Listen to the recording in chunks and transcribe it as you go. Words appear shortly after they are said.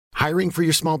Hiring for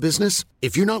your small business?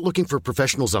 If you're not looking for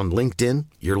professionals on LinkedIn,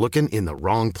 you're looking in the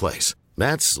wrong place.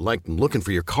 That's like looking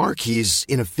for your car keys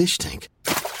in a fish tank.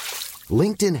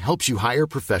 LinkedIn helps you hire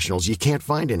professionals you can't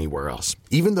find anywhere else,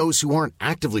 even those who aren't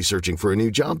actively searching for a new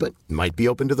job but might be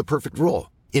open to the perfect role.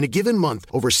 In a given month,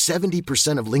 over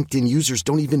 70% of LinkedIn users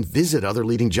don't even visit other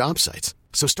leading job sites.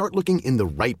 So start looking in the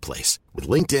right place. With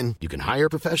LinkedIn, you can hire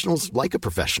professionals like a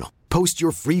professional. Post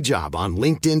your free job on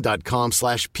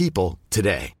linkedin.com/people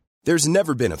today. There's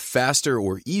never been a faster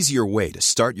or easier way to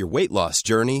start your weight loss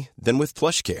journey than with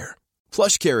PlushCare.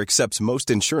 PlushCare accepts most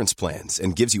insurance plans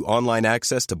and gives you online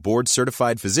access to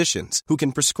board-certified physicians who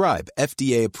can prescribe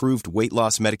FDA-approved weight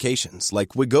loss medications like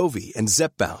Wegovy and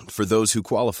Zepbound for those who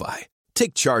qualify.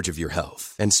 Take charge of your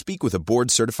health and speak with a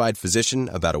board-certified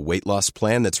physician about a weight loss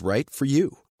plan that's right for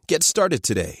you. Get started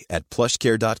today at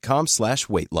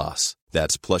plushcare.com/weight loss.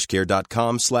 That's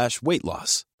plushcare.com/weight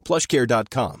loss.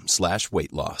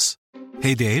 plushcare.com/weight loss.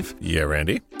 Hey, Dave. Yeah,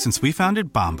 Randy. Since we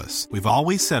founded Bombas, we've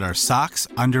always said our socks,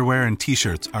 underwear, and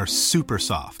T-shirts are super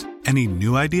soft. Any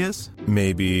new ideas?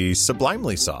 Maybe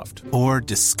sublimely soft. Or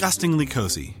disgustingly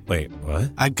cozy. Wait,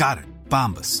 what? I got it.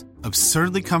 Bombas.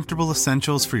 Absurdly comfortable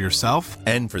essentials for yourself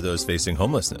and for those facing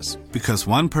homelessness. Because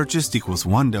one purchased equals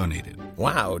one donated.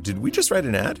 Wow, did we just write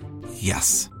an ad?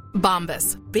 Yes.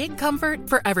 Bombas. Big comfort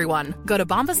for everyone. Go to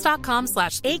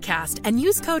bombas.com/ACAST and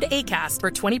use code ACAST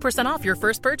for 20% off your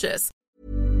first purchase.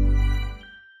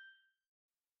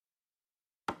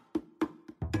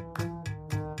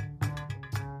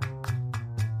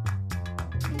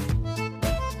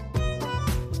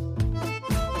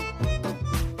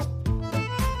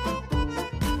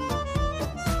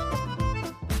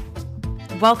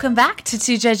 Welcome back to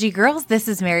Two Judgy Girls. This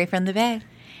is Mary from the Bay.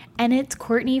 And it's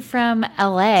Courtney from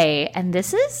LA. And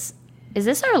is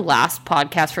this our last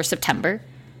podcast for September?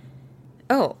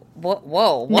 Oh,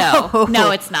 whoa.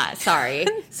 No, it's not. Sorry.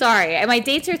 My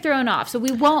dates are thrown off. So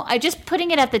we won't, I'm just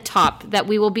putting it at the top that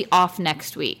we will be off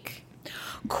next week.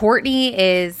 Courtney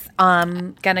is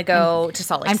gonna go to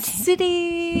Salt Lake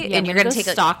City, and you're gonna take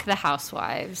stalk the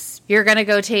housewives. You're gonna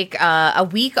go take a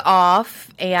week off,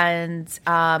 and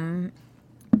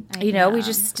we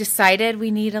just decided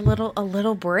we need a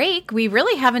little break. We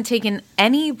really haven't taken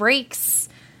any breaks,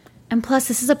 and plus,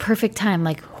 this is a perfect time,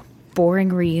 like boring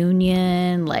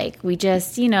reunion. Like we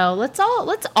just, let's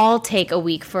all take a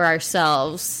week for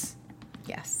ourselves.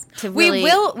 Yes. We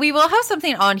will have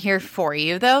something on here for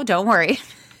you, though. Don't worry.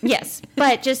 Yes,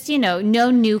 but just, no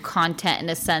new content in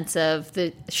a sense of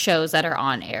the shows that are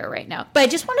on air right now. But I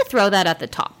just want to throw that at the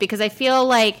top because I feel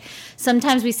like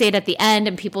sometimes we say it at the end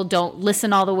and people don't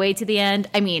listen all the way to the end.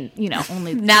 I mean,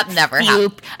 only never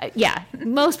few. Yeah,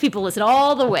 most people listen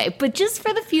all the way. But just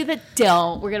for the few that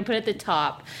don't, we're going to put it at the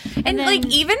top. And then,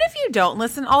 even if you don't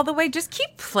listen all the way, just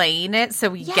keep playing it so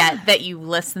we get that you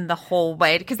listen the whole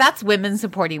way because that's women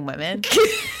supporting women.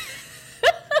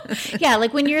 Yeah,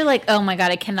 like when you're like, oh my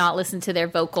God, I cannot listen to their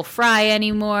vocal fry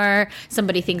anymore.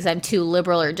 Somebody thinks I'm too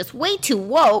liberal or just way too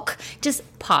woke. Just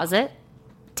pause it.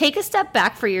 Take a step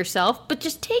back for yourself, but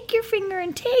just take your finger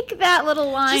and take that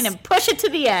little line and push it to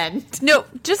the end. No,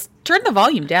 just turn the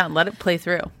volume down. Let it play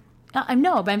through. I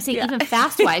know, but I'm saying even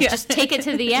fast-wise, just take it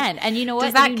to the end. And you know what?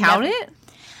 Does that count it?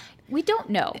 We don't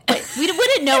know. But we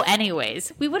wouldn't know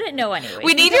anyways. We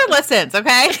need your listens,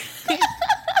 okay?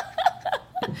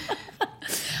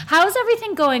 How's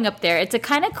everything going up there? It's a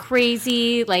kind of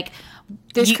crazy, like,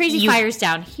 there's crazy fires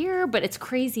down here, but it's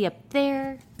crazy up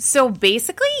there. So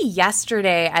basically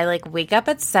yesterday, I wake up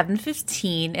at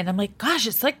 7:15 and I'm like, gosh,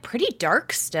 it's pretty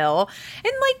dark still.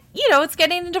 And it's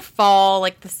getting into fall,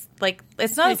 it's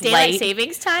not as daylight light.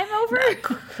 Savings time over?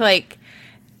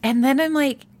 And then I'm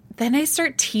like, then I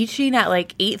start teaching at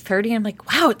 8:30 and I'm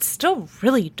like, wow, it's still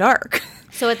really dark.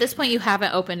 So at this point, you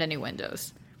haven't opened any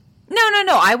windows? No.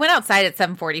 I went outside at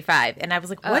 7:45 and I was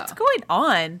like, what's going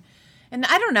on? And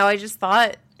I don't know. I just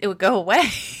thought it would go away.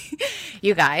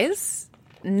 You guys,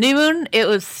 noon, it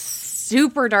was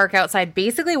super dark outside.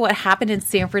 Basically what happened in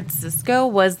San Francisco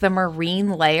was the marine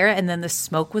layer and then the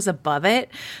smoke was above it.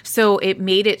 So it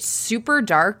made it super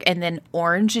dark and then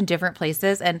orange in different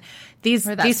places. And these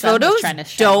photos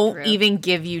don't even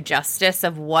give you justice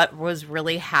of what was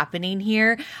really happening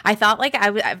here. I thought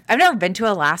I've never been to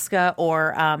Alaska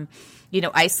or,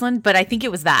 Iceland, but I think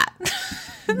it was that.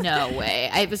 No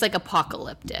way. It was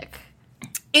apocalyptic.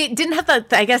 It didn't have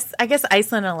that. I guess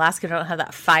Iceland and Alaska don't have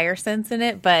that fire sense in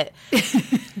it, but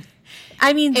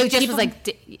I mean, it just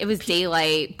it was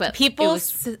daylight, but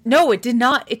no, it did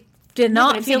not. It did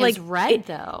not feel like red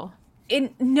though.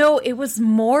 No, it was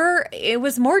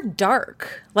more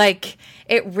dark. Like,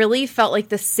 it really felt like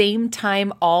the same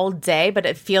time all day, but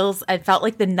it felt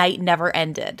like the night never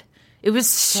ended. It was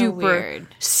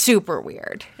super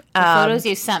weird. The photos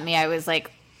you sent me, I was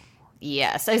like,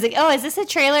 yes. I was like, oh, is this a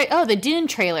trailer? Oh, the Dune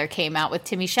trailer came out with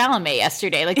Timothée Chalamet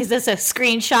yesterday. Like, is this a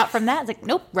screenshot from that? It's like,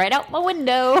 nope, right out my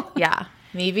window. Yeah.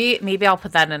 Maybe I'll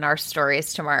put that in our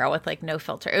stories tomorrow with like no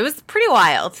filter. It was pretty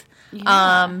wild.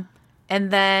 Yeah. And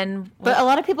then... But a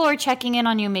lot of people are checking in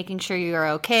on you, making sure you're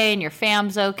okay and your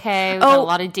fam's okay. We got a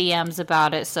lot of DMs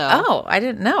about it, so... Oh, I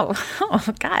didn't know. Oh,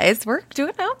 guys, we're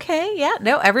doing okay. Yeah,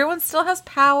 no, everyone still has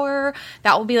power.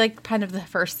 That will be, like, kind of the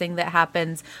first thing that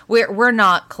happens. We're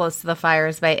not close to the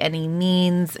fires by any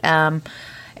means. And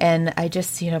I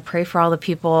just, pray for all the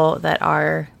people that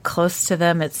are close to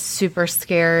them. It's super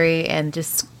scary, and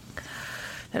just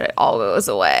that it all goes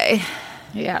away.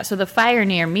 Yeah, so the fire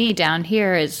near me down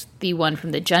here is the one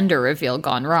from the gender reveal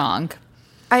gone wrong.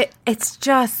 It's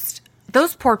just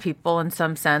those poor people in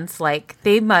some sense, like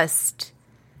they must.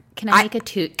 Can I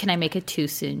make a too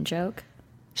soon joke?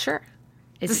 Sure.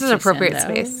 This is appropriate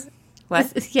space.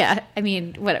 What? Yeah, I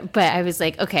mean, what? But I was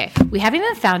like, okay, we haven't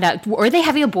even found out. Or are they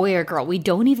having a boy or a girl? We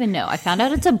don't even know. I found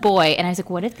out it's a boy, and I was like,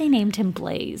 what if they named him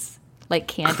Blaze, like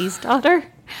Candy's daughter?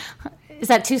 Is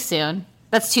that too soon?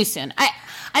 That's too soon.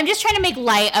 I'm just trying to make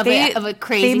light of a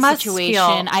crazy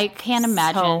situation. I can't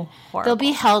imagine. They'll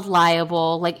be held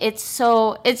liable. Like, it's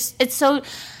so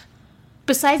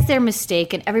besides their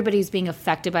mistake and everybody's being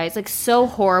affected by it, it's like so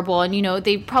horrible. And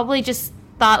they probably just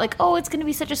thought like, oh, it's going to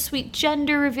be such a sweet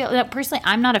gender reveal. Now, personally,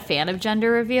 I'm not a fan of gender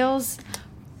reveals,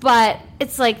 but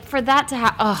it's like for that to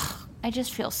happen, I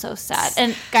just feel so sad.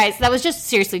 And guys, that was just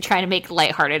seriously trying to make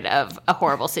lighthearted of a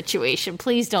horrible situation.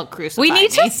 Please don't crucify me. We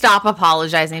need to stop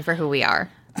apologizing for who we are.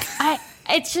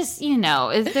 It's just,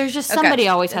 there's just somebody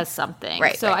always has something.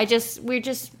 Right. So we're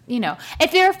just,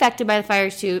 if you're affected by the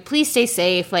fires too, please stay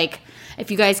safe. Like,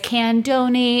 if you guys can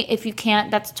donate, if you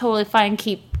can't, that's totally fine.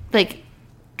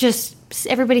 Just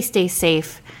everybody stay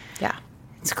safe. Yeah.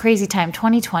 It's a crazy time.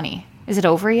 2020. Is it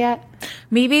over yet?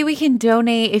 Maybe we can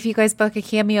donate if you guys book a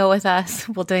cameo with us.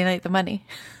 We'll donate the money.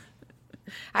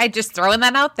 I just throwing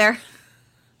that out there.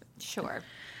 Sure.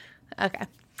 Okay.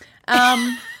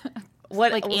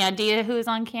 What, like Andy, who's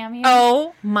on Cameo?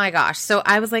 Oh my gosh! So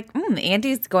I was like,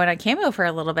 Andy's going on Cameo for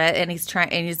a little bit, and he's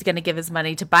going to give his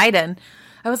money to Biden.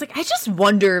 I was like, I just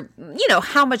wonder,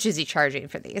 how much is he charging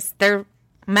for these? They're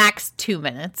max 2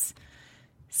 minutes,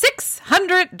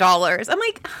 $600. I'm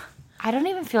like, I don't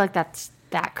even feel like that's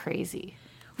that crazy.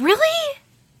 Really?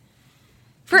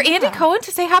 For Andy Cohen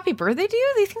to say happy birthday to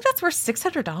you, do you think that's worth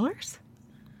 $600?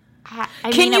 I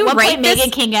mean, at one point,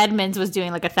 Megan King Edmonds was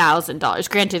doing like $1,000.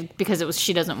 Granted, because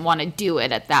she doesn't want to do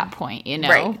it at that point,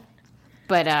 Right.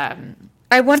 But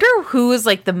I wonder who is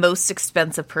like the most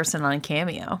expensive person on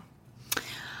Cameo.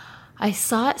 I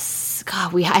saw it.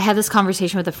 God, I had this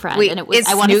conversation with a friend, and it was.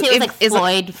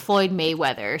 Floyd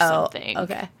Mayweather or something.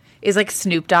 Okay. Is like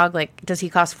Snoop Dogg, like, does he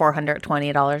cost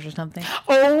 $420 or something?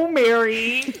 Oh,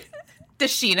 Mary.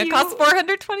 Does Sheena cost $420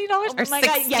 or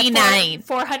 $69? Yeah,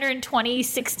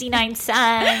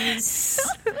 $420.69.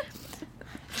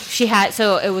 She had,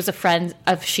 so it was a friend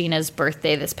of Sheena's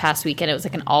birthday this past weekend. It was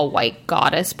like an all-white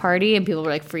goddess party, and people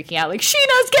were like freaking out, like,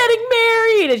 Sheena's getting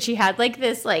married, and she had like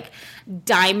this like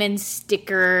diamond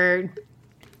sticker,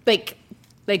 like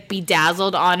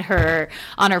bedazzled on her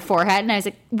forehead, and I was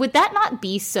like, would that not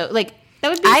be so like? That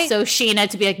would be so Sheena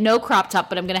to be like, no crop top,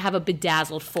 but I'm going to have a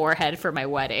bedazzled forehead for my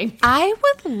wedding. I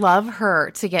would love her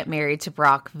to get married to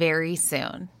Brock very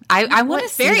soon. I want to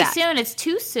see very that. soon. It's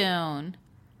too soon.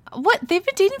 What? They've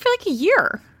been dating for like a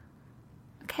year.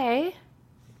 Okay.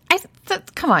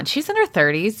 Come on. She's in her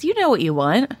 30s. You know what you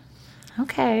want.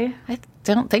 Okay. I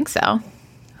don't think so.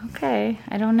 Okay.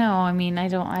 I don't know. I mean, I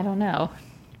don't know.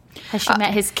 Has she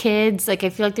met his kids? Like, I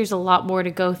feel like there's a lot more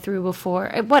to go through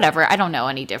before. Whatever. I don't know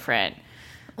any different.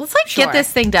 Let's get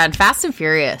this thing done. Fast and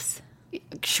Furious.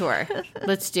 Sure.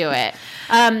 Let's do it.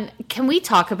 Can we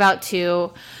talk about,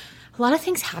 too, a lot of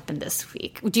things happened this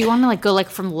week. Do you want to go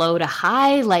from low to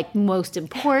high, most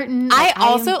important?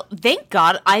 Thank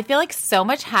God, I feel like so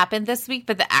much happened this week,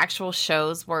 but the actual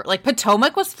shows were,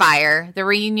 Potomac was fire. The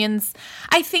reunions,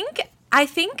 I think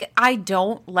I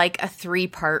don't like a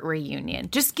 3-part reunion.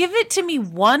 Just give it to me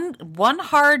one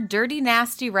hard, dirty,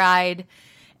 nasty ride,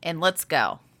 and let's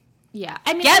go. Yeah,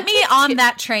 I mean, get me on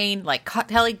that train,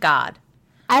 Kelly God.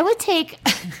 I would take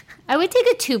a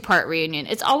 2-part reunion.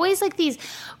 It's always like these.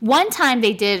 One time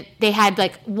they had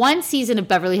one season of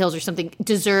Beverly Hills or something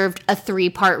deserved a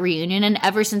 3-part reunion, and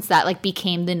ever since that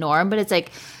became the norm. But it's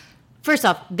first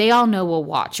off, they all know we'll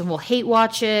watch and we'll hate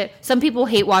watch it. Some people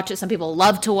hate watch it. Some people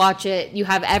love to watch it. You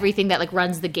have everything that like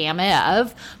runs the gamut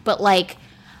of. But like,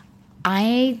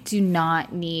 I do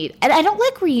not need, and I don't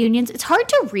like reunions. It's hard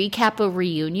to recap a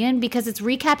reunion because it's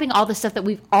recapping all the stuff that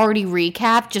we've already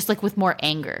recapped, just like with more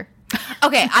anger.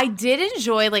 Okay, I did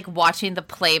enjoy like watching the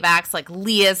playbacks. Like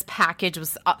Leah's package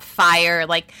was fire.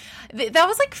 Like that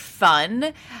was like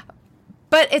fun.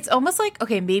 But it's almost like,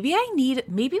 okay, maybe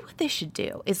what they should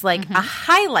do is like a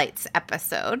highlights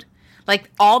episode,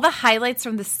 like all the highlights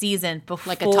from the season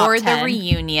before like a top 10. The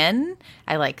reunion.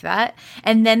 I like that.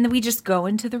 And then we just go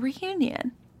into the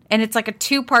reunion. And it's like a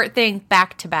 2-part thing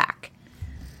back to back.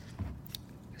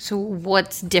 So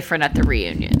what's different at the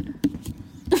reunion?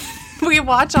 We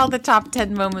watch all the top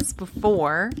 10 moments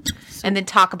before and then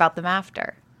talk about them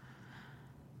after.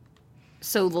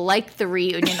 So like the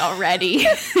reunion already.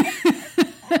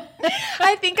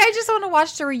 I think I just want to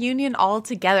watch the reunion all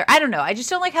together. I don't know. I just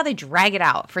don't like how they drag it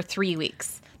out for 3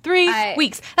 weeks. 3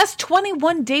 weeks. That's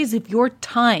 21 days of your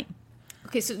time.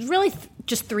 Okay, so it's really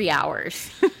just 3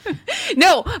 hours.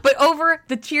 No, but over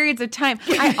the periods of time.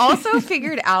 I also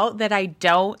figured out that I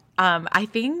don't, I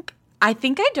think I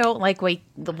don't like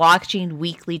watching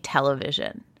weekly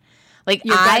television. Like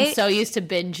I'm so used to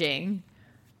binging.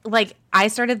 Like I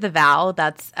started The Vow.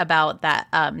 That's about that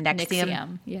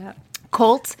NXIVM. Yeah.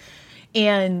 Cult,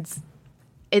 and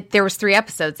there was 3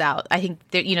 episodes out. I think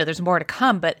there's more to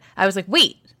come, but I was like,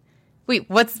 wait,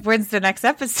 when's the next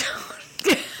episode?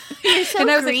 You're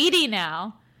so greedy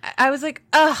now. I was like,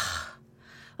 ugh,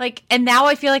 like, and now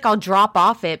I feel like I'll drop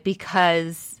off it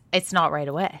because it's not right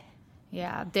away.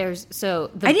 Yeah,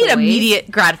 I need immediate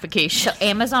gratification. So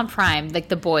Amazon Prime, like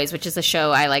The Boys, which is a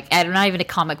show I like. I'm not even a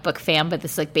comic book fan, but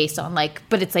this is like based on like,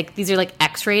 but it's like these are like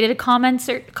X-rated comics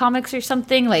or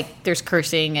something. Like there's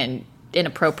cursing and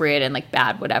inappropriate and like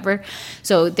bad, whatever.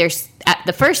 So there's at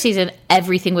the first season,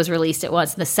 everything was released at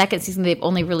once. In the second season, they've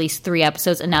only released 3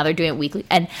 episodes, and now they're doing it weekly.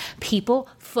 And people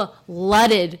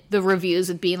flooded the reviews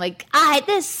with being like,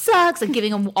 this sucks, and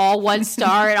giving them all 1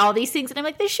 star and all these things. And I'm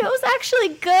like, the show's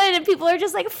actually good, and people are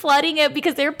just like flooding it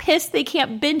because they're pissed they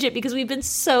can't binge it because we've been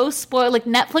so spoiled. Like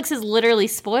Netflix has literally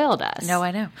spoiled us. No,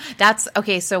 I know. That's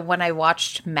okay. So when I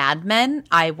watched Mad Men,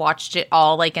 I watched it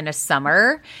all like in a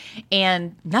summer,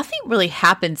 and nothing really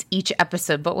happens each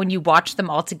episode. But when you watch them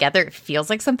all together, it feels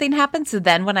like something happened. So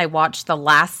then when I watched the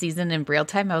last season in real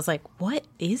time, I was like, what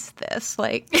is this?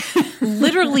 Like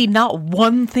literally not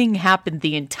one thing happened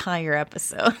the entire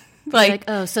episode. like,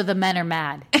 oh, so the men are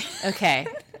mad. Okay.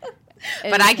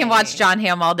 But I can watch John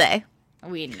Hamm all day.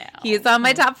 We know. He's on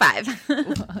my top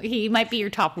 5. He might be your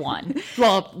top 1.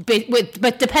 Well,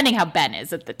 but depending how Ben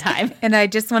is at the time. And I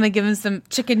just want to give him some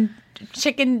chicken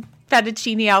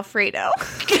fettuccine Alfredo.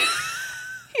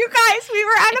 You guys, we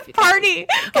were at a party.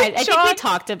 Guys, I think we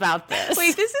talked about this.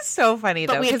 Wait, this is so funny,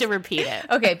 though. But we have to repeat it.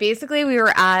 Okay, basically, we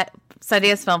were at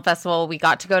Sundance Film Festival. We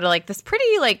got to go to like this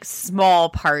pretty like small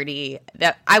party.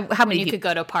 How many you could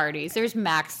go to parties? There's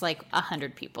max like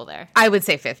 100 people there. I would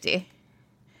say 50.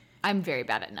 I'm very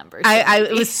bad at numbers.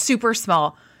 It was super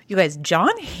small. You guys,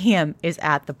 John Hamm is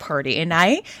at the party, and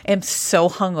I am so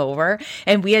hungover.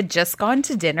 And we had just gone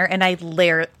to dinner, and I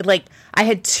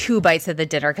had 2 bites of the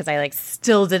dinner because I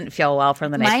still didn't feel well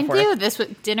from the night before. Mind you,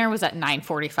 dinner was at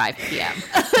 9:45 p.m.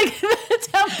 Like that's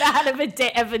how bad of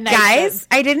a night. Guys,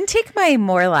 I didn't take my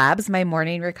More Labs, my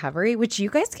morning recovery, which you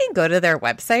guys can go to their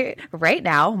website right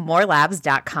now,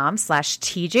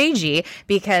 morelabs.com/TJG,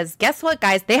 because guess what,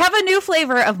 guys? They have a new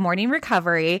flavor of morning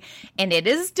recovery, and it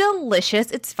is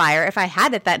delicious. It's fire. If I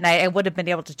had it that night, I would have been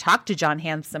able to talk to John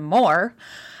Hamm some more.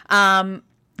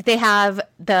 They have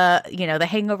the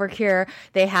hangover cure.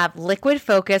 They have liquid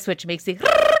focus, which makes you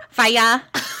fire.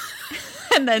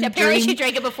 And then apparently she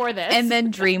drank it before this. And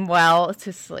then dream well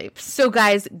to sleep. So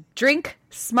guys, drink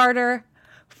smarter,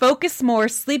 focus more,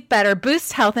 sleep better,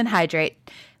 boost health, and hydrate.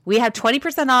 We have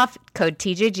 20% off, code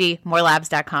TJG,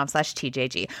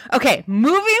 morelabs.com/TJG. Okay,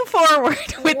 moving forward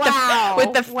with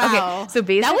the okay, so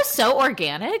basically that was so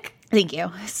organic. Thank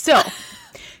you. So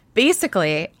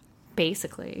basically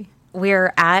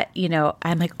we're at,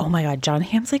 I'm like, oh my God, John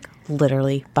Hamm's like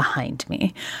literally behind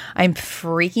me. I'm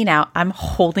freaking out. I'm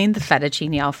holding the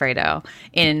fettuccine Alfredo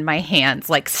in my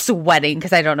hands, like sweating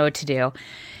because I don't know what to do.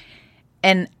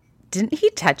 And didn't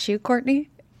he touch you, Courtney?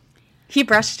 He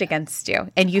brushed against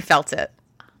you and you felt it.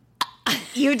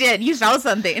 You did. You felt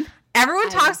something. Everyone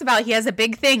talks about he has a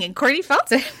big thing and Courtney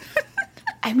felt it.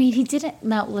 I mean, he didn't.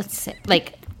 No, let's say,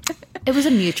 it was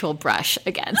a mutual brush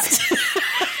against.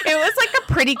 it was like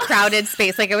a pretty crowded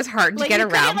space. Like it was hard to get you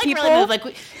around couldn't, people. Really move.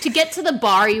 Like to get to the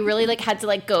bar, you really like had to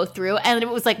like go through, and it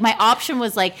was like my option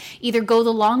was like either go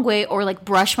the long way or like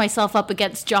brush myself up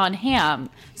against John Hamm.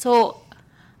 So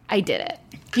I did it.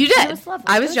 You did. It was lovely.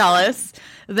 I was jealous.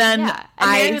 Then Yeah.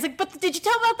 And Mary was like, "But did you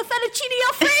tell him about the fettuccine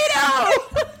Alfredo?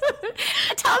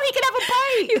 Tell him he can have a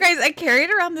bite." You guys, I carried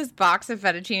around this box of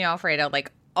fettuccine Alfredo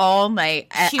like all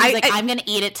night. She was like, I'm going to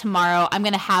eat it tomorrow. I'm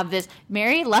going to have this.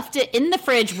 Mary left it in the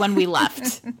fridge when we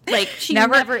left. Like, she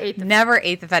never ate the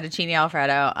fettuccine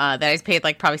Alfredo that I paid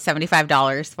like probably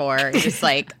 $75 for. Just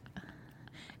like,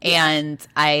 and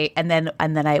then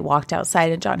I walked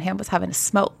outside and John Hamm was having a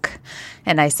smoke.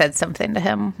 And I said something to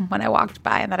him when I walked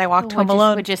by, and then I walked home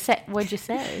alone. What'd you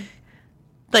say?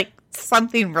 Like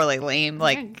something really lame.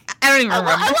 Like, I don't even remember.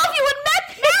 I love you in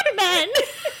Mad Men.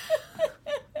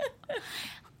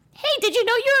 Hey, did you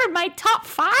know you're in my top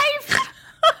 5?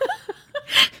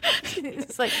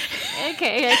 It's like,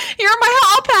 okay. You're my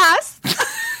hall pass.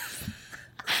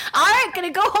 All right,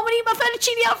 gonna go home and eat my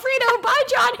fettuccine Alfredo. Bye,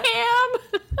 John Hamm.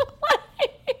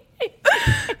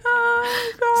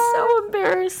 Oh, God. So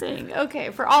embarrassing.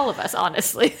 Okay, for all of us,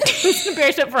 honestly. It's an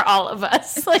embarrassment for all of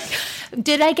us. Like,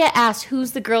 did I get asked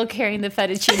who's the girl carrying the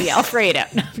fettuccine Alfredo?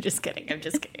 No, I'm just kidding.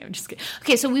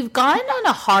 Okay, so we've gone on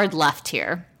a hard left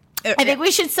here. I think we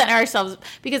should center ourselves,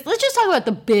 because let's just talk about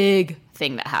the big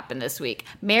thing that happened this week.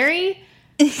 Mary,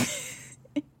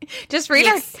 just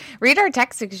read our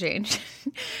text exchange.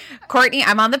 Courtney,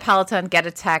 I'm on the Peloton. Get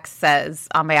a text says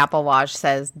on my Apple Watch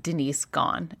says Denise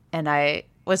gone, and I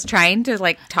was trying to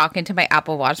like talk into my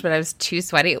Apple Watch, but I was too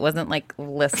sweaty. It wasn't like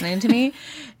listening to me,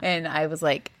 and I was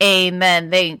like, "Amen,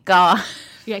 thank God."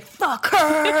 You're like, fuck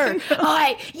her. All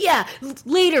right, yeah,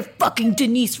 later, fucking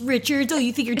Denise Richards. Oh,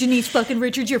 you think you're Denise fucking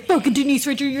Richards? You're fucking Denise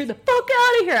Richards. You're the fuck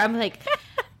out of here. I'm like,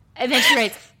 and then she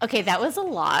writes, okay, that was a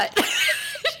lot.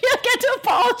 You get to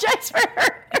apologize for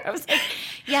her. I was like,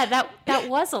 yeah, that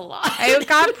was a lot. I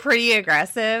got pretty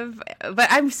aggressive, but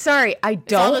I'm sorry. I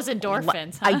don't. All those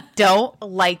endorphins, huh? I don't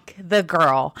like the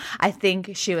girl. I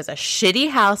think she was a shitty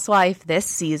housewife this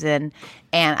season,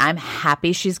 and I'm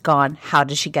happy she's gone. How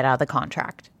did she get out of the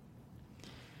contract?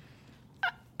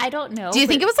 I don't know. Do you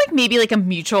think it was like maybe like a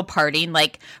mutual parting?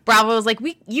 Like Bravo was like,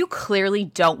 you clearly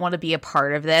don't want to be a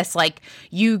part of this. Like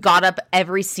you got up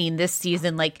every scene this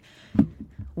season. Like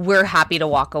we're happy to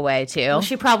walk away too. Well,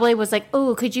 she probably was like,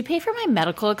 oh, could you pay for my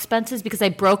medical expenses because I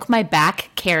broke my back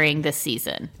carrying this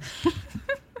season.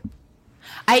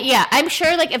 I'm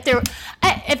sure like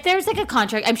if there's like a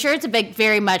contract, I'm sure it's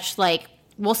very much like,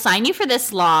 we'll sign you for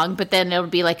this long, but then it'll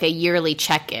be like a yearly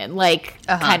check-in, like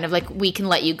kind of like we can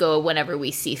let you go whenever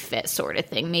we see fit sort of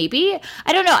thing. Maybe.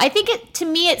 I don't know. I think to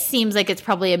me it seems like it's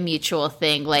probably a mutual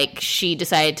thing. Like she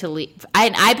decided to leave.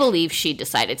 I believe she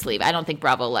decided to leave. I don't think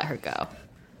Bravo let her go.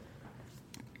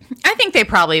 I think they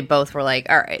probably both were like,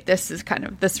 all right,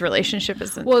 this relationship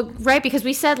isn't. Well, right, because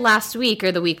we said last week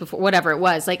or the week before, whatever it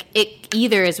was, like it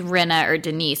either is Rinna or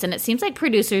Denise. And it seems like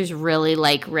producers really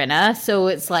like Rinna. So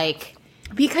it's like.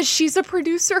 Because she's a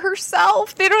producer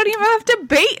herself. They don't even have to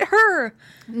bait her.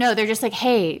 No, they're just like,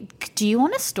 hey, do you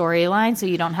want a storyline so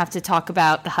you don't have to talk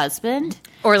about the husband?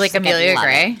 Or like Amelia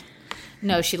Gray.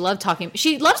 No, she loves talking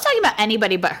about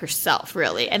anybody but herself,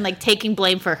 really, and like taking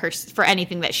blame for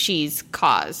anything that she's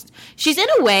caused. She's in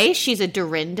a way, she's a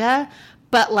Dorinda,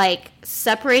 but like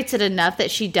separates it enough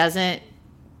that she doesn't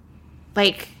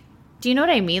like. Do you know what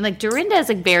I mean? Like Dorinda is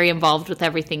like very involved with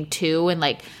everything too, and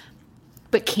like,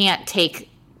 but can't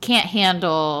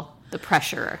handle the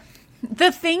pressure.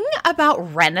 The thing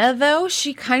about Rinna, though,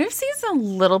 she kind of seems a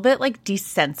little bit like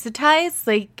desensitized.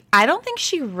 Like I don't think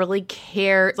she really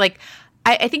cared. Like.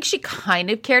 I think she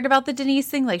kind of cared about the Denise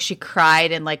thing. Like she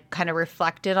cried and like kind of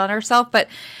reflected on herself. But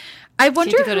I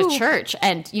wonder she had to go to church,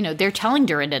 and they're telling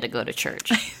Dorinda to go to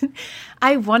church.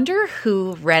 I wonder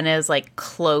who Rinna's like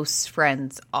close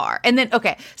friends are. And then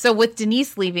so with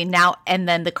Denise leaving now, and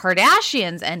then the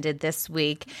Kardashians ended this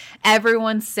week.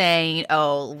 Everyone's saying,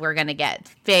 "Oh, we're gonna get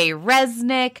Faye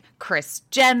Resnick, Kris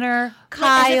Jenner,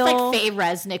 Kyle." Like Faye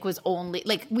Resnick was only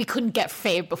like we couldn't get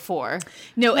Faye before.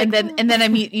 No, like, and then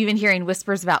I'm even hearing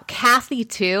whispers about Kathy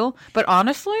too. But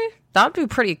honestly, that'd be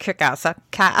pretty kick-ass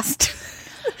cast.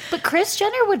 But Kris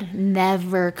Jenner would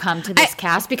never come to this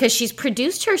cast because she's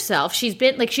produced herself. She's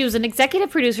been like she was an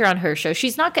executive producer on her show.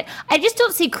 She's not good. I just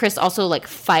don't see Kris also like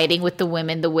fighting with the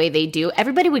women the way they do.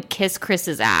 Everybody would kiss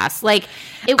Chris's ass. Like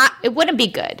it wouldn't be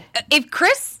good. If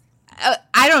Kris,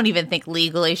 I don't even think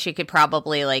legally she could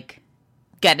probably like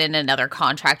get in another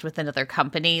contract with another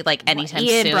company like anytime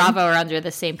soon. Bravo are under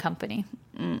the same company.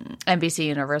 NBC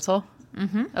Universal.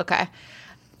 Mm-hmm. Okay.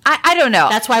 I don't know.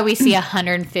 That's why we see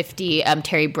 150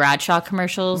 Terry Bradshaw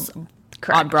commercials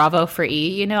on Bravo for E.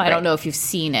 You know, I don't know if you've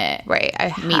seen it. Right.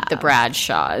 Meet the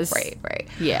Bradshaws. Right.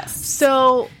 Yes.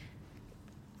 So,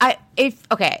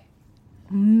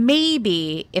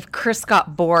 maybe if Chris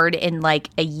got bored in like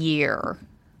a year,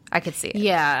 I could see it.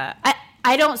 Yeah.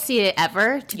 I don't see it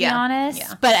ever, to be honest.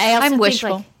 Yeah. But I'm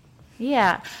wishful.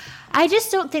 I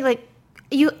just don't think like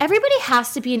everybody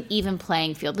has to be an even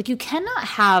playing field. Like you cannot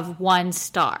have one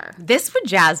star. This would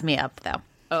jazz me up though.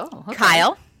 Oh, okay.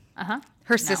 Kyle.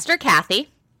 Her sister Kathy.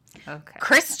 Okay.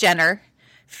 Kris Jenner,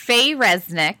 Faye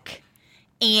Resnick,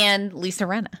 and Lisa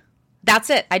Rinna. That's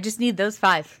it. I just need those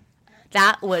 5.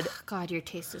 That would God, your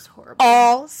taste is horrible.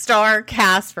 All-star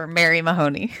cast for Mary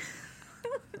Mahoney.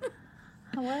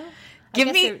 Well,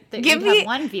 give me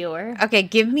one viewer. Okay,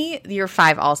 give me your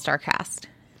 5 all-star cast.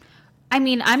 I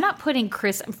mean, I'm not putting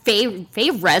Faye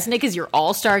Resnick as your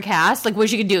all-star cast. Like, what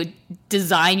is she going to do?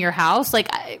 Design your house? Like,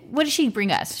 what does she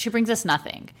bring us? She brings us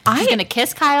nothing. She's going to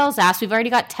kiss Kyle's ass. We've already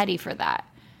got Teddy for that.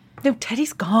 No,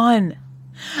 Teddy's gone.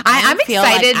 I'm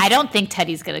excited. I don't think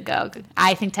Teddy's going to go.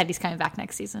 I think Teddy's coming back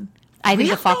next season. I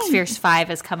think the Fox Fierce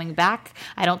 5 is coming back.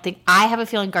 I have a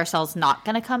feeling Garcelle's not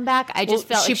going to come back. I just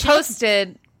felt she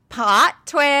posted plot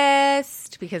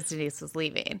twist because Denise was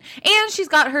leaving. And she's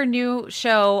got her new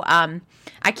show.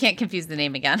 I can't confuse the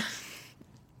name again.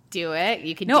 Do it.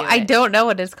 You can do it. No, I don't know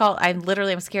what it's called. I'm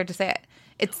scared to say it.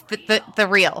 It's the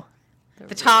real.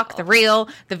 The talk, the real,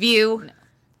 the view.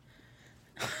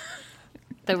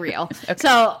 The real. Okay.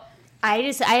 So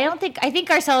I think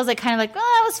Garcelle is like kind of like,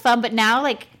 that was fun, but now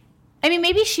like, I mean,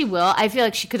 maybe she will. I feel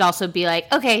like she could also be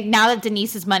like, okay, now that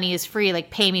Denise's money is free,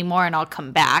 like pay me more and I'll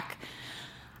come back.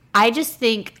 I just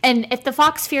think, and if the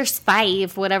Fox Fierce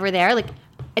 5, whatever they are, like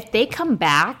if they come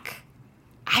back,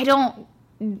 I don't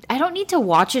need to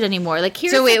watch it anymore. Like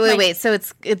here's wait. So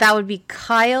that would be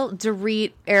Kyle,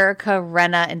 Dorit, Erica,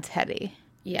 Rinna, and Teddy.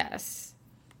 Yes.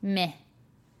 Meh.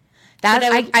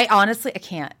 I honestly, I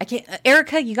can't.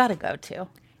 Erica, you got to go too.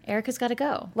 Erica's got to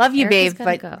go. Love you, babe,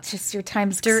 but just your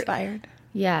time's expired.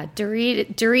 Yeah,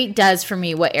 Dorit does for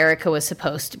me what Erica was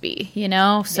supposed to be, you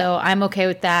know? So I'm okay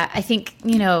with that. I think,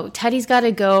 Teddy's got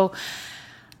to go.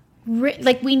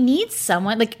 Like, we need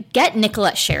someone, like, get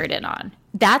Nicolette Sheridan on.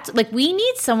 That's, like, we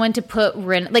need someone to put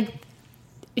like,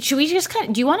 should we just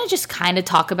do you want to just kind of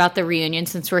talk about the reunion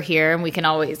since we're here? And we can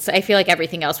always, I feel like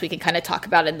everything else we can kind of talk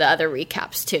about in the other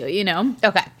recaps too, you know?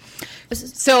 Okay.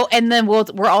 So, and then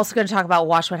we're also going to talk about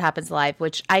Watch What Happens Live,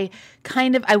 which I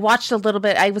watched a little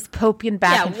bit. I was poking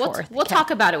back and forth. We'll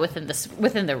talk about it within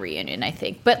the reunion, I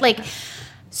think. But like,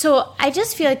 so I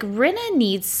just feel like Rinna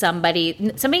needs somebody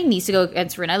needs to go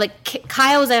against Rinna. Like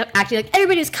Kyle was acting like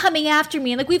everybody's coming after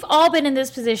me. And like, we've all been in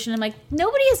this position. I'm like,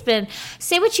 nobody has been.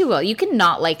 Say what you will. You can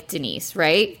not like Denise,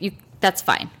 right? That's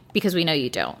fine because we know you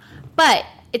don't. But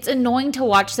it's annoying to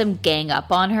watch them gang up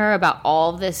on her about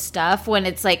all this stuff when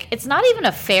it's like, it's not even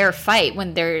a fair fight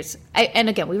when there's, and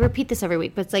again, we repeat this every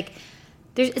week, but it's like,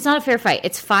 it's not a fair fight.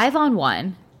 It's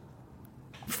 5-on-1,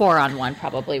 4-on-1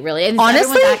 probably, really. And honestly,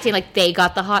 everyone's acting like they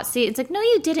got the hot seat. It's like, no,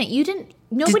 you didn't.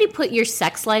 Nobody put your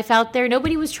sex life out there.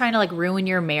 Nobody was trying to like ruin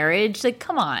your marriage. Like,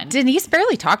 come on. Denise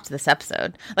barely talked this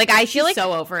episode. Like, I feel like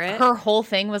so over it. Her whole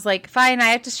thing was like, fine,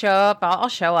 I have to show up. I'll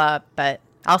show up, but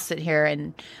I'll sit here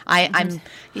and I'm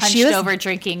hunched over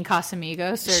drinking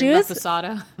Casamigos or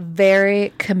Reposado.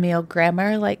 Very Camille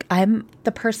Grammer. Like, I'm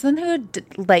the person who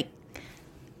what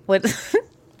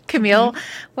Camille.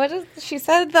 What is she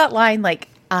said that line? Like,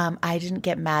 I didn't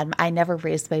get mad. I never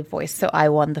raised my voice, so I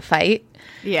won the fight.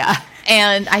 Yeah,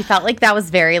 and I felt like that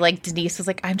was very like Denise was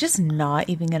like, I'm just not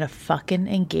even gonna fucking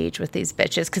engage with these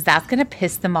bitches because that's gonna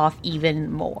piss them off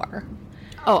even more.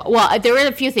 Oh, well, there were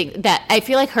a few things that I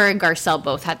feel like her and Garcelle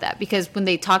both had that because when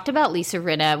they talked about Lisa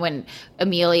Rinna, when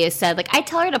Amelia said, like, I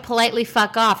tell her to politely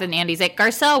fuck off. And Andy's like,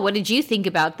 Garcelle, what did you think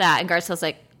about that? And Garcelle's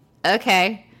like,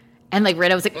 okay. And like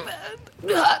Rinna was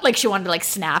like she wanted to like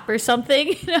snap or something.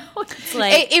 You know, it's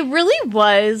like it really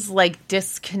was like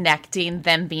disconnecting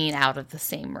them being out of the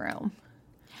same room.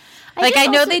 I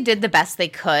know they did the best they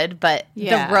could, but the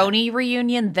Roni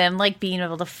reunion, them like being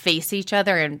able to face each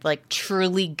other and like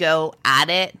truly go at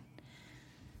it.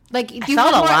 Like you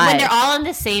felt alive. When they're all in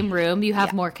the same room, you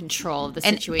have more control of the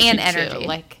situation and energy. Too.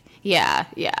 Like,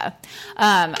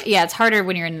 it's harder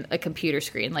when you're in a computer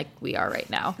screen like we are right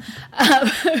now.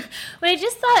 But I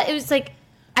just thought it was like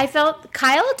I felt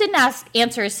Kyle didn't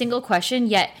answer a single question,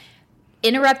 yet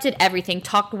interrupted everything,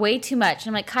 talked way too much. And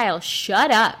I'm like, Kyle,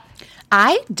 shut up.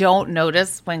 I don't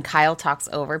notice when Kyle talks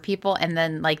over people, and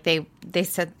then like they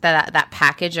said that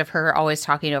package of her always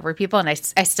talking over people, and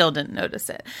I still didn't notice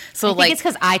it. So I think it's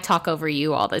because I talk over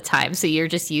you all the time, so you're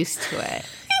just used to it.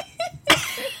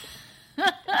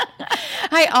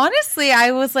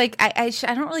 I was like, I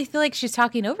don't really feel like she's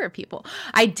talking over people.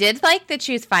 I did like that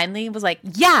she was like,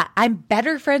 yeah, I'm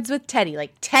better friends with Teddy.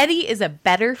 Like, Teddy is a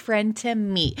better friend to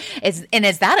me. Is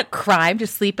that a crime to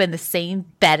sleep in the same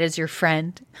bed as your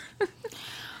friend?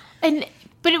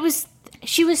 But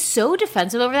she was so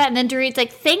defensive over that, and then Dorit's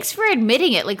like, thanks for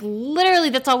admitting it. Like, literally,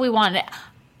 that's all we wanted.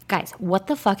 Guys, what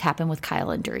the fuck happened with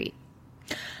Kyle and Dorit?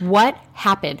 What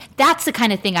happened? That's the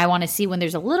kind of thing I want to see when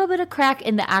there's a little bit of crack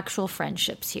in the actual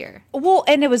friendships here. Well,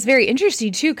 and it was very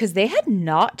interesting, too, because they had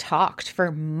not talked for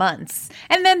months.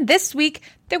 And then this week,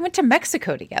 they went to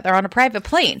Mexico together on a private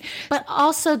plane. But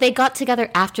also, they got together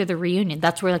after the reunion.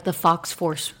 That's where, like, the Fox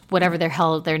Force, whatever the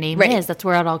hell their name is, that's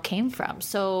where it all came from.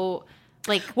 So...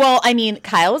 like, well, I mean,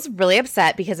 Kyle was really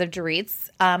upset because of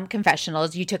Dorit's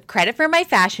confessionals. You took credit for my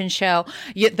fashion show,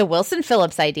 the Wilson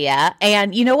Phillips idea,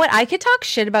 and you know what? I could talk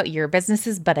shit about your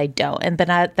businesses, but I don't. And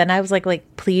then I was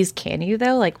like, please, can you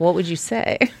though? Like, what would you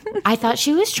say? I thought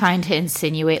she was trying to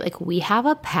insinuate, like, we have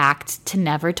a pact to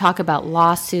never talk about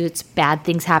lawsuits, bad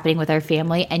things happening with our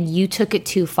family, and you took it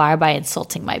too far by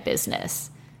insulting my business.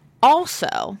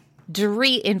 Also,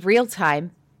 Dorit in real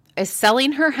time is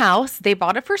selling her house. They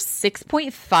bought it for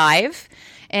 6.5,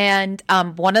 and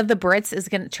one of the Brits is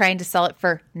trying to sell it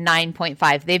for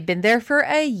 9.5. They've been there for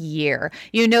a year.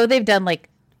 You know, they did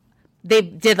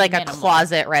like a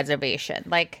closet reservation.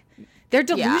 Like, they're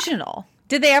delusional. Yeah.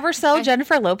 Did they ever sell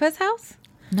Jennifer Lopez's house?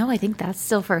 No, I think that's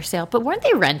still for sale. But weren't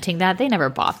they renting that? They never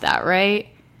bought that, right?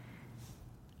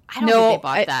 I don't think they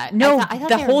bought that. No, I thought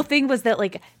the whole thing was that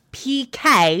like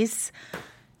PK's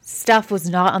stuff was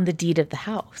not on the deed of the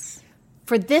house.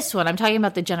 For this one, I'm talking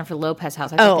about the Jennifer Lopez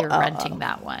house. I thought they were renting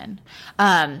that one.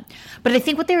 But I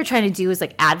think what they were trying to do is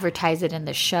like advertise it in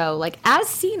the show, like as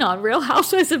seen on Real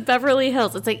Housewives of Beverly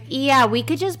Hills. It's like, yeah, we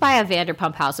could just buy a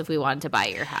Vanderpump house if we wanted to buy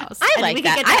your house. I like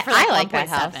that. I like that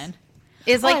house.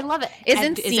 I love it. Is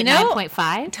Encino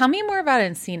 9.5? Tell me more about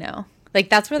Encino. Like,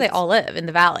 that's where they all live, in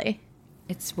the valley.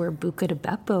 It's where Buca de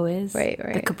Beppo is. Right.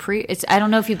 The Capri. I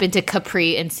don't know if you've been to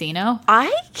Capri Encino.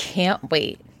 I can't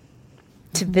wait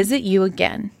to visit you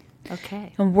again.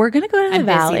 Okay. And we're going to go to the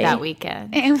valley. Busy that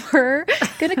weekend. And we're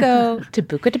going to go to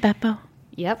Buca de Beppo.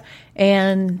 Yep.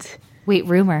 And... wait,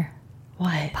 rumor.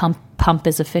 What? Pump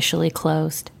is officially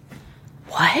closed.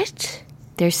 What?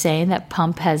 They're saying that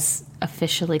Pump has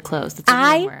officially closed. It's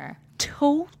a rumor.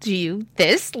 Told you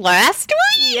this last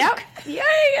week. Yep.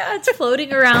 Yeah. It's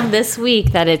floating around this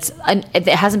week that it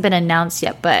hasn't been announced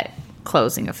yet, but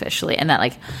closing officially. And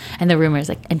that and the rumor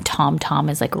is and Tom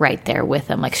is right there with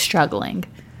them, struggling.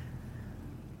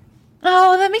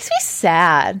 Oh, that makes me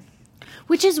sad.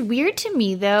 Which is weird to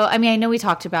me, though. I mean, I know we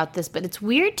talked about this, but it's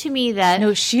weird to me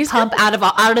that she's Pump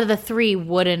out of the three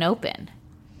wouldn't open.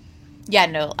 Yeah,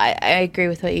 no, I agree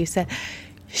with what you said.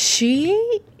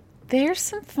 There's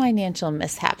some financial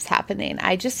mishaps happening.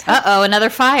 I just another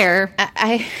fire.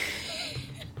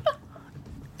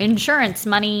 Insurance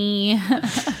money.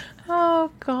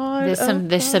 Oh God!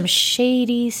 There's some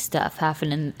shady stuff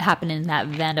happening in that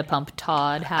Vanderpump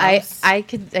Todd house. I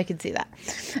could see that.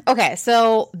 Okay,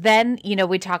 so then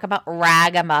we talk about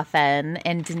Ragamuffin,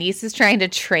 and Denise is trying to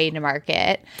trademark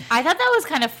it. I thought that was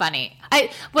kind of funny.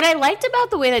 What I liked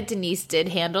about the way that Denise did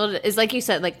handle it is, like you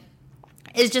said,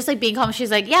 is just being calm.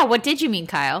 She's like, "Yeah, what did you mean,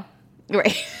 Kyle?"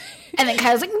 Right. And then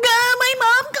Kyle's like, "No, my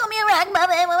mom called me a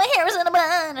ragamuffin when my hair was in a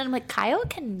bun." And I'm like, Kyle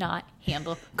cannot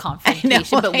handle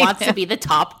confrontation, but wants to be the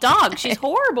top dog. She's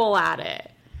horrible at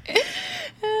it.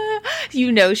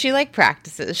 She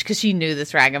practices because she knew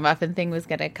this ragamuffin thing was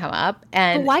going to come up.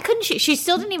 And but why couldn't she? She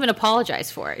still didn't even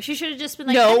apologize for it. She should have just been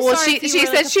like, no. Well, she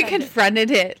said she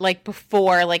confronted it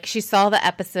before, she saw the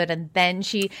episode, and then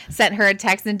she sent her a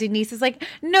text. And Denise is like,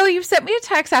 "No, you sent me a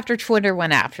text after Twitter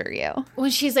went after you."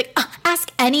 When she's like,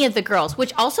 "Ask any of the girls,"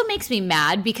 which also makes me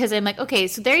mad because I'm like, okay,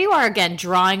 so there you are again,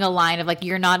 drawing a line of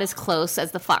you're not as close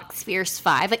as the Fox Fierce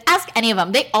 5. Ask any of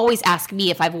them. They always ask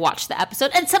me if I've watched the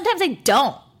episode, and sometimes I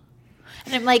don't.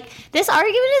 And I'm like, this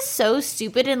argument is so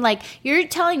stupid. And you're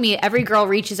telling me every girl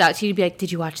reaches out to you to be like,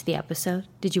 "Did you watch the episode?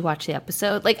 Did you watch the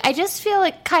episode?" I just feel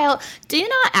like, Kyle, do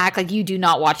not act like you do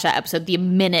not watch that episode the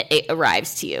minute it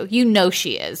arrives to you. You know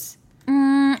she is.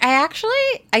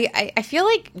 I feel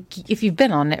like if you've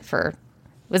been on it for,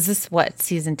 was this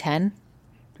season 10?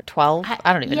 12.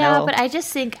 I don't even know. Yeah, but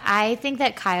I think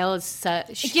that Kyle is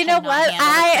such. You know what?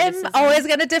 I am always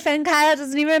going to defend Kyle. It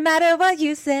doesn't even matter what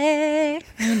you say.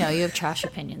 You know, you have trash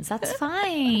opinions. That's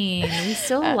fine. We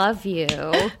still love you.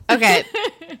 Okay.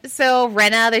 So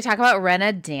Rinna, they talk about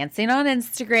Rinna dancing on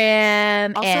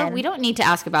Instagram. Also, we don't need to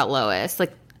ask about Lois.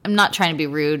 Like, I'm not trying to be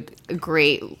rude.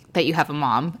 Great that you have a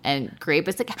mom and great,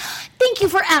 but it's like, thank you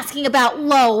for asking about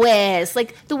Lois.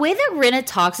 Like, the way that Rinna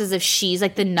talks as if she's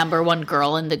like the number one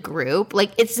girl in the group,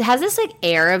 like it has this like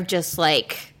air of just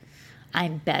like,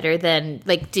 I'm better than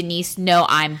like Denise. No,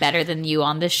 I'm better than you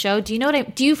on this show. Do you know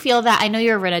do you feel that? I know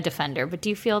you're a Rinna defender, but do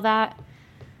you feel that?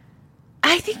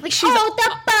 I think like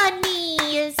the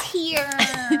bunny is here.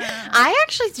 I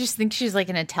actually just think she's like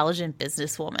an intelligent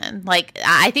businesswoman. Like,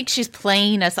 I think she's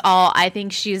playing us all. I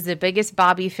think she's the biggest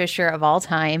Bobby Fischer of all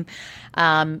time.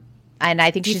 And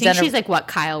I think she's like what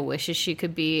Kyle wishes she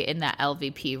could be in that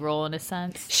LVP role in a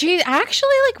sense. She actually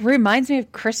like reminds me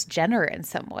of Kris Jenner in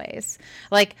some ways.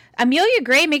 Like, Amelia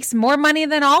Gray makes more money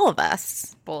than all of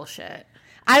us. Bullshit.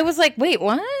 I was like, wait,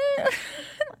 what?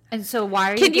 And so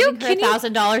why are you giving her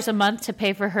 $1,000 a month to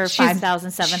pay for her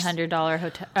 $5,700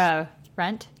 hotel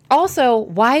rent? Also,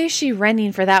 why is she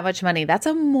renting for that much money? That's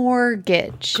a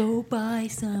mortgage. Go buy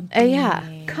something. Yeah,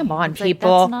 come on,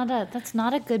 people. That's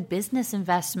not a good business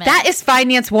investment. That is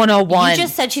finance 101. You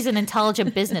just said she's an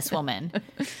intelligent businesswoman.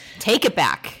 Take it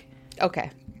back.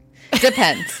 Okay.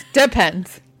 Depends.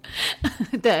 Depends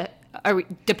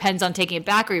on taking it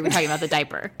back, or are we talking about the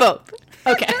diaper? Both.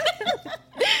 Okay.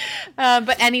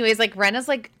 But anyways, like Renna's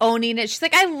like owning it. She's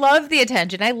like, I love the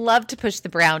attention. I love to push the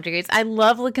boundaries. I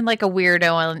love looking like a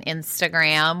weirdo on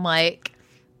Instagram. Like,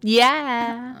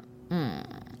 yeah. And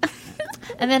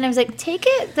then I was like,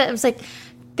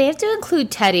 they have to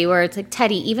include Teddy, where it's like,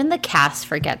 Teddy, even the cast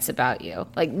forgets about you.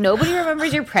 Like, nobody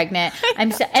remembers you're pregnant.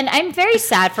 And I'm very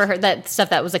sad for her, that stuff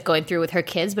that was like going through with her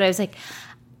kids. But I was like,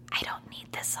 I don't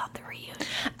need this on the reunion.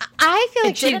 I feel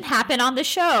like it didn't happen on the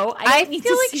show. I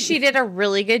feel like she did a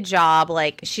really good job.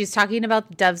 Like, she's talking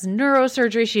about Dev's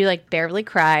neurosurgery. She like barely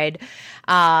cried.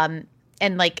 And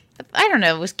like, I don't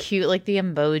know, it was cute, like the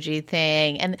emoji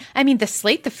thing. And I mean, the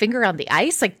slate, the finger on the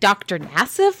ice, like Dr.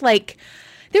 Nassif, like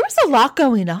there was a lot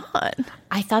going on.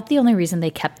 I thought the only reason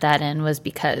they kept that in was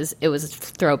because it was a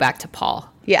throwback to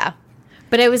Paul. Yeah.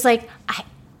 But it was like,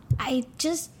 I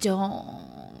just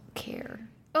don't care.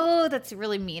 Oh, that's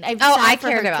really mean. I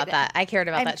cared about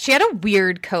that. She had a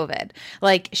weird COVID.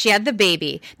 Like, she had the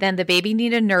baby. Then the baby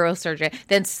needed neurosurgery.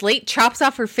 Then Slate chops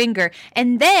off her finger.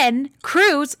 And then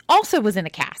Cruz also was in a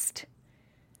cast.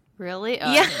 Really? Oh,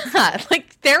 yeah.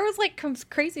 Like, there was, like,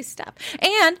 crazy stuff.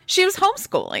 And she was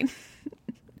homeschooling.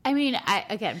 I mean,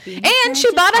 and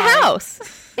she bought a house.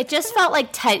 It just felt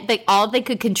like all they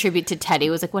could contribute to Teddy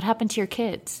was, like, what happened to your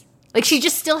kids? Like, she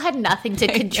just still had nothing to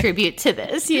contribute to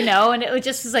this, you know? And it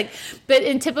just was like, but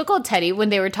in typical Teddy, when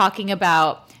they were talking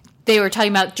about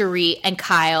Dorit and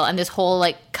Kyle and this whole,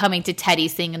 like, coming to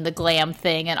Teddy's thing and the glam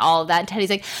thing and all of that. And Teddy's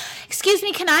like, excuse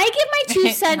me, can I give my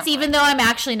 2 cents even though I'm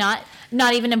actually not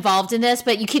even involved in this,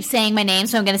 but you keep saying my name,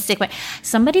 so I'm going to stick my...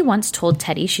 Somebody once told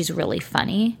Teddy she's really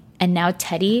funny, and now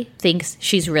Teddy thinks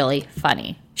she's really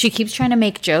funny. She keeps trying to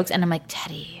make jokes, and I'm like,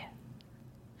 Teddy...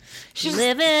 She's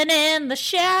living in the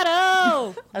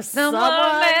shadow of someone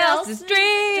else's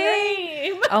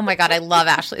dream. Oh my God, I love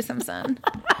Ashley Simpson.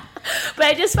 But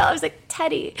I just felt, I was like,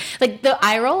 Teddy. Like, the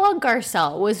eye roll on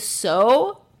Garcelle was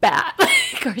so bad.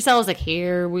 Garcelle was like,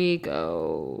 here we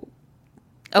go.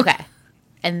 Okay.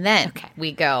 And then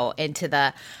we go into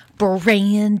the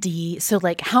Brandi. So,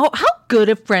 like, how good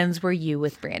of friends were you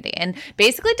with Brandi? And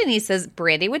basically, Denise says,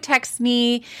 Brandi would text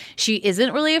me. She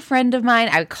isn't really a friend of mine.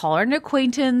 I would call her an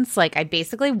acquaintance. Like, I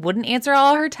basically wouldn't answer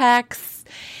all her texts.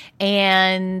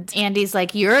 And Andy's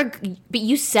like, but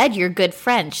you said you're good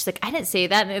friends. She's like, I didn't say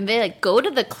that. And they like, go to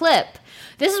the clip.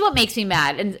 This is what makes me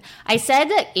mad. And I said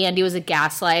that Andy was a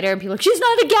gaslighter, and people are like, she's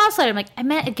not a gaslighter. I'm like, I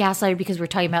meant a gaslighter because we're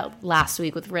talking about last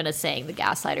week with Rinna saying the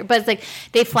gaslighter. But it's like,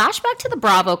 they flash back to the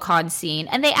BravoCon scene,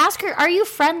 and they ask her, are you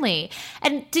friendly?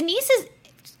 And Denise's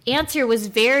answer was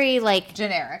very, like...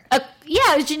 generic. It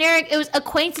was generic. It was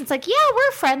acquaintance. Like, yeah,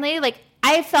 we're friendly. Like,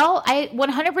 I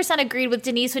 100% agreed with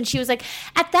Denise when she was like,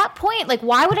 at that point, like,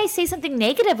 why would I say something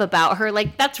negative about her?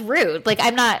 Like, that's rude. Like,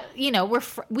 I'm not, you know,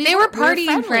 they were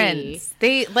partying friends.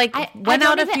 They, like, went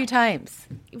out a few times.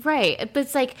 Right. But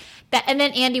it's like that. And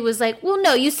then Andy was like, well,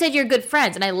 no, you said you're good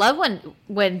friends. And I love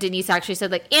when Denise actually said,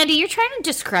 like, Andy, you're trying to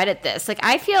discredit this. Like,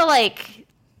 I feel like...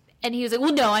 And he was like,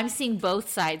 well, no, I'm seeing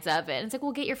both sides of it. And it's like,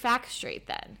 well, get your facts straight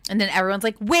then. And then everyone's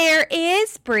like, where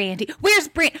is Brandi? Where's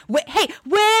Brandi? Hey,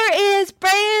 where is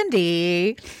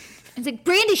Brandi? It's like,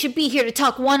 Brandy should be here to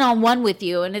talk one-on-one with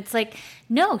you. And it's like,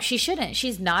 no, she shouldn't.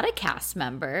 She's not a cast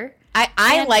member.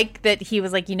 I like that he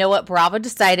was like, you know what? Bravo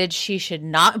decided she should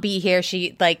not be here.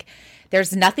 She, like,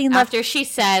 there's nothing left. After she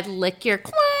said, lick your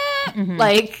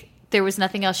like, there was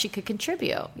nothing else she could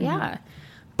contribute. Yeah.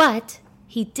 But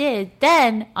he did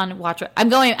then on Watch What...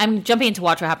 I'm jumping into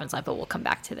Watch What Happens Live, but we'll come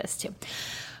back to this too.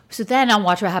 So then on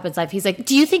Watch What Happens Live, he's like,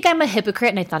 do you think I'm a hypocrite?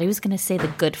 And I thought he was going to say the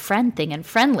good friend thing and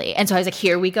friendly. And so I was like,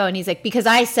 here we go. And he's like, because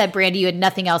I said, Brandy, you had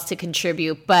nothing else to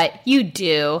contribute, but you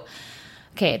do.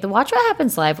 Okay, the Watch What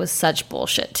Happens Live was such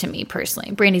bullshit to me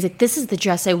personally. Brandy's like, this is the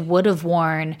dress I would have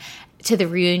worn to the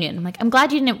reunion. I'm like, I'm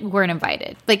glad you weren't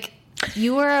invited. Like,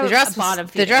 you were a bottom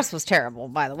feeder. The dress was terrible,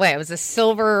 by the way. It was a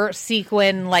silver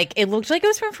sequin, like, it looked like it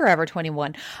was from Forever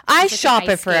 21. I shop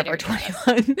at Forever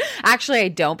 21. Actually, I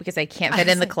don't because I can't fit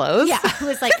in the clothes. Yeah, I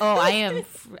was like, oh,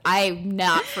 I'm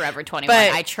not Forever 21.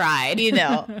 But, I tried. You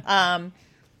know.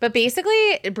 But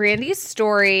basically, Brandy's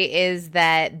story is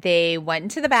that they went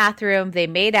into the bathroom, they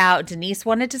made out. Denise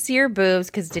wanted to see her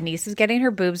boobs because Denise is getting her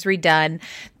boobs redone.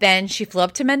 Then she flew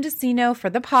up to Mendocino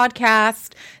for the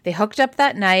podcast. They hooked up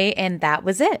that night, and that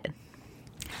was it.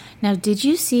 Now, did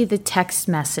you see the text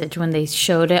message when they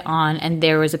showed it on, and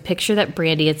there was a picture that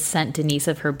Brandy had sent Denise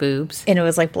of her boobs? And it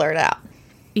was, like, blurred out.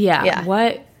 Yeah.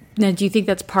 What? Now, do you think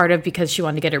that's part of because she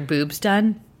wanted to get her boobs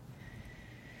done?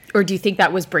 Or do you think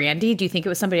that was Brandy? Do you think it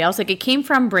was somebody else? Like, it came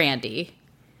from Brandy.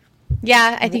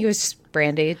 Yeah, I think it was just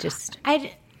Brandy.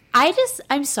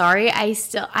 I'm sorry.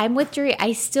 I'm with Jerry.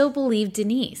 I still believe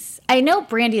Denise. I know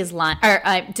Brandy is lying, or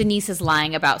Denise is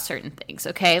lying about certain things.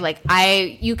 Okay, like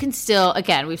you can still,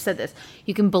 again, we've said this.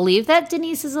 You can believe that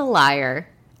Denise is a liar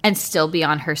and still be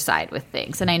on her side with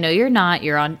things. And I know you're not.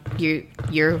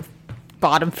 You're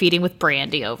bottom feeding with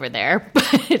Brandy over there.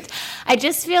 But I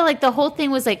just feel like the whole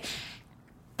thing was like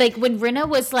when Rinna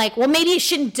was like, well, maybe you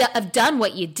shouldn't have done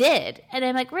what you did. And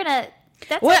I'm like, Rinna,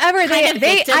 that's whatever. Like kind of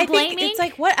victim I blaming. think it's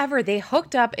like whatever. They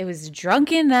hooked up. It was a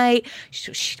drunken night.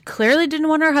 She clearly didn't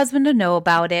want her husband to know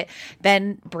about it.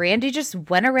 Then Brandy just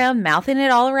went around mouthing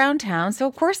it all around town. So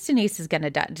of course Denise is going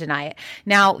to deny it.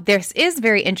 Now this is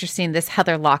very interesting. This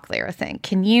Heather Locklear thing.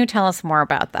 Can you tell us more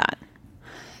about that?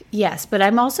 Yes, but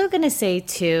I'm also going to say,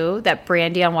 too, that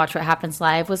Brandy on Watch What Happens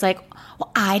Live was like, well,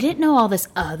 I didn't know all this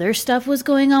other stuff was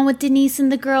going on with Denise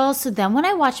and the girls. So then when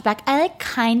I watched back, I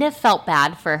kind of felt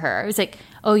bad for her. It was like,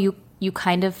 oh, you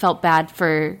kind of felt bad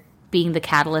for being the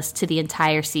catalyst to the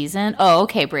entire season? Oh,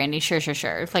 okay, Brandy, sure.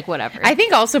 Like, whatever. I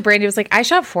think also Brandy was like, I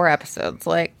shot 4 episodes.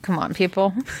 Like, come on,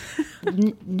 people.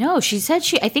 No, she said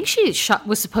I think she shot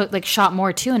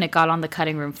more, too, and it got on the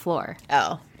cutting room floor.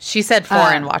 Oh. She said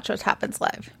 4 in Watch What Happens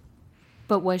Live.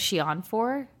 But was she on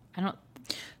 4? I don't.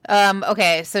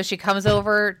 Okay, so she comes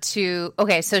over to.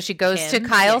 Okay, so she goes to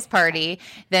Kyle's party.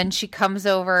 Then she comes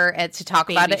over to talk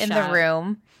about it in the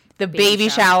room. The baby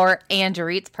shower and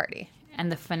Dorit's party and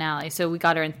the finale. So we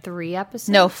got her in 3 episodes.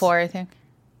 No, 4, I think.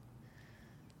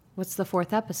 What's the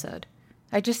 4th episode?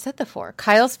 I just said the 4.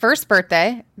 Kyle's first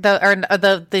birthday,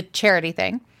 the charity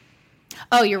thing.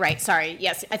 Oh, you're right. Sorry.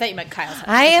 Yes, I thought you meant Kyle's.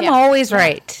 I am always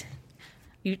right.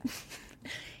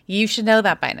 You should know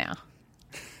that by now.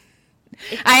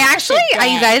 You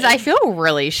guys, I feel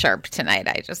really sharp tonight.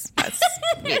 I just must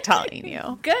be telling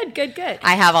you. Good.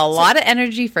 I have a lot of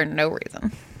energy for no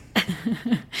reason.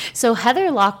 So Heather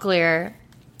Locklear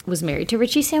was married to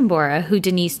Richie Sambora, who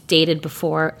Denise dated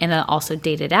before and then also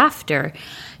dated after.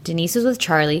 Denise was with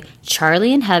Charlie.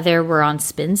 Charlie and Heather were on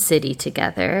Spin City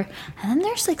together. And then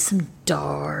there's like some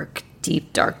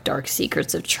deep, dark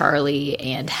secrets of Charlie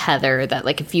and Heather that,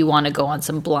 like, if you want to go on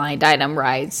some blind item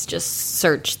rides, just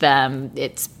search them.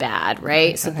 It's bad, right?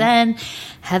 Okay. So then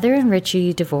Heather and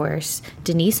Richie divorce.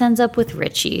 Denise ends up with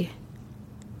Richie.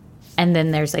 And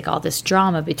then there's, like, all this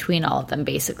drama between all of them,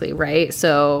 basically, right?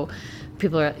 So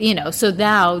people are, so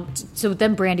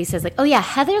then Brandy says, like, oh, yeah,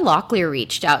 Heather Locklear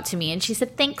reached out to me, and she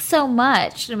said, thanks so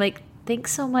much. And I'm like,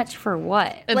 thanks so much for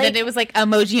what? And then it was like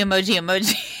emoji.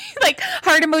 Like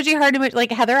heart emoji.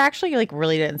 Like Heather actually like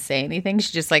really didn't say anything.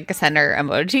 She just like sent her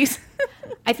emojis.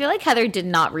 I feel like Heather did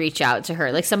not reach out to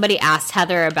her. Like somebody asked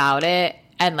Heather about it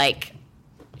and like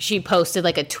she posted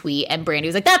like a tweet and Brandy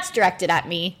was like, that's directed at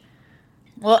me.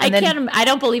 Well, I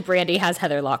don't believe Brandy has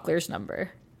Heather Locklear's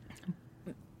number.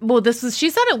 Well, she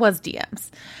said it was DMs.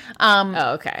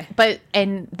 Oh, okay.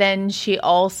 And then she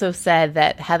also said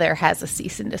that Heather has a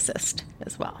cease and desist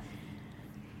as well.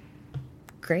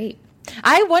 Great.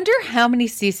 I wonder how many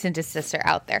cease and desists are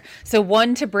out there. So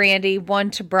 1 to Brandy,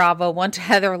 1 to Bravo, 1 to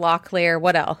Heather Locklear.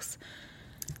 What else?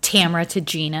 Tamra to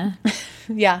Gina.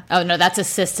 Yeah. Oh, no, that's a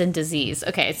cyst and disease.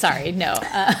 Okay, sorry. No.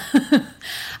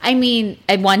 I mean,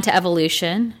 1 to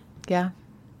Evolution. Yeah.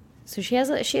 So she has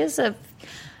a.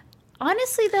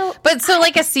 Honestly, though, But so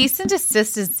like a cease and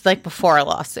desist is like before a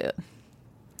lawsuit.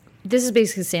 this is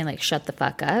basically saying like shut the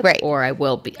fuck up, Right. or I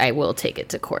will take it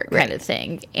to court, kind of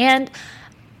thing. And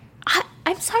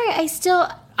I'm sorry,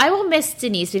 I will miss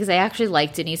Denise because I actually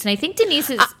like Denise, and I think Denise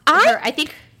is I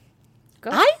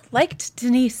liked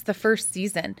Denise the first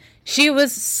season. She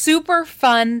was super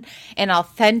fun and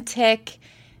authentic,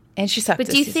 and she sucked. But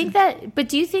do you think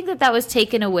that was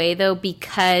taken away though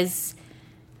because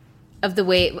of the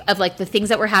way of like the things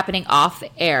that were happening off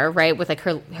air, right? With like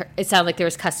her it sounded like there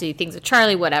was custody things with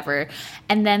Charlie, whatever,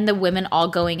 and then the women all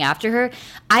going after her.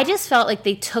 I just felt like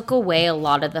they took away a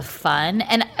lot of the fun.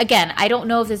 And again, I don't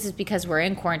know if this is because we're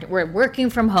in quarantine, we're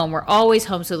working from home, we're always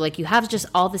home, so like you have just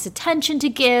all this attention to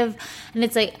give, and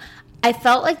it's like I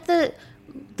felt like the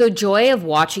joy of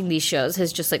watching these shows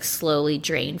has just like slowly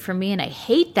drained from me, and I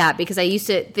hate that because I used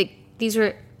to think these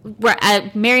were.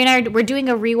 Mary and we're doing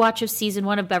a rewatch of season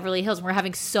 1 of Beverly Hills, and we're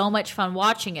having so much fun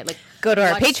watching it. Like, go to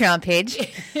our Patreon page,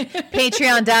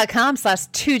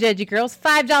 patreon.com/2deadgirls,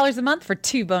 $5 a month for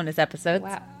 2 bonus episodes.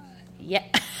 Wow. Yeah.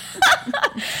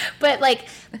 but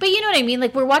you know what I mean?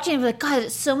 Like, we're watching and we're like, God,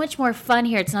 it's so much more fun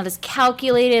here. It's not as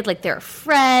calculated. Like, they're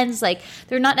friends. Like,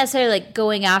 they're not necessarily like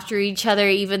going after each other,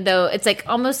 even though it's like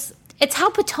almost, it's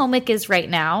how Potomac is right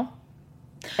now.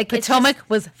 Like Potomac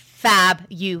was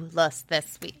fabulous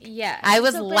this week. Yeah. I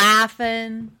was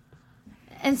laughing.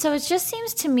 And so it just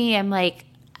seems to me, I'm like,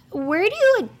 where do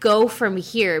you like go from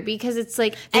here? Because it's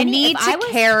like they need to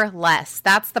care less.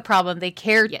 That's the problem. They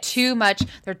care too much.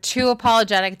 They're too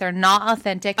apologetic. They're not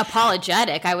authentic.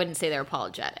 Apologetic? I wouldn't say they're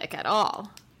apologetic at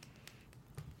all.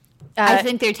 I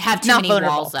think they have too many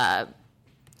walls up.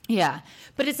 Yeah.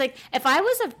 But it's like, if I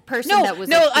was a person that was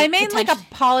I mean like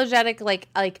apologetic, like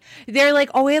they're like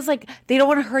always like they don't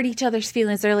want to hurt each other's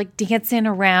feelings. They're like dancing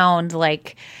around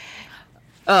like.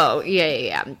 Oh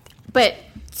yeah. But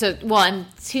so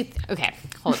okay,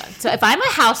 hold on. So if I'm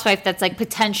a housewife that's like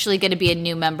potentially going to be a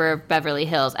new member of Beverly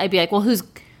Hills, I'd be like, well,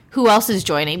 who else is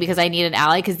joining? Because I need an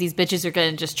ally. Because these bitches are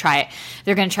going to just try it.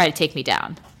 They're going to try to take me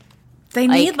down. They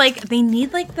need look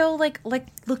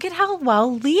at how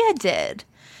well Leah did.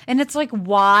 And it's like,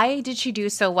 why did she do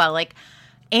so well? Like,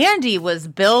 Andy was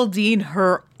building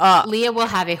her up. Leah will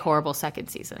have a horrible second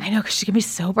season. I know, because she's going to be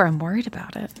sober. I'm worried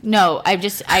about it. No, I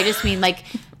just mean, like,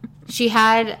 she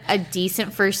had a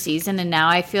decent first season, and now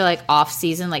I feel like off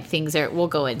season, like, we'll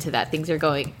go into that. Things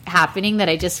are happening that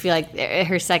I just feel like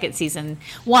her second season,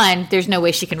 1, there's no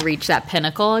way she can reach that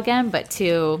pinnacle again, but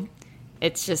 2,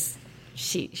 it's just...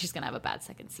 She's going to have a bad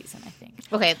second season, I think.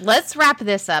 Okay, let's wrap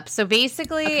this up. So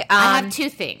basically... I have 2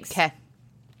 things.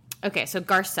 Okay, so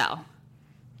Garcelle.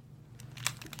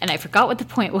 And I forgot what the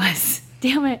point was.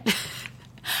 Damn it.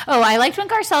 Oh, I liked when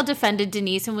Garcelle defended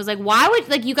Denise and was like, why would...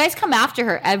 Like, you guys come after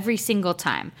her every single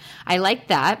time. I liked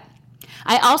that.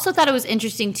 I also thought it was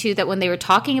interesting, too, that when they were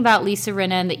talking about Lisa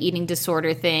Rinna and the eating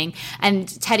disorder thing, and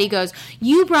Teddy goes,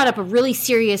 you brought up a really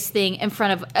serious thing in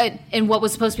front of, in what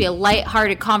was supposed to be a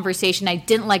lighthearted conversation. I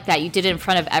didn't like that. You did it in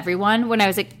front of everyone. When I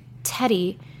was like,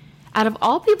 Teddy, out of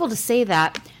all people to say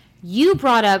that, you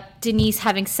brought up Denise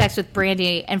having sex with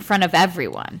Brandi in front of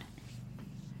everyone.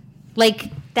 Like,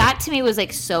 that to me was,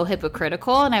 like, so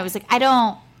hypocritical. And I was like,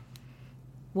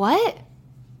 what?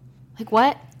 Like,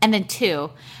 what? And then 2,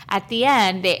 at the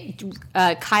end,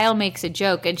 Kyle makes a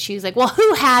joke, and she's like, well,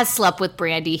 who has slept with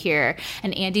Brandi here?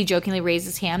 And Andy jokingly raised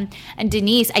his hand. And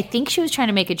Denise, I think she was trying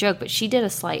to make a joke, but she did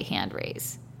a slight hand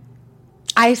raise.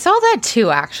 I saw that too,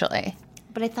 actually.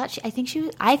 But I thought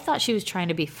she was trying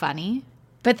to be funny.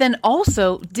 But then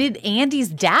also, did Andy's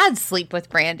dad sleep with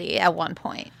Brandi at one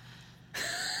point?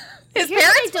 His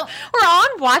parents were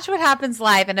on Watch What Happens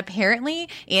Live, and apparently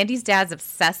Andy's dad's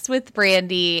obsessed with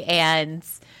Brandi, and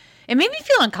it made me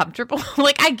feel uncomfortable.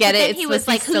 Like, I get it. It's he was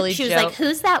like, she was like,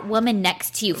 who's that woman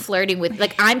next to you flirting with?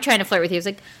 Like, I'm trying to flirt with you. He was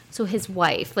like, so his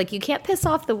wife. Like, you can't piss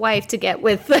off the wife to get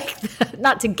with, like,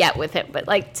 not to get with him, but,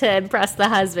 like, to impress the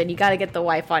husband. You got to get the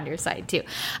wife on your side, too.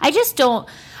 I just don't.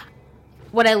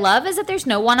 What I love is that there's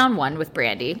no one-on-one with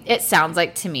Brandi. It sounds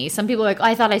like to me. Some people are like,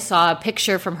 I thought I saw a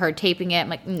picture from her taping it. I'm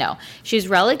like, no. She's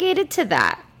relegated to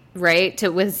that, right?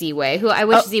 With Z-Way, who I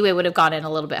wish Z-Way would have gone in a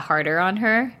little bit harder on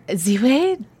her.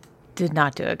 Z-Way did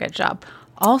not do a good job.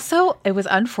 Also, it was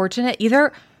unfortunate.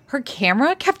 Either her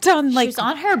camera kept on, like... She was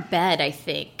on her bed, I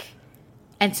think.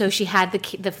 And so she had the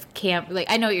cam... Like,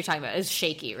 I know what you're talking about. It was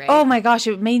shaky, right? Oh, my gosh.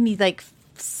 It made me, like,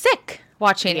 sick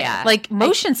watching it. Like,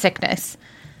 motion sickness.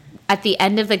 At the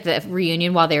end of, like, the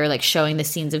reunion, while they were, like, showing the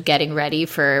scenes of getting ready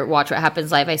for Watch What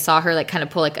Happens Live, I saw her, like, kind of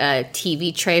pull, like, a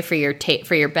TV tray for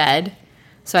your bed.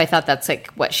 So I thought that's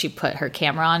like what she put her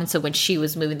camera on. And so when she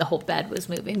was moving, the whole bed was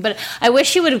moving. But I wish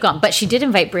she would have gone. But she did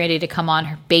invite Brandy to come on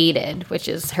her Baited, which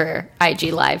is her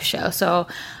IG live show. So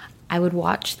I would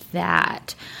watch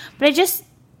that. But I just,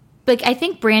 like, I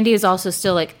think Brandy is also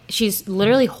still like, she's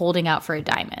literally holding out for a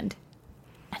diamond.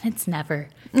 And it's never.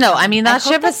 No, I mean, that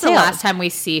ship is the last time we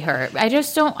see her. I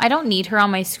don't need her on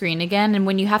my screen again. And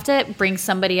when you have to bring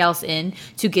somebody else in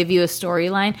to give you a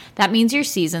storyline, that means your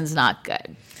season's not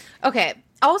good. Okay.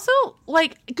 Also,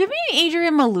 like, give me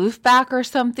Adrienne Maloof back or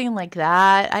something like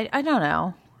that. I don't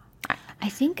know. I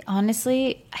think,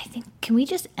 honestly, can we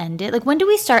just end it? Like, when do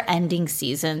we start ending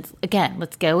seasons? Again,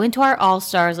 let's go into our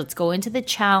All-Stars. Let's go into the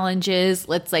challenges.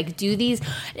 Let's, like, do these.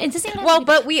 It doesn't even well,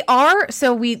 but we are.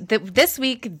 So, this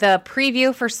week, the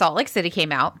preview for Salt Lake City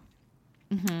came out.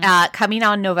 Coming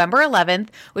on November 11th,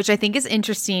 which I think is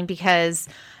interesting because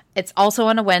it's also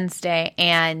on a Wednesday,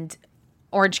 and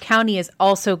Orange County is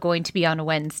also going to be on a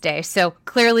Wednesday. So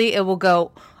clearly it will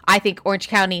go, I think, Orange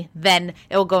County, then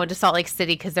it will go into Salt Lake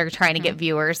City because they're trying to get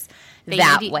viewers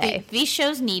way. These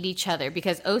shows need each other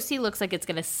because OC looks like it's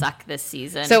going to suck this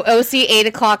season. So OC 8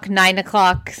 o'clock, 9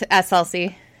 o'clock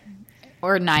SLC.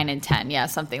 Or 9 and 10, yeah,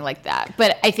 something like that.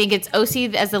 But I think it's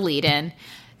OC as the lead-in,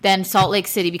 then Salt Lake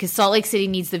City, because Salt Lake City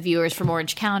needs the viewers from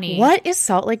Orange County. What is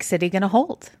Salt Lake City going to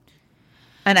hold?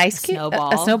 An ice cube?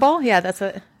 Snowball. A snowball? Yeah, that's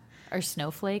what. Or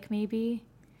snowflake, maybe?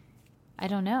 I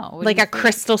don't know. What like a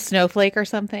crystal snowflake or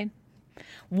something?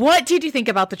 What did you think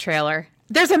about the trailer?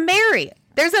 There's a Mary.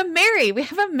 We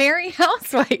have a Mary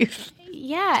housewife.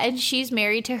 Yeah, and she's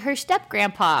married to her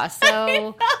step-grandpa,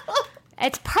 so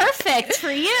it's perfect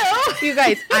for you. You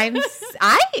guys,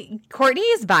 Courtney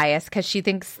is biased because she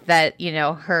thinks that, you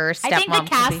know, her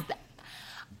stepmom.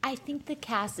 I think the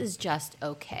cast is just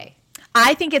okay.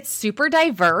 I think it's super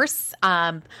diverse.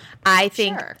 I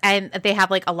think, sure. And they have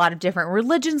like a lot of different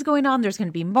religions going on. There's going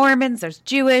to be Mormons, there's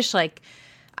Jewish, like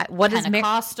what is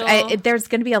Pentecostal? There's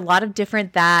going to be a lot of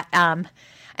different that. And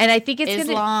I think it's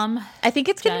Islam. I think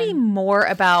it's going to be more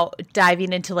about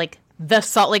diving into like the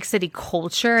Salt Lake City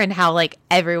culture and how like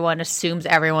everyone assumes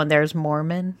everyone there's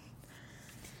Mormon.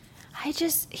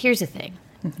 Here's the thing.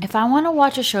 If I want to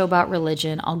watch a show about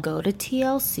religion, I'll go to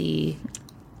TLC.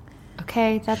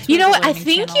 Okay, that's you know what I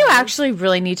think you actually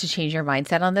really need to change your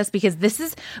mindset on this because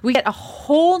we get a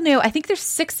whole new, I think there's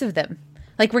 6 of them.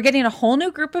 Like we're getting a whole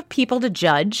new group of people to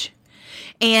judge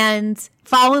and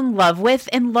fall in love with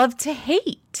and love to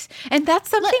hate. And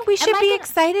that's something we should be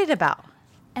excited about.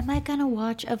 Am I going to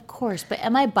watch? Of course. But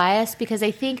am I biased? Because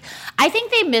I think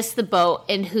they missed the boat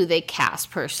in who they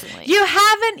cast personally. You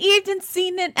haven't even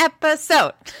seen an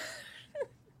episode.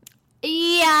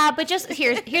 Yeah, but just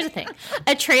here's the thing.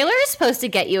 A trailer is supposed to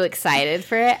get you excited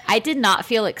for it. I did not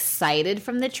feel excited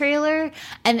from the trailer.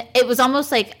 And it was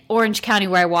almost like Orange County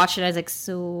where I watched it. I was like,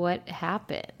 so what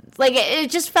happened? Like, it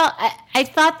just felt, I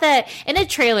thought that in a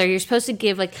trailer, you're supposed to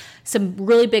give, like, some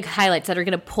really big highlights that are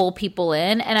going to pull people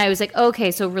in. And I was like,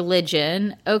 okay, so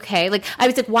religion, okay. Like, I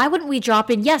was like, why wouldn't we drop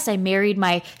in, yes, I married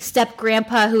my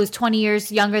step-grandpa who is 20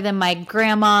 years younger than my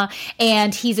grandma,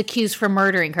 and he's accused for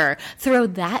murdering her. Throw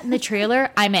that in the trailer,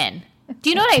 I'm in. Do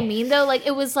you know what I mean, though? Like,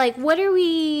 it was like, what do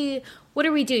we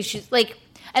do? She's like,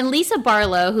 and Lisa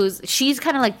Barlow, she's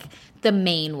kind of like the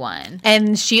main one.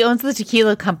 And she owns the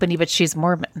tequila company, but she's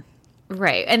Mormon.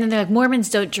 Right. And then they're like, Mormons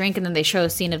don't drink, and then they show a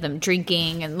scene of them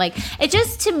drinking. And like, it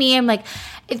just, to me, I'm like,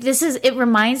 it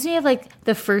reminds me of like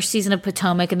the first season of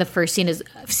Potomac and the first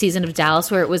season of Dallas,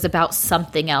 where it was about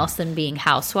something else than being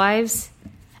housewives.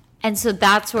 And so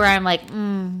that's where I'm like,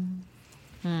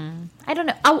 I don't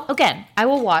know. Again, I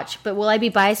will watch, but will I be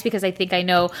biased because I think I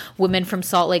know women from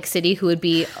Salt Lake City who would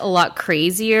be a lot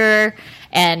crazier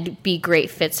and be great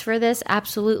fits for this?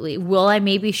 Absolutely. Will I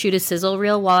maybe shoot a sizzle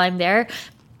reel while I'm there?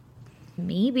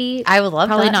 Maybe. I would love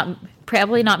that.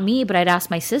 Probably not me, but I'd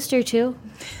ask my sister to.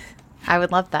 I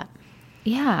would love that.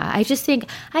 Yeah, I just think,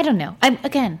 I don't know. I'm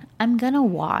going to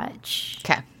watch.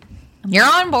 Okay. You're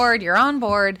on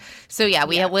board. So yeah,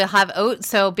 we'll have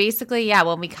so basically, yeah,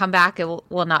 when we come back,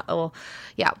 we'll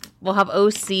have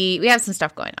OC. We have some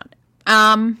stuff going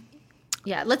on.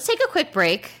 Yeah, let's take a quick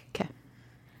break. Okay.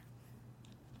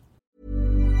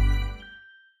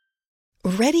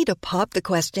 Ready to pop the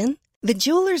question? The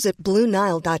jewelers at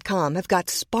BlueNile.com have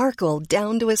got sparkle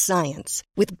down to a science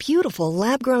with beautiful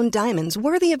lab-grown diamonds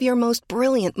worthy of your most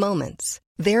brilliant moments.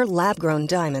 Their lab-grown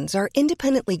diamonds are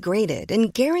independently graded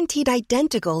and guaranteed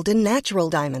identical to natural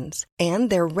diamonds,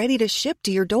 and they're ready to ship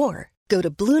to your door. Go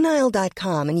to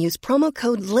BlueNile.com and use promo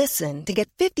code LISTEN to get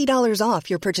 $50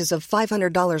 off your purchase of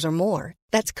 $500 or more.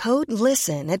 That's code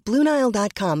LISTEN at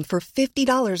BlueNile.com for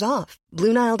 $50 off.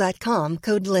 BlueNile.com,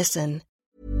 code LISTEN.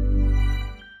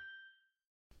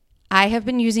 I have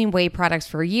been using OUAI products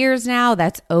for years now.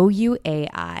 That's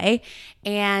OUAI.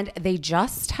 And they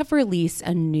just have released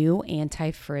a new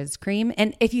anti-frizz cream.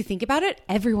 And if you think about it,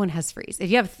 everyone has frizz.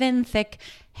 If you have thin, thick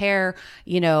hair,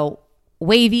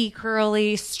 wavy,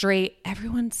 curly, straight,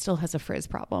 everyone still has a frizz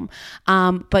problem.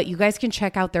 But you guys can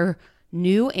check out their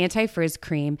new anti-frizz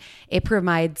cream. It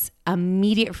provides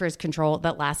immediate frizz control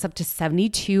that lasts up to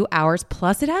 72 hours.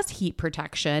 Plus it has heat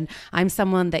protection. I'm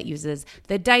someone that uses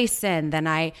the Dyson, then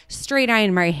I straight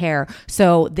iron my hair.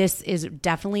 So this is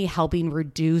definitely helping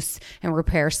reduce and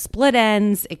repair split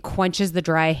ends. It quenches the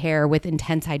dry hair with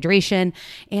intense hydration.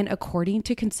 And according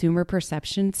to consumer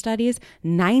perception studies,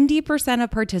 90%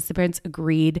 of participants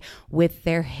agreed with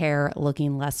their hair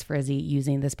looking less frizzy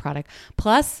using this product.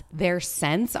 Plus their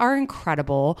scents are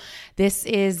incredible. This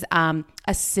is a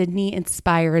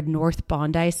Sydney-inspired North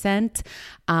Bondi scent.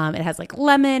 It has like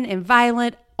lemon and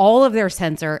violet. All of their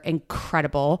scents are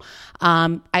incredible.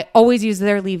 I always use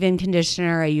their leave-in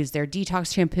conditioner. I use their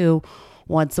detox shampoo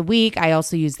once a week. I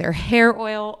also use their hair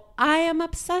oil. I am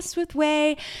obsessed with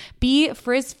OUAI. Be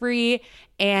frizz-free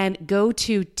and go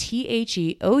to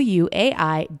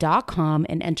THEOUAI.com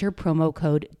and enter promo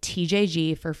code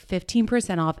TJG for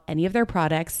 15% off any of their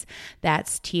products.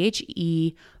 That's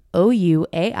THEOUAI.com,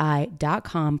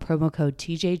 promo code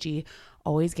TJG,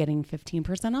 always getting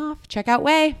 15% off. Check out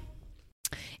OUAI.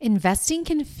 Investing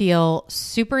can feel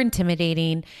super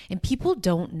intimidating and people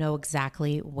don't know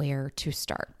exactly where to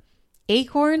start.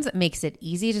 Acorns makes it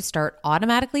easy to start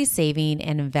automatically saving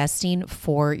and investing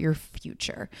for your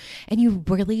future. And you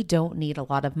really don't need a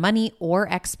lot of money or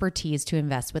expertise to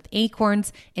invest with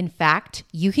Acorns. In fact,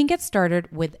 you can get started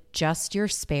with just your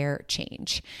spare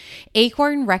change.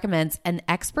 Acorn recommends an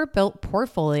expert-built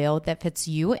portfolio that fits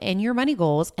you and your money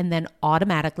goals and then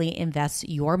automatically invests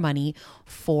your money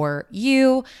for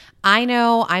you. I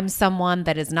know I'm someone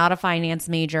that is not a finance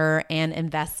major and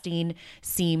investing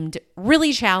seemed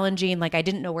really challenging. Like I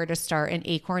didn't know where to start, and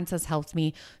Acorns has helped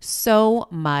me so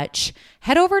much.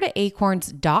 Head over to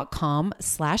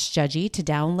acorns.com/judgy to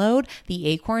download the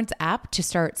Acorns app to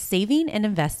start saving and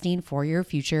investing for your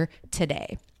future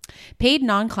today. Paid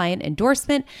non-client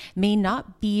endorsement may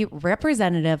not be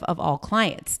representative of all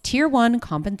clients. Tier 1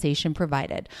 compensation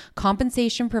provided.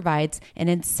 Compensation provides an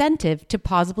incentive to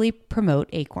positively promote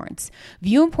Acorns.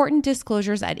 View important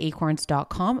disclosures at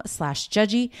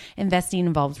acorns.com/judgy. Investing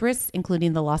involves risks,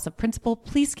 including the loss of principal.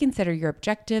 Please consider your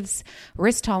objectives,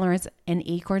 risk tolerance, and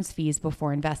Acorns fees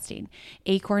before investing.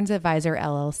 Acorns Advisor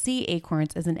LLC.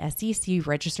 Acorns is an SEC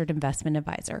registered investment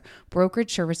advisor.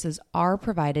 Brokerage services are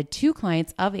provided to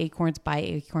clients of Acorns by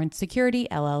Acorns Security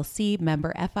LLC,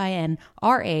 member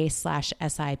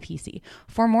FINRA/SIPC.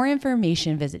 For more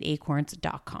information, visit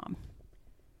acorns.com.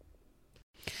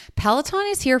 Peloton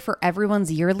is here for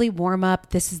everyone's yearly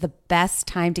warm-up. This is the best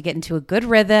time to get into a good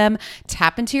rhythm,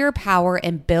 tap into your power,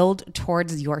 and build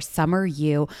towards your summer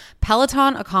you.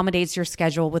 Peloton accommodates your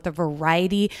schedule with a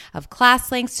variety of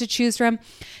class lengths to choose from.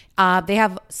 They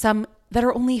have some that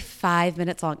are only 5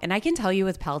 minutes long. And I can tell you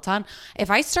with Peloton,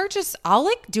 if I start I'll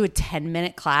do a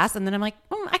 10-minute class and then I'm like,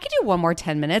 I could do one more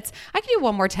 10 minutes. I could do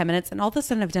one more 10 minutes. And all of a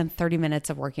sudden I've done 30 minutes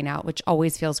of working out, which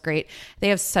always feels great. They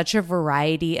have such a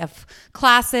variety of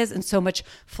classes and so much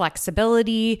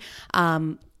flexibility.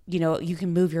 You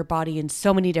can move your body in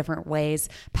so many different ways.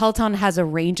 Peloton has a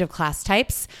range of class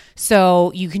types.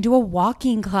 So you can do a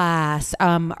walking class.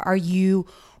 Are you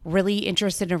really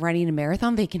interested in running a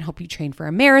marathon? They can help you train for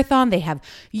a marathon. They have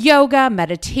yoga,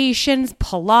 meditations,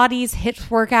 Pilates,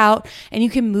 HIIT workout, and you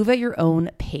can move at your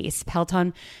own pace.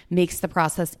 Peloton makes the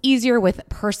process easier with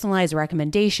personalized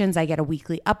recommendations. I get a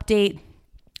weekly update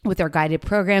with their guided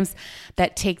programs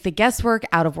that take the guesswork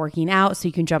out of working out so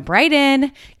you can jump right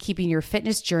in, keeping your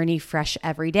fitness journey fresh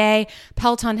every day.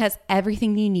 Peloton has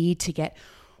everything you need to get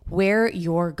where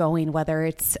you're going, whether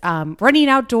it's running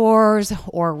outdoors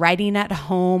or riding at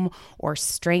home or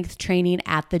strength training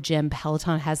at the gym.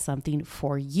 Peloton has something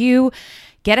for you.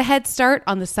 Get a head start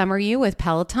on the summer you with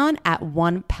Peloton at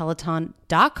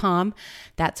onepeloton.com.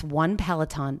 That's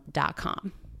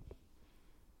onepeloton.com.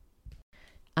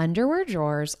 Underwear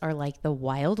drawers are like the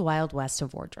wild, wild west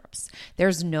of wardrobes.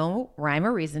 There's no rhyme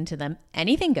or reason to them.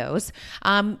 Anything goes.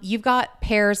 You've got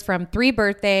pairs from 3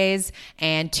 birthdays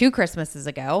and 2 Christmases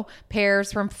ago,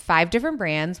 pairs from 5 different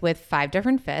brands with 5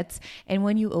 different fits. And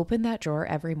when you open that drawer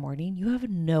every morning, you have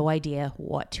no idea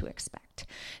what to expect.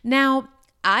 Now,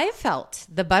 I felt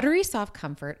the buttery soft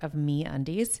comfort of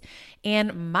MeUndies,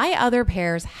 and my other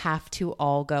pairs have to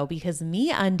all go because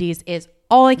MeUndies is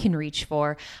all I can reach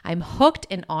for. I'm hooked,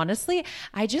 and honestly,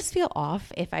 I just feel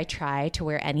off if I try to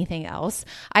wear anything else.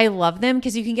 I love them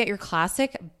because you can get your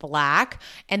classic black,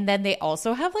 and then they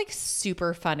also have like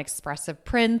super fun expressive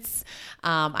prints.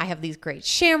 I have these great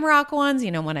shamrock ones,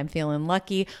 when I'm feeling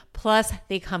lucky. Plus,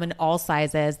 they come in all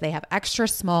sizes. They have extra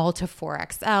small to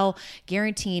 4XL,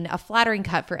 guaranteeing a flattering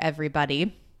cut for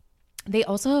everybody. They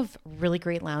also have really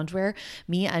great loungewear.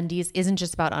 MeUndies isn't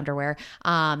just about underwear.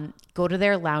 Go to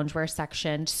their loungewear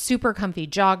section. Super comfy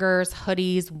joggers,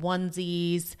 hoodies,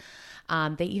 onesies.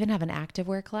 They even have an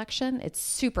activewear collection. It's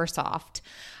super soft.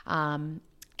 And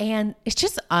it's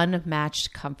just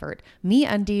unmatched comfort.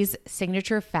 MeUndies'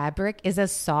 signature fabric is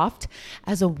as soft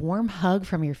as a warm hug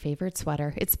from your favorite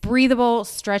sweater. It's breathable,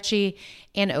 stretchy,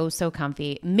 and oh so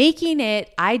comfy, making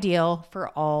it ideal for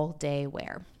all day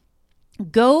wear.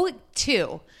 Go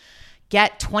to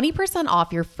get 20%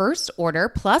 off your first order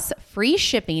plus free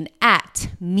shipping at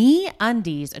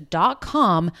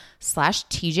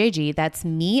MeUndies.com/TJG. That's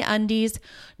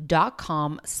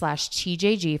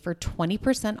MeUndies.com/TJG for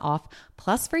 20% off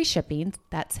plus free shipping.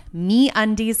 That's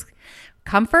MeUndies,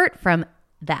 comfort from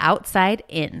the outside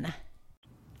in.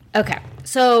 Okay,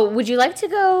 so would you like to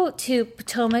go to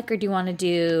Potomac or do you want to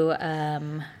do...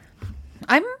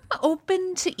 I'm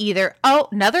open to either. Oh,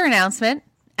 another announcement.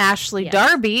 Ashley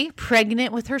Darby,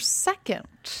 pregnant with her second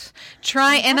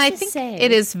try. And I think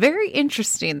it is very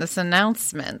interesting, this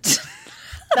announcement.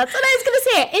 That's what I was going to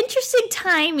say. Interesting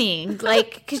timing.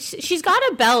 Like, 'cause she's got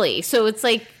a belly. So it's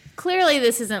like, clearly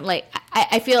this isn't like,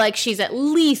 I feel like she's at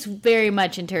least very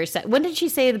much into her set. When did she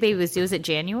say the baby was due? Was it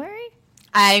January?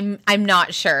 I'm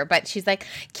not sure, but she's like,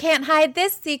 can't hide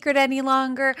this secret any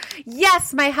longer.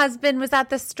 Yes, my husband was at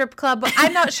the strip club, but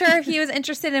I'm not sure if he was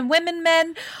interested in women,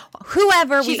 men,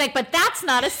 whoever. She's like, but that's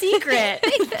not a secret.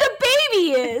 The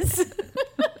baby is.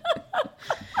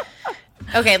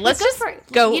 Okay, let's just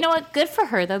go. You know what? Good for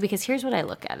her, though, because here's what I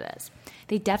look at it as.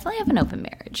 They definitely have an open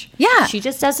marriage. Yeah. She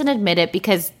just doesn't admit it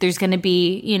because there's going to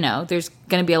be, there's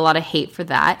going to be a lot of hate for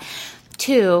that.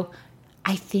 2,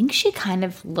 I think she kind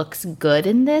of looks good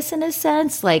in this in a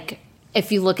sense. Like,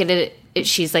 if you look at it,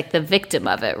 she's like the victim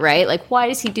of it, right? Like, why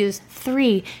does he do this?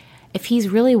 3, if he's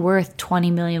really worth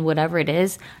 $20 million, whatever it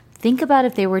is, think about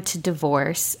if they were to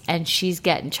divorce and she's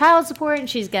getting child support and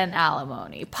she's getting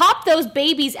alimony. Pop those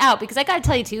babies out, because I got to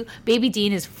tell you, too, Baby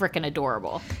Dean is freaking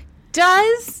adorable.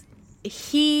 Does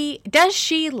she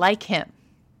like him?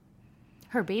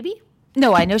 Her baby?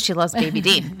 No, I know she loves Baby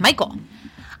Dean. Michael.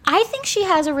 I think she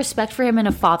has a respect for him in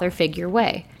a father figure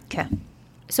way. Okay.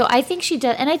 So I think she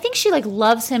does. And I think she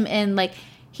loves him in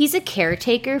he's a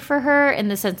caretaker for her in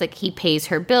the sense he pays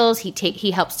her bills.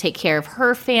 He helps take care of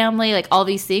her family, all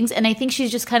these things. And I think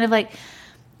she's just kind of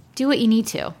do what you need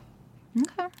to.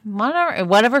 Okay.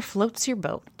 Whatever floats your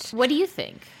boat. What do you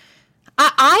think?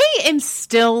 I am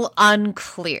still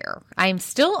unclear.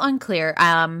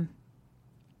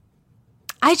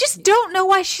 I just don't know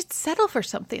why she'd settle for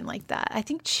something like that. I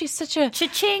think she's such a...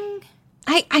 Cha-ching.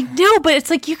 I know, but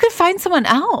it's you could find someone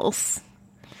else.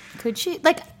 Could she?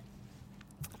 I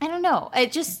don't know. I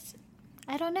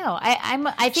don't know.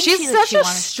 I think she's such a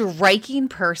striking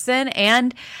person,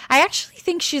 and I actually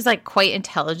think she's quite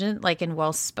intelligent, and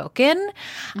well spoken.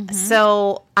 Mm-hmm.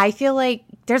 So I feel like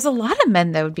there's a lot of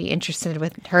men that would be interested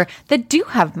with her that do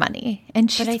have money,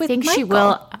 and she's But I think Michael. she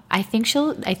will. I think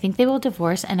they will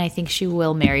divorce, and I think she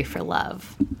will marry for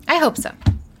love. I hope so.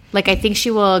 I think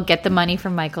she will get the money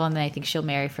from Michael, and then I think she'll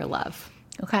marry for love.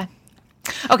 Okay.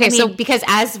 So because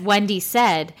as Wendy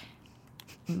said,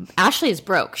 Ashley is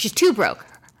broke. She's too broke.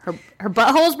 Her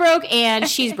butthole's broke and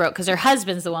she's broke because her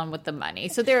husband's the one with the money.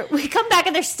 So we come back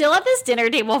and they're still at this dinner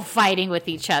table fighting with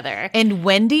each other. And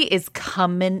Wendy is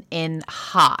coming in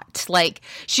hot.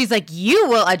 She's like, you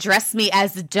will address me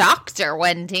as Dr.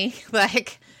 Wendy.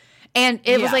 And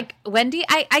it was Wendy,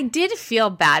 I did feel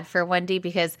bad for Wendy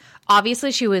because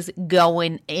obviously she was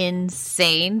going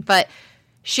insane, but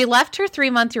she left her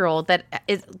 3-month-old that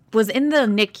was in the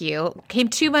NICU, came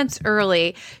 2 months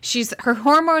early. Her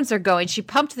hormones are going. She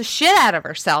pumped the shit out of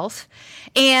herself,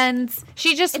 and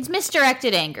she just... It's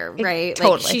misdirected anger, right?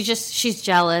 Totally. She's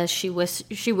jealous. She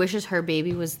wishes her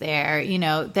baby was there,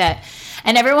 that...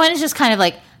 And everyone is just kind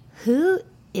of who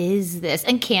is this?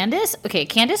 And Candace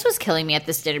was killing me at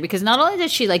this dinner because not only did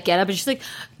she get up and she's like,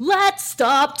 let's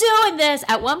stop doing this.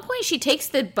 At one point she takes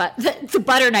the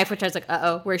butter knife, which I was like,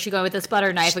 uh-oh, where's she going with this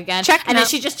butter knife again? And then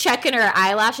she's just checking her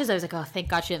eyelashes. I was like, oh, thank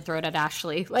God she didn't throw it at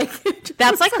Ashley.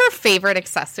 That's her favorite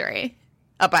accessory.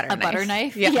 A butter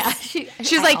knife. Yes. Yeah.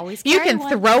 She's you can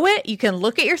throw it. You can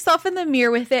look at yourself in the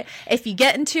mirror with it. If you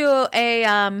get into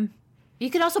a You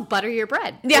can also butter your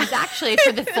bread. Yeah. It's actually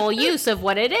for the full use of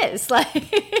what it is. Like,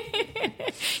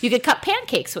 you could cut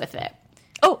pancakes with it.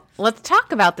 Oh, let's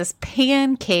talk about this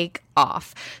pancake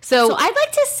off. So I'd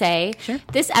like to say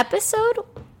this episode,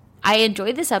 I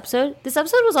enjoyed this episode. This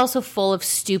episode was also full of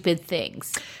stupid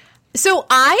things. So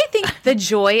I think the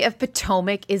joy of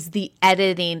Potomac is the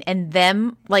editing and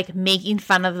them like making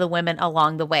fun of the women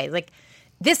along the way. Like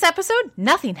this episode,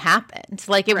 nothing happened.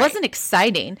 Like it wasn't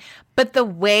exciting, but the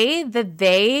way that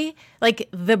they like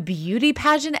the beauty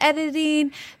pageant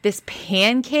editing, this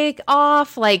pancake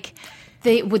off, like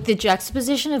With the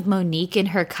juxtaposition of Monique in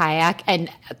her kayak and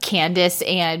Candace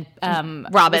and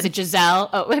Robin. Was it Giselle?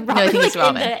 Oh, Robin, No, I think it's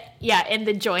Robin. In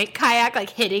the joint kayak,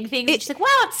 like hitting things. She's like, wow,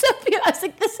 it's so beautiful. I was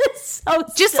like, this is so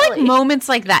just silly. like moments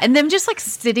like that, and them just like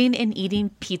sitting and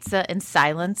eating pizza in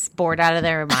silence, bored out of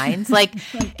their minds. Like,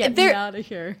 get me out of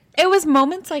here. It was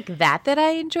moments like that that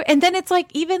I enjoy, and then it's like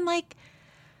even like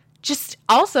just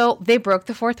also they broke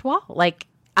the fourth wall. Like,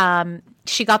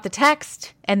 she got the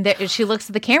text, and she looks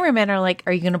at the cameraman and are like,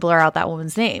 "Are you going to blur out that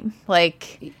woman's name?"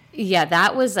 Like, yeah,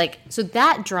 that was like so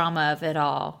that drama of it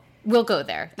all. We'll go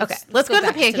there. Let's go to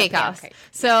the pancake house.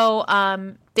 So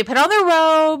they put on their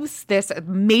robes. There's a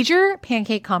major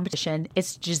pancake competition.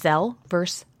 It's Giselle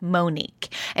versus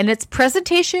Monique. And it's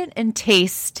presentation and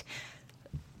taste,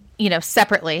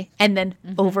 separately. And then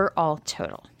overall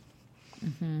total.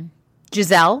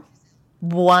 Giselle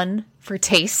won for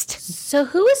taste. So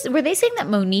were they saying that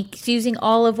Monique's using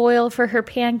olive oil for her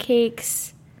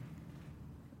pancakes?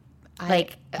 I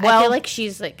feel like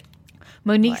she's like...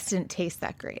 Monique's didn't taste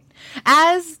that great.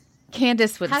 As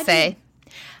Candace would say,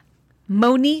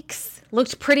 Monique's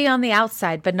looked pretty on the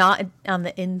outside, but not on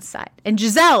the inside. And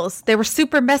Giselle's, they were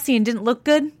super messy and didn't look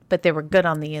good, but they were good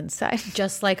on the inside.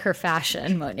 Just like her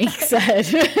fashion, Monique said.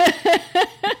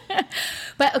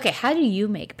 But okay, how do you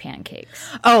make pancakes?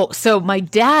 Oh, so my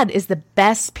dad is the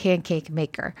best pancake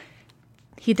maker.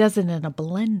 He does it in a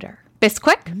blender.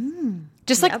 Bisquick.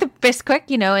 Just like the Bisquick,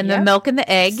 and the milk and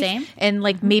the egg. Same. And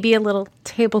like maybe a little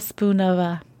tablespoon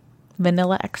of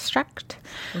vanilla extract.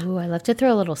 Ooh, I love to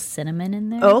throw a little cinnamon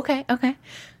in there. Oh, okay.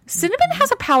 Cinnamon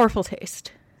has a powerful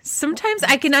taste. Sometimes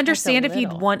I can understand if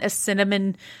you'd want a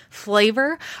cinnamon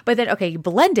flavor, but then, you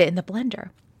blend it in the blender.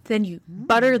 Then you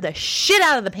butter the shit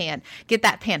out of the pan. Get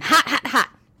that pan hot.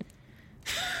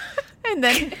 And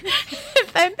then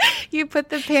you put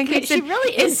the pancakes in. She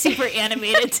really is super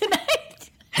animated tonight.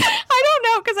 I don't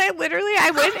know, because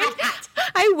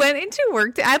I went into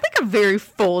work. I had like a very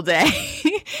full day.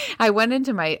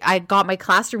 I got my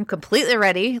classroom completely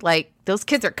ready. Like those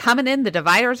kids are coming in. The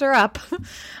dividers are up.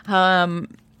 Oh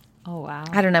wow.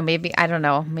 I don't know. Maybe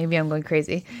I'm going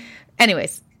crazy.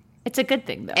 Anyways, it's a good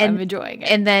thing though. I'm enjoying it.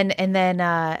 And then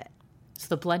so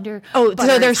the blender. Oh,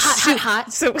 so they're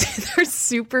hot. So they're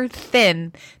super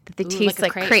thin that they taste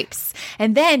like crepes.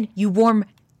 And then you warm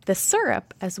the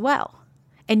syrup as well.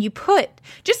 And you put,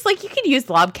 just like you can use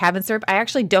log cabin syrup. I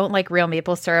actually don't like real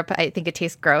maple syrup. I think it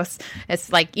tastes gross. It's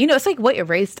like, it's like what you're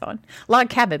raised on. Log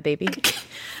cabin, baby.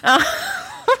 And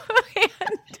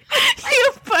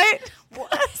you put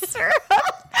syrup.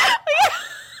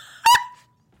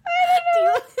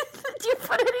 Do you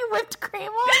put any whipped cream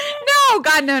on it? No,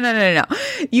 God, no.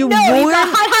 You got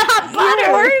hot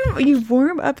butter. You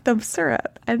warm up the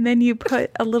syrup, and then you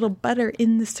put a little butter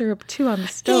in the syrup too on the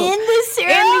stove. In the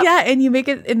syrup? And you make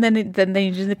it, and then you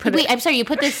just put it. Wait, I'm sorry. You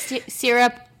put the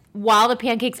syrup while the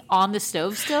pancakes on the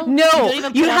stove still? No,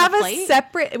 you have a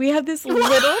separate. We have this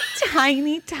little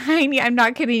tiny. I'm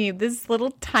not kidding you. This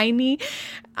little tiny.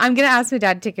 I'm gonna ask my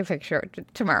dad to take a picture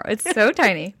tomorrow. It's so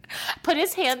tiny. Put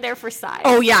his hand there for size.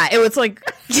 Oh yeah, it was like.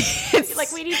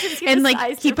 Like we need to see and the like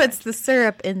size he difference. puts the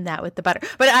syrup in that with the butter.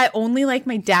 But I only like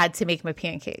my dad to make my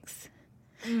pancakes.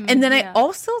 And then I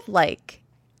also like.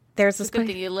 There's this good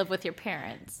thing you live with your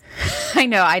parents. I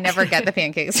know. I never get the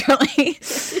pancakes really.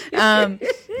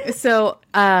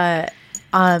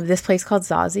 This place called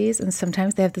Zazzi's, and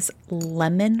sometimes they have this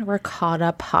lemon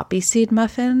ricotta poppy seed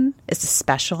muffin. It's a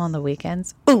special on the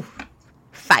weekends. Ooh,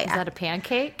 fire! Is that a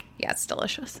pancake? Yeah, it's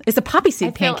delicious. It's a poppy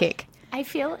seed pancake. I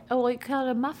feel. Oh, you call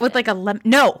it a muffin with like a lemon.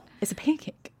 No, it's a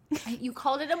pancake. You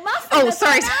called it a muffin. Oh, That's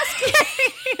sorry. what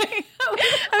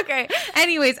I'm Okay.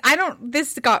 Anyways,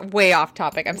 this got way off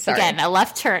topic. I'm sorry. Again, a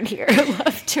left turn here. A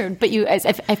left turn. But you guys,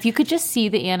 if you could just see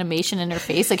the animation in her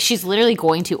face, like she's literally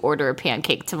going to order a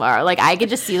pancake tomorrow. Like I could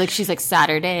just see, like she's like,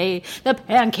 Saturday, the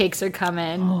pancakes are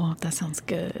coming. Oh, that sounds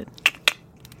good.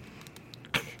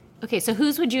 Okay, so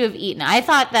whose would you have eaten? I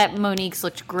thought that Monique's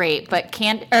looked great, but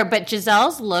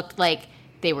Giselle's looked like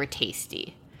they were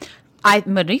tasty.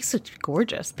 Monique's looked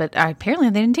gorgeous, but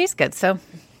apparently they didn't taste good. So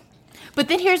But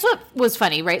then here's what was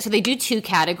funny, right? So they do 2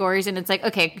 categories, and it's like,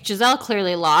 okay, Giselle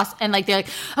clearly lost, and like they're like,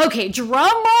 okay, drum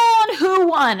roll on who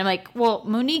won. I'm like, well,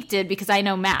 Monique did because I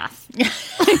know math.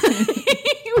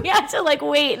 We had to like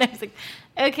wait, and I was like,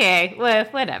 okay, well,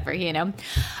 whatever, you know.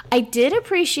 I did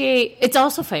appreciate. It's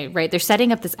also funny, right? They're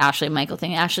setting up this Ashley and Michael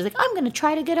thing. Ashley's like, I'm going to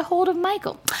try to get a hold of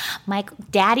Michael. Michael,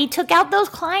 Daddy took out those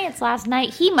clients last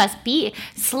night. He must be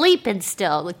sleeping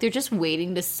still. Like they're just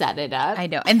waiting to set it up. I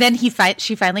know. And then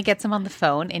she finally gets him on the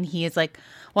phone, and he is like,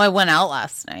 "Well, I went out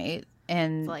last night."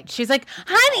 And like, she's like,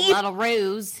 "Honey, a lot of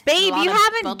ruse, babe, you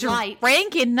haven't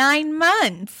drank in 9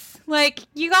 months. Like,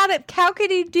 you got it. How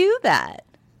could he do that?"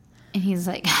 And he's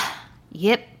like,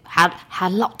 "Yep, had a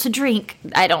lot to drink."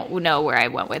 I don't know where I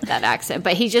went with that accent,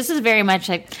 but he just is very much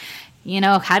like, you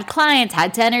know, had clients,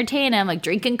 had to entertain him, like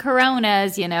drinking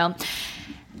Coronas, you know.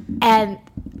 And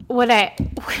what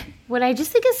I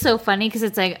just think is so funny, because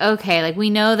it's like, okay, like we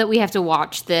know that we have to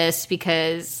watch this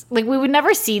because like we would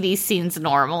never see these scenes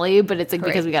normally, but it's like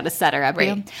because we got to set her up. Right.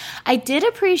 You know? I did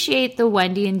appreciate the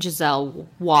Wendy and Giselle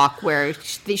walk where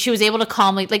she was able to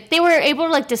calmly, like they were able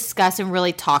to like discuss and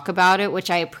really talk about it, which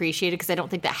I appreciated because I don't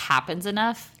think that happens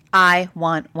enough. I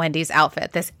want Wendy's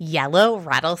outfit. This yellow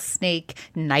rattlesnake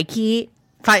Nike.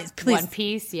 Please, one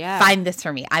piece, yeah. Find this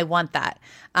for me. I want that.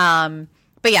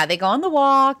 But yeah, they go on the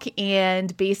walk,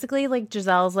 and basically, like,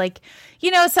 Giselle's like,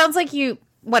 you know, it sounds like you,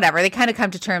 whatever. They kind of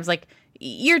come to terms like,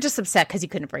 you're just upset because you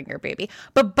couldn't bring your baby.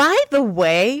 But by the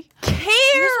way,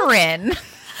 Karen.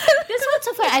 This one's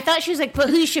so funny. I thought she was like,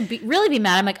 but who should really be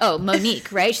mad? I'm like, oh,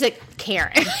 Monique, right? She's like,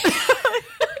 Karen.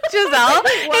 Giselle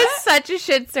is such a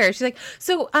shit stir. She's like,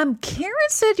 so Karen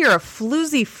said you're a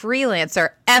floozy freelancer.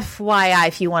 FYI,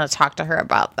 if you want to talk to her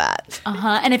about that.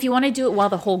 And if you want to do it while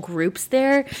the whole group's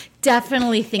there,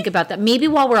 definitely think about that. Maybe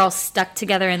while we're all stuck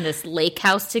together in this lake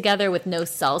house together with no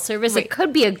cell service, it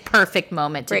could be a perfect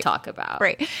moment to talk about.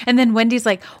 Right. And then Wendy's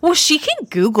like, well, she can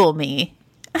Google me.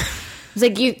 It's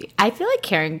like I feel like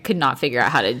Karen could not figure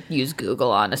out how to use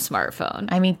Google on a smartphone.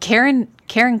 I mean, Karen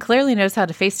clearly knows how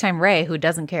to FaceTime Ray, who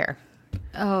doesn't care.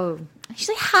 Oh, she's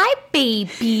like, "Hi,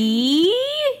 baby."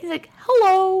 He's like,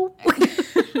 "Hello."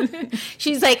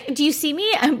 She's like, "Do you see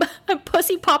me? I'm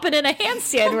pussy popping in a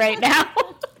handstand right now.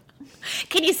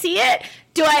 Can you see it?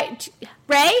 Do I,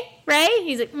 Ray?"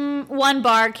 He's like, 1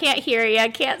 bar, can't hear ya,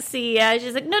 can't see ya.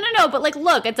 She's like, no, but like,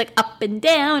 look, it's like up and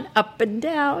down, up and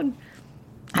down.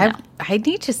 No. I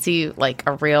need to see like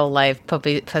a real life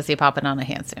pussy popping on a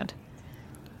handstand.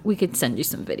 We could send you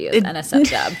some videos, NSF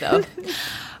dab though.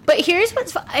 But here's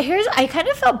I kind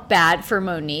of felt bad for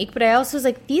Monique, but I also was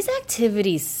like, these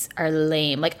activities are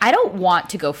lame. Like, I don't want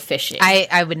to go fishing.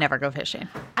 I would never go fishing.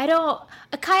 A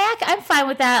kayak, I'm fine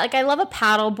with that. Like, I love a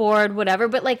paddle board, whatever,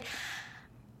 but like,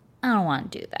 I don't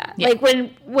want to do that. Yeah. Like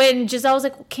when Giselle was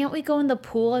like, well, can't we go in the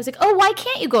pool? I was like, oh, why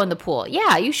can't you go in the pool?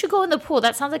 Yeah, you should go in the pool.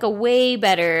 That sounds like a way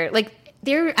better, like,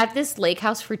 they're at this lake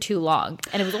house for too long,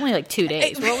 and it was only like 2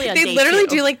 days. We're only on they day literally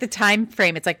 2. do like the time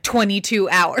frame. It's like 22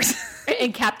 hours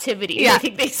in captivity. Yeah. I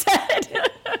think they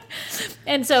said.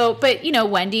 And so, but you know,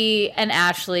 Wendy and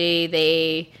Ashley,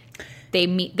 they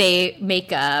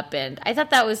make up, and I thought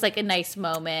that was like a nice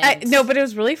moment. No, but it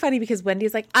was really funny because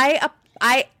Wendy's like,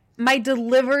 my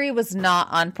delivery was not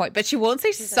on point, but she won't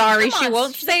say sorry. Like, she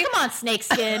won't say, "Come on,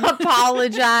 snakeskin."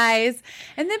 Apologize.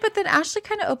 But then Ashley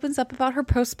kind of opens up about her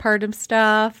postpartum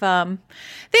stuff.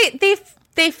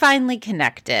 They finally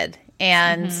connected,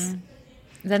 and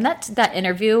then that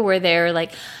interview where they're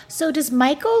like, so does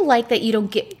Michael like that you don't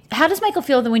get? How does Michael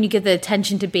feel that when you give the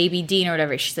attention to baby Dean or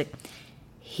whatever? She's like,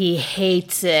 he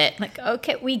hates it. Like,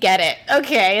 okay, we get it.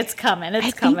 Okay, it's coming.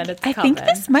 It's coming. I think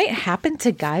this might happen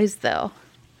to guys though.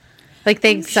 Like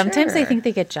sometimes they think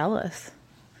they get jealous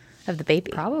of the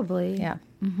baby. Probably. Yeah.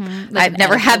 Mm-hmm. Like I've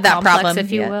never had that problem,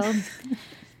 if you will.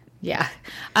 Yeah.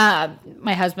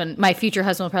 My future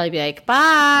husband will probably be like,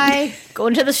 bye.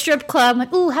 Going to the strip club. I'm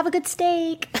like, ooh, have a good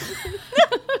steak.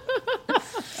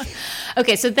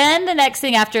 Okay, so then the next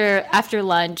thing after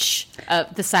lunch,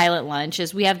 the silent lunch,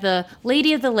 is we have the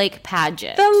Lady of the Lake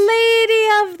pageant. The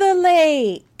Lady of the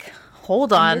Lake.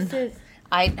 Hold on.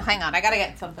 Hang on. I gotta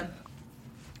get something.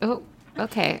 Oh,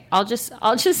 okay. I'll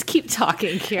just keep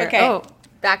talking here. Okay. Oh,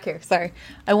 back here. Sorry.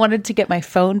 I wanted to get my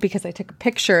phone because I took a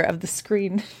picture of the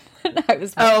screen.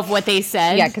 Of what they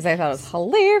said? Yeah, because I thought it was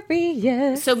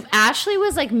hilarious. So Ashley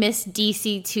was like Miss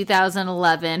DC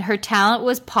 2011. Her talent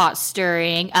was pot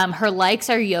stirring. Her likes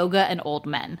are yoga and old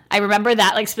men. I remember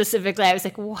that like specifically. I was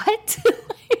like, what?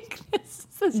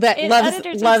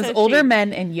 Loves older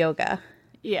men and yoga.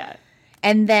 Yeah.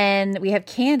 And then we have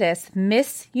Candace,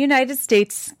 Miss United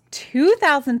States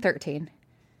 2013.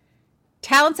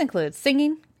 Talents include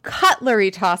singing,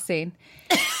 cutlery tossing,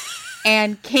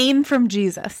 and came from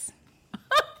Jesus.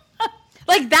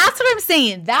 Like, that's what I'm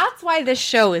saying. That's why this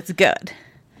show is good.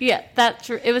 Yeah, that's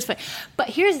true. It was fun. But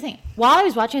here's the thing. While I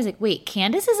was watching, I was like, wait,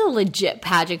 Candace is a legit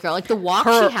pageant girl. Like, the walk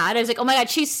she had, I was like, oh my God,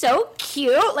 she's so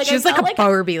cute. Like, she was like a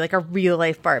Barbie, like a real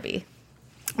life Barbie.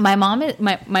 My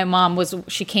mom was,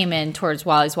 she came in towards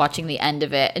while I was watching the end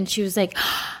of it, and she was like,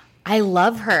 I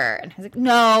love her. And I was like,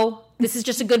 no, this is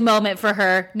just a good moment for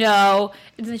her. No.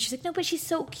 And then she's like, no, but she's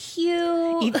so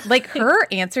cute. Like, her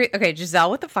answer, okay, Giselle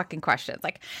with the fucking questions.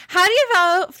 Like, how do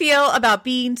you feel about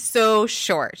being so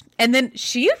short? And then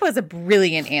she was a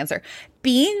brilliant answer.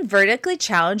 Being vertically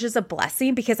challenged is a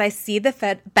blessing because I see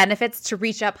the benefits to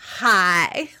reach up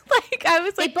high. Like, I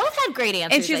was like, they both had great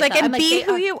answers. And she's like, and be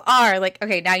who you are. Like,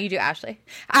 okay, now you do Ashley.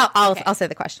 I'll say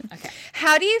the question. Okay.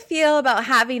 How do you feel about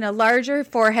having a larger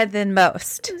forehead than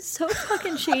most? So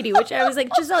fucking shady. Which I was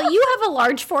like, Giselle, you have a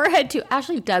large forehead too.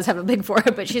 Ashley does have a big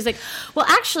forehead, but she's like, well,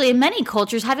 actually, in many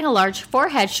cultures, having a large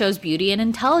forehead shows beauty and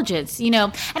intelligence. You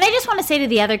know. And I just want to say to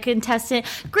the other contestant,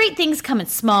 great things come in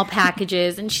small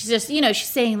packages. And she's just, you know, she's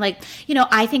saying like, you know,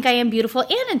 I think I am beautiful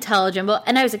and intelligent.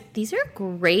 And I was like, these are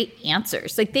great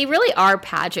answers. Like, they really are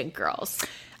pageant girls.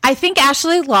 I think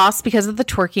Ashley lost because of the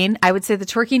twerking. I would say the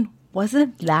twerking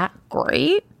wasn't that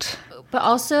great. But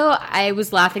also, I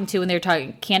was laughing too when they were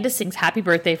talking. Candace sings Happy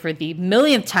Birthday for the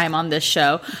millionth time on this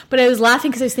show. But I was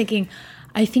laughing because I was thinking,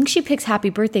 I think she picks Happy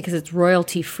Birthday because it's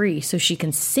royalty free. So she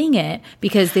can sing it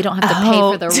because they don't have to pay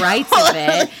for the rights of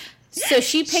it. So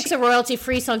she picks a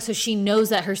royalty-free song so she knows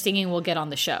that her singing will get on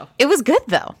the show. It was good,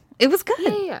 though. It was good.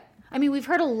 Yeah. I mean, we've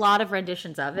heard a lot of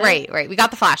renditions of it. Right. We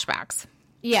got the flashbacks.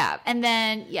 Yeah. And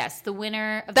then, yes, the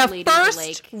winner of the Lady of the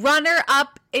Lake. The first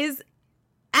runner-up is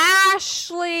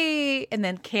Ashley. And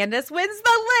then Candace wins the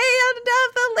Lady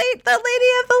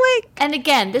of the Lake. And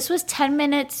again, this was 10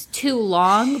 minutes too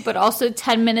long, but also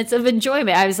 10 minutes of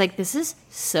enjoyment. I was like, this is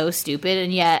so stupid,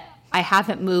 and yet I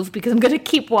haven't moved because I'm going to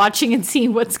keep watching and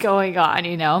seeing what's going on,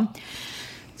 you know?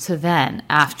 So then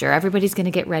after, everybody's going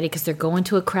to get ready because they're going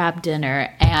to a crab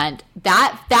dinner. And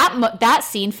that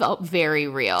scene felt very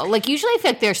real. Like, usually I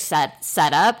feel like they're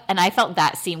set up, and I felt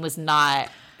that scene was not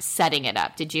setting it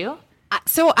up. Did you?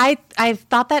 So I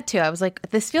thought that too. I was like,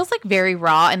 this feels like very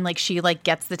raw, and like she like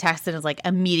gets the text and is like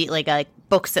immediately like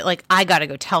books it. Like, I gotta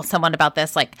go tell someone about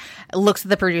this. Like, looks at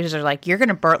the producer like, you're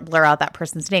gonna blur out that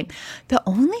person's name. The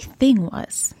only thing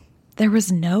was there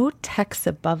was no text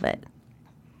above it.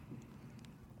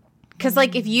 Because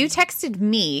like if you texted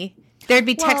me, there'd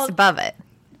be text above it.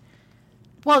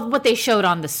 Well, what they showed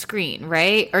on the screen,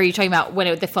 right? Or are you talking about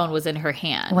when the phone was in her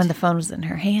hand? When the phone was in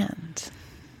her hand.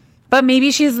 But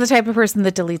maybe she's the type of person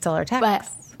that deletes all her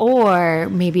texts. Or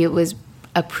maybe it was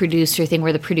a producer thing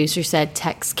where the producer said,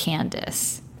 text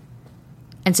Candace.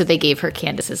 And so they gave her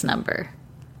Candace's number.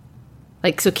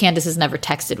 Like, so Candace has never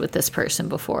texted with this person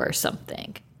before or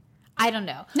something. I don't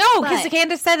know. No, because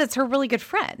Candace said it's her really good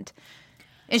friend.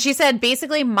 And she said,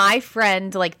 basically, my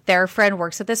friend, like their friend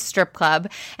works at this strip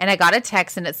club. And I got a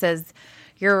text and it says,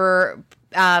 your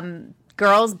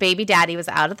girl's baby daddy was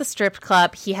out at the strip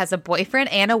club. He has a boyfriend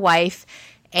and a wife,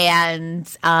 and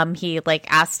he like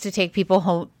asked to take people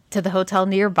home to the hotel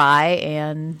nearby.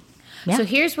 And yeah. So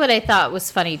here's what I thought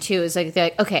was funny too, is like,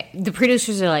 okay, the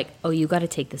producers are like, oh, you got to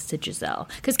take this to Giselle,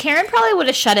 because Karen probably would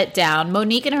have shut it down.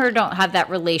 Monique and her don't have that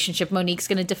relationship. Monique's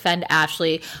going to defend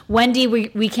Ashley. Wendy,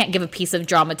 we can't give a piece of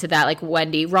drama to that. Like,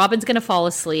 Wendy, Robin's going to fall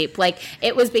asleep. Like,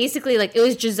 it was basically like, it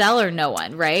was Giselle or no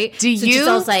one, right?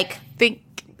 Giselle's like,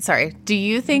 do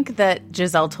you think that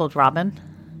Giselle told Robin?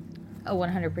 Oh,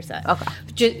 100%.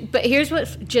 Okay. But here's what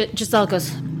Giselle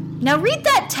goes, now read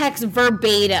that text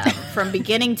verbatim from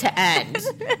beginning to end,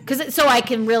 so I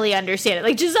can really understand it.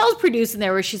 Like, Giselle's producing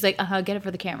there where she's like, get it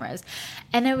for the cameras.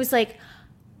 And I was like,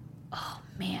 oh,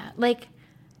 man. Like,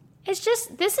 it's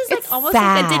just, this is like almost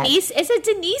sad. Like it's a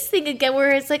Denise thing again,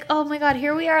 where it's like, oh my God,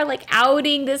 here we are like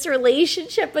outing this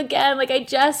relationship again. Like,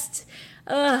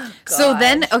 so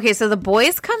then, okay, so the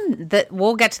boys come,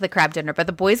 we'll get to the crab dinner, but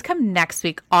the boys come next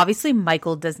week. Obviously,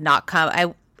 Michael does not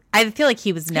come. I feel like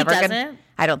he was never going to.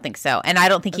 I don't think so. And I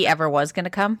don't think he ever was going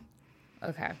to come.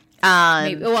 Okay.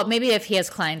 Maybe if he has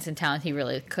clients in town, he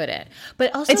really couldn't.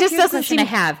 But also, it just doesn't seem. I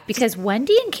have, because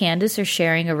Wendy and Candace are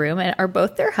sharing a room, and are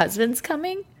both their husbands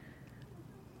coming?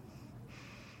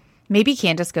 Maybe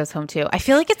Candace goes home too. I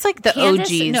feel like it's like the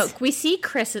OGs. No, we see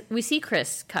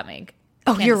Chris coming.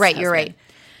 Oh, Candace's you're right.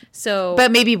 So,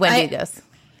 but maybe Wendy goes.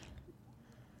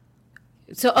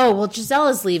 So, Giselle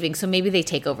is leaving, so maybe they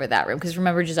take over that room, because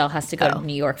remember, Giselle has to go to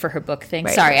New York for her book thing.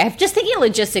 Right. Sorry, I'm just thinking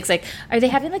logistics. Like, are they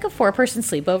having like a 4-person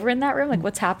sleepover in that room? Like,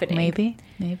 what's happening? Maybe.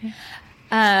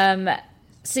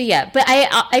 So yeah, but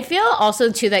I feel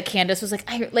also too that Candace was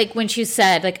like when she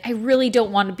said like I really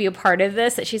don't want to be a part of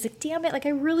this, that she's like, damn it, like I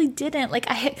really didn't, like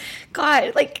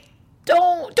God, like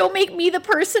don't make me the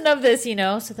person of this, you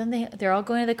know. So then they're all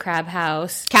going to the crab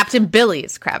house, Captain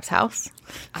Billy's crab's house.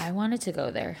 I wanted to go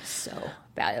there so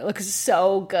bad. It looks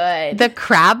so good. The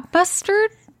crab mustard.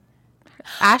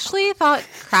 Ashley thought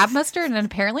crab mustard, and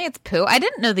apparently it's poo. I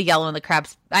didn't know the yellow and the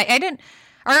crabs. I didn't.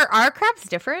 Are crabs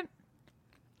different?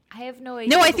 I have no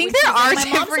idea. No, I think there are my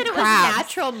different mom said it crabs. was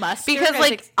natural mustard. Because,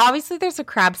 like, obviously there's a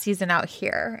crab season out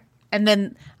here. And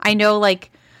then I know,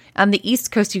 like, on the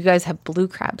East Coast, you guys have blue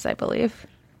crabs, I believe.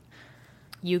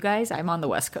 You guys? I'm on the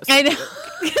West Coast. I know.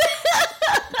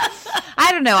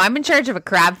 I don't know. I'm in charge of a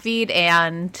crab feed,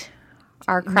 and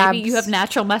our crabs. Maybe you have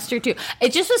natural mustard, too.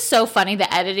 It just was so funny,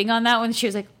 the editing on that one. She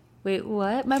was like, wait,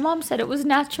 what? My mom said it was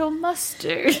natural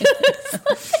mustard.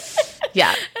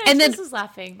 Yeah. And then was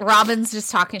laughing. Robin's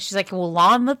just talking. She's like, well,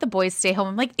 Juan let the boys stay home.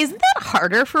 I'm like, isn't that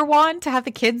harder for Juan to have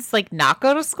the kids, like, not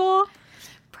go to school?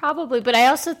 Probably. But I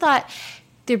also thought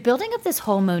they're building up this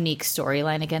whole Monique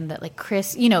storyline again that, like,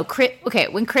 Chris, okay,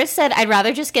 when Chris said, I'd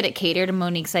rather just get it catered, and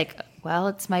Monique's like, well,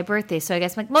 it's my birthday, so I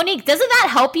guess I'm like, Monique, doesn't that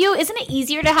help you? Isn't it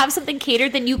easier to have something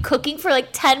catered than you cooking for like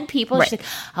 10 people? Right. She's like,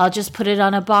 I'll just put it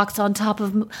on a box on top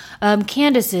of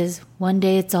Candace's. One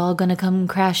day it's all going to come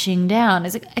crashing down.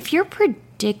 It's like, if you're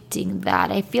predicting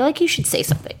that, I feel like you should say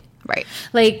something. Right.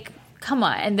 Like, come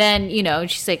on. And then,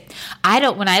 she's like,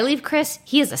 when I leave Chris,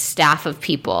 he has a staff of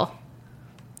people.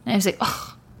 And I was like,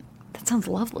 oh, that sounds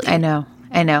lovely. I know.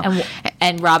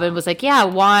 And Robin was like, yeah,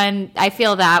 Juan, I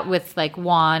feel that with like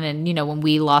Juan, and when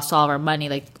we lost all of our money,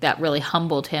 like that really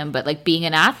humbled him. But like being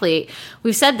an athlete,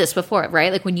 we've said this before,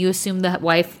 right? Like when you assume the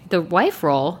wife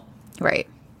role, right,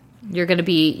 you're gonna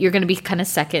be kind of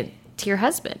second to your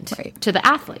husband, right, to the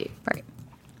athlete, right.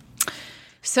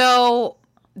 So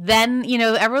then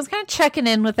everyone's kind of checking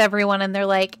in with everyone, and they're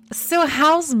like, so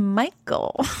how's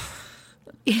Michael?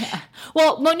 Yeah.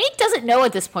 Well, Monique doesn't know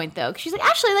at this point, though. She's like,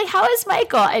 Ashley, like, how is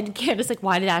Michael? And Candace, like,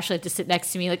 why did Ashley have to sit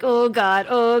next to me? Like, oh,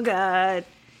 God.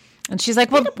 And she's like,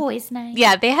 well, they had a boys' night.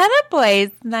 Yeah, they had a boys'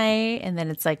 night. And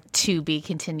then it's like, to be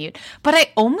continued. But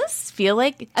I almost feel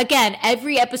like, again,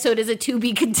 every episode is a to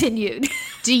be continued.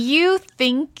 Do you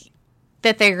think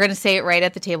that they're going to say it right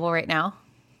at the table right now?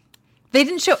 They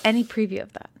didn't show any preview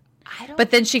of that. I don't. But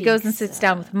then she goes and sits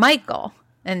down with Michael.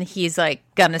 And he's like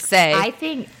gonna say, I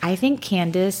think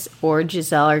Candace or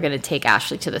Giselle are gonna take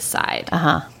Ashley to the side.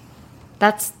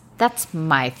 That's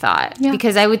my thought. Yeah.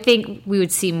 Because I would think we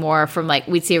would see more from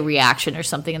we'd see a reaction or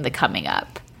something in the coming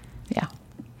up. Yeah,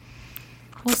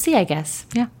 we'll see. I guess.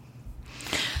 Yeah.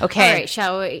 Okay. All right.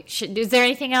 Shall we? Is there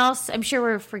anything else? I'm sure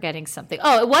we're forgetting something.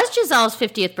 Oh, it was Giselle's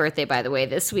 50th birthday, by the way,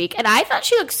 this week, and I thought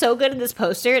she looked so good in this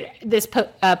poster. This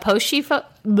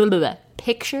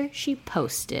picture she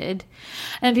posted,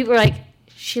 and people were like,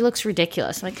 she looks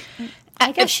ridiculous. I'm like,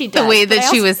 I guess she does. The way that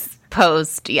she was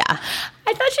posed, yeah.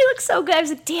 I thought she looked so good. I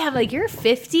was like, damn, like you're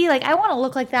 50. Like I want to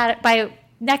look like that by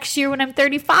next year when I'm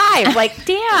 35. Like,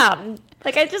 damn.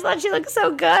 Like I just thought she looked so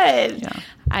good. Yeah.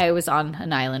 I was on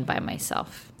an island by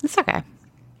myself. It's okay.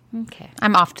 Okay.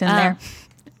 I'm often there.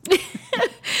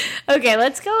 Okay,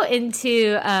 let's go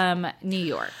into New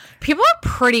York. People are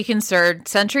pretty concerned.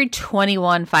 Century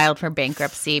 21 filed for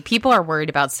bankruptcy. People are worried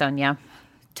about Sonia.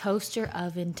 Toaster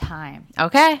oven time.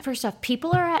 Okay. First off,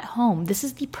 people are at home. This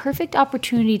is the perfect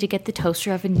opportunity to get the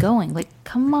toaster oven going. Like,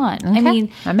 come on. Okay. I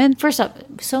mean, I'm in. First off,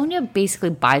 Sonia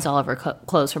basically buys all of her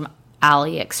clothes from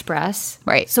AliExpress.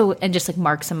 Right. So, and just like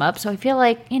marks them up. So I feel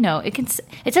like,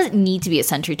 it doesn't need to be a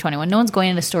Century 21. No one's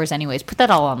going into stores anyways. Put that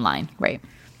all online. Right.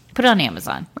 Put it on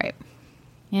Amazon. Right.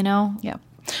 Yeah.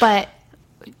 But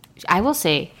I will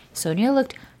say, Sonia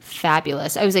looked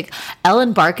fabulous. I was like,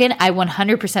 Ellen Barkin, I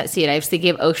 100% see it. I was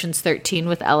thinking of Ocean's 13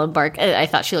 with Ellen Barkin. I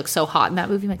thought she looked so hot in that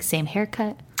movie. Like, same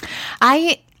haircut.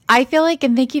 I feel like,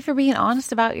 and thank you for being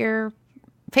honest about your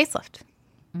facelift.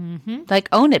 Mm-hmm. Like,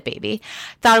 own it, baby.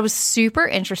 Thought it was super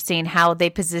interesting how they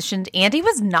positioned. Andy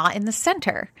was not in the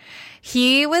center.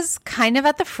 He was kind of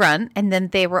at the front, and then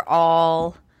they were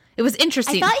all... It was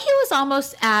interesting. I thought he was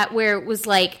almost at where it was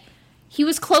like... He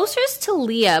was closest to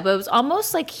Leah, but it was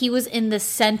almost like he was in the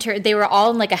center. They were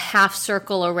all in like a half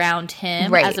circle around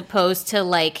him, right, as opposed to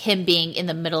like him being in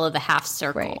the middle of the half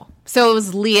circle. Right. So it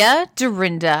was Leah,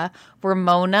 Dorinda,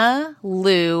 Ramona,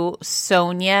 Lou,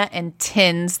 Sonia, and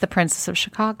Tins, the Princess of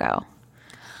Chicago.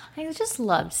 I just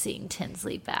loved seeing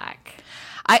Tinsley back.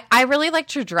 I really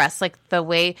liked her dress, like the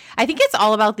way, I think it's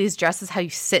all about these dresses, how you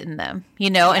sit in them,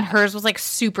 and hers was like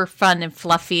super fun and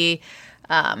fluffy.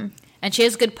 And she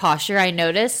has good posture. I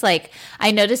noticed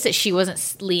that she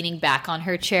wasn't leaning back on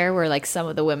her chair where like some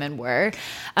of the women were.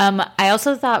 I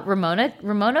also thought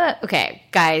Ramona, okay,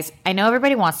 guys, I know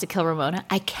everybody wants to kill Ramona.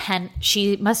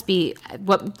 She must be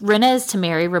what Rinna is to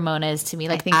Mary, Ramona is to me.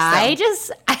 Like, I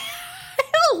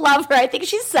love her. I think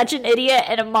she's such an idiot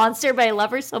and a monster, but I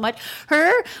love her so much.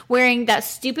 Her wearing that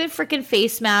stupid freaking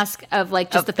face mask of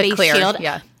like just the face clear shield.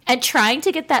 Yeah. And trying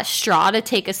to get that straw to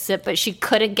take a sip, but she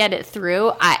couldn't get it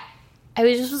through. I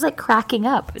was like cracking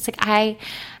up. It's like, I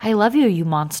love you, you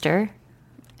monster.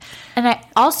 And I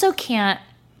also can't,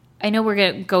 I know we're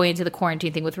going to go into the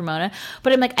quarantine thing with Ramona,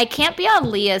 but I'm like, I can't be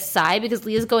on Leah's side because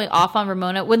Leah's going off on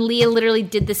Ramona when Leah literally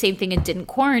did the same thing and didn't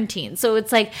quarantine. So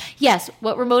it's like, yes,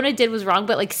 what Ramona did was wrong,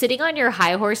 but like sitting on your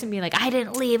high horse and being like, I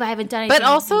didn't leave, I haven't done anything. But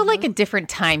also like a different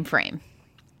time frame.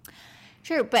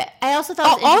 Sure, but I also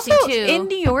thought it was interesting too. In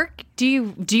New York, do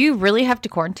you really have to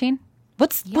quarantine?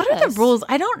 What are the rules?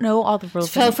 I don't know all the rules.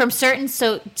 So from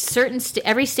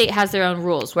every state has their own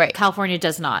rules. Right. California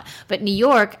does not. But New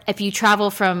York, if you travel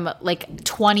from like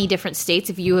 20 different states,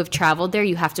 if you have traveled there,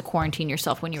 you have to quarantine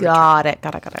yourself when you return. Got it.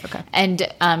 Okay. And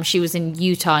she was in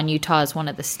Utah, and Utah is one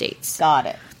of the states. Got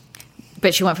it.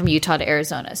 But she went from Utah to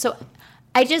Arizona. So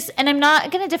and I'm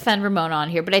not going to defend Ramona on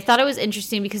here, but I thought it was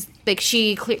interesting because like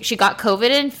she got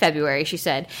COVID in February, she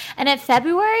said. And in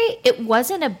February, it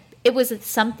was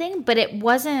something, but it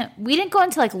wasn't, we didn't go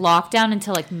into like lockdown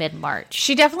until like mid-March.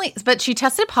 She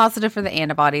tested positive for the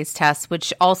antibodies test,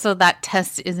 which also that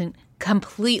test isn't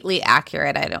completely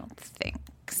accurate, I don't think.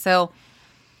 So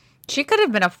she could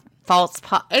have been a false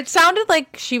it sounded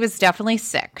like she was definitely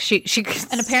sick. She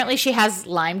and apparently she has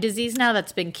Lyme disease now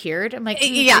that's been cured. I'm like,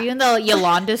 yeah. Are you in the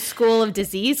Yolanda School of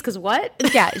Disease? Because what?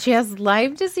 Yeah, she has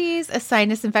Lyme disease, a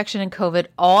sinus infection, and COVID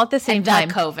all at the same time.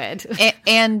 COVID.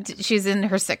 And she's in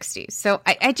her 60s. So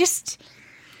I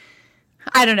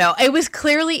don't know. It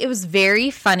was very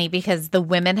funny because the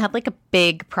women had like a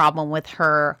big problem with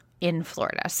her in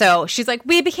Florida. So she's like,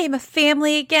 we became a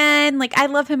family again. Like, I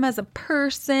love him as a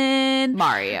person.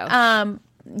 Mario.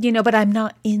 But I'm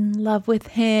not in love with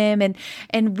him.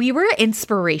 And we were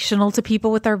inspirational to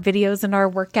people with our videos and our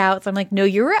workouts. I'm like, no,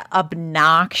 you're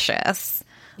obnoxious.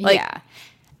 Like, yeah.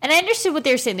 And I understood what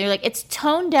they were saying. They're like, it's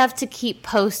tone deaf to keep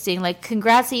posting. Like,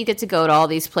 congrats that you get to go to all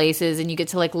these places and you get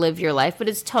to like live your life, but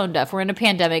it's tone deaf. We're in a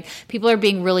pandemic. People are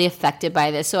being really affected by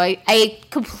this. So I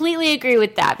completely agree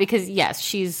with that because yes,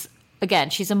 she's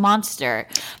a monster.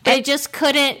 But I just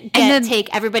couldn't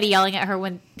take everybody yelling at her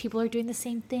when people are doing the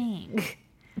same thing.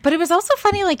 But it was also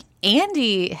funny, like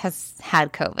Andy has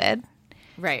had COVID.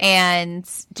 Right. And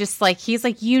just like, he's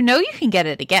like, you can get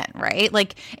it again, right?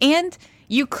 Like, and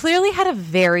you clearly had a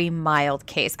very mild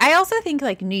case. I also think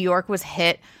like New York was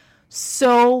hit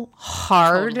so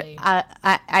hard. Totally.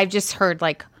 I've just heard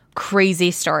like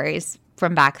crazy stories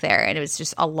from back there, and it was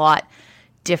just a lot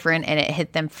different, and it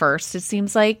hit them first, it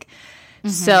seems like. Mm-hmm.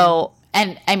 So,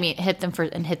 and I mean, hit them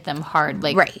first and hit them hard.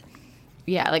 Like, right.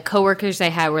 Yeah, like coworkers I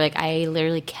had were like, I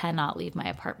literally cannot leave my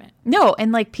apartment. No,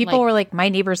 and like people were like, my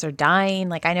neighbors are dying.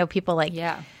 Like I know people like,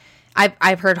 yeah.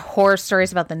 I've heard horror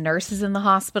stories about the nurses in the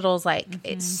hospitals. Like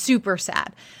it's super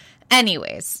sad.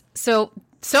 Anyways, so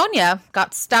Sonia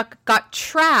got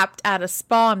trapped at a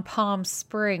spa in Palm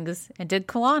Springs and did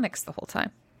colonics the whole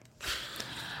time.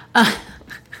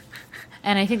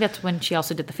 And I think that's when she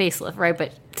also did the facelift, right?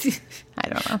 But I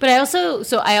don't know.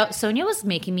 But Sonia was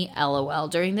making me LOL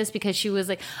during this because she was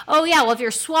like, oh yeah, well if you're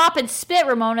swap and spit,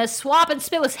 Ramona, swap and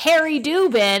spit with Harry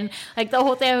Dubin. Like the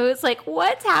whole thing, I was like,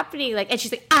 what's happening? Like, and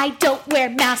she's like, I don't wear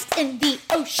masks in the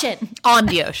ocean. On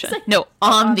the ocean. Like, no,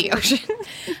 on the ocean.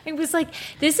 It was like,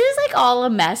 this is like all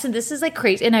a mess and this is like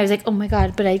crazy. And I was like, oh my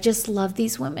God, but I just love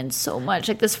these women so much.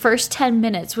 Like this first 10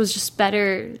 minutes was just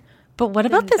better. But what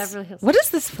about this? What is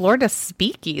this Florida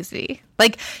speakeasy?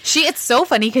 Like it's so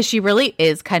funny because she really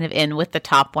is kind of in with the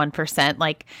top 1%,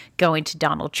 like going to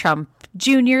Donald Trump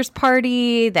Jr.'s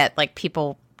party that like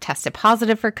people tested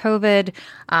positive for COVID.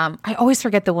 I always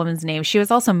forget the woman's name. She was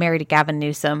also married to Gavin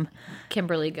Newsom.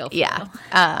 Kimberly Guilfoyle. Yeah.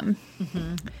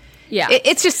 Yeah.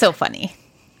 It's just so funny.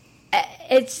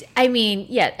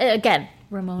 Again,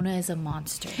 Ramona is a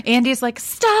monster. Andy's like,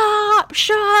 stop,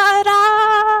 shut up.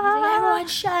 Like, everyone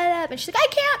shut up. And she's like, I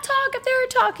can't talk if they're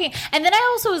talking. And then I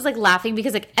also was like laughing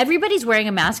because like everybody's wearing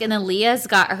a mask and then Leah's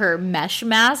got her mesh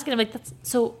mask. And I'm like,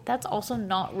 that's also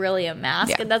not really a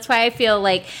mask. Yeah. And that's why I feel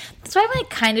like, that's why I'm like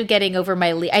kind of getting over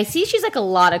my I see she's like a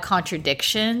lot of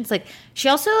contradictions. Like she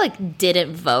also like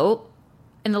didn't vote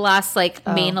in the last like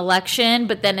main election,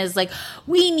 but then is like,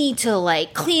 we need to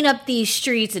like clean up these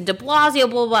streets and de Blasio,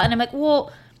 blah, blah. And I'm like,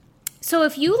 well, so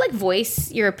if you like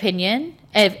voice your opinion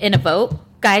in a vote,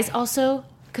 guys, also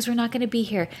because we're not going to be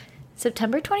here.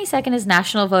 September 22nd is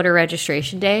National Voter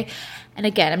Registration Day. And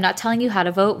again, I'm not telling you how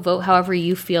to vote. Vote however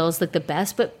you feel is like the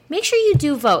best, but make sure you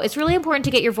do vote. It's really important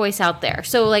to get your voice out there.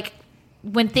 So like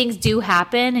when things do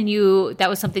happen and that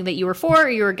was something that you were for or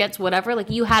you were against, whatever, like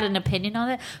you had an opinion on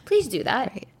it, please do that.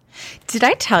 Right. Did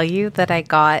I tell you that I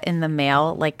got in the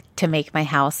mail, like, to make my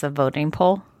house a voting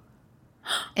poll?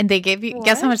 And they gave you,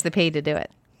 guess how much they paid to do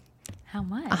it? How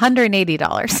much?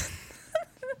 $180.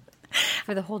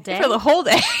 For the whole day? For the whole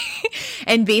day.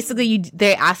 And basically,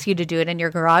 they ask you to do it in your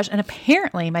garage. And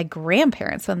apparently, my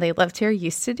grandparents, when they lived here,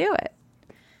 used to do it.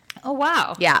 Oh,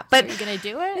 wow. Yeah. But so are you going to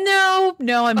do it?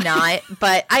 No, I'm not.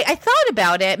 But I thought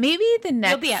about it. Maybe the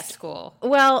next. You'll be at school.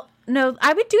 Well, no,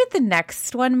 I would do it the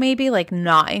next one, maybe, like,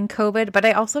 not in COVID. But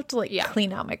I also have to, like,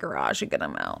 clean out my garage and get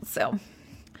them out. So,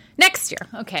 next year.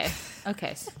 Okay.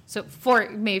 So,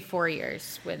 maybe 4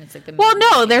 years when it's like the. Well,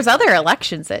 no, there's other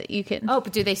elections that you can. Oh,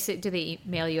 but do they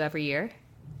mail you every year?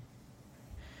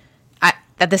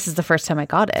 This is the first time I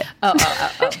got it. Oh.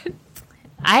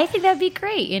 I think that'd be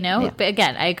great, Yeah. But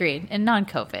again, I agree. And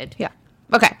non-COVID. Yeah.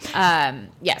 Okay.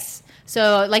 Yes.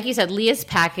 So, like you said, Leah's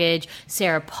package,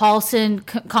 Sarah Paulson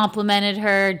complimented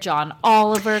her, John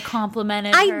Oliver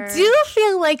complimented her. I do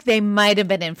feel like they might have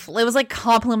been it was like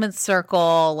compliment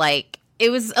circle. Like,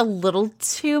 it was a little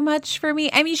too much for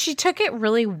me. I mean, she took it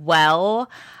really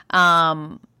well.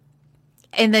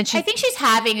 And then I think she's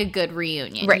having a good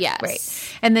reunion. Right, yes.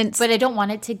 Right. And then, but I don't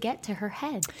want it to get to her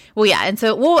head. Well, yeah. And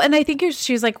so, and I think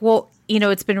she's like, well,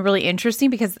 it's been really interesting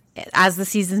because as the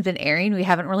season's been airing, we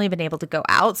haven't really been able to go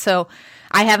out. So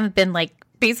I haven't been like,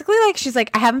 basically like, she's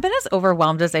like, I haven't been as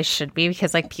overwhelmed as I should be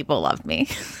because like people love me.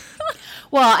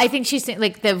 Well, I think she's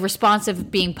like the response of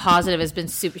being positive has been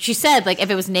super. She said like if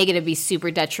it was negative, it'd be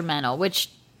super detrimental, which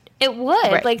it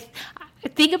would. Right. Like,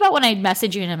 think about when I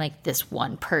message you and I'm like, this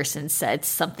one person said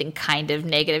something kind of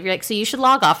negative. You're like, so you should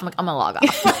log off. I'm like, I'm gonna log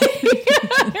off.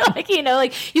 like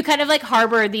you kind of like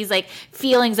harbor these like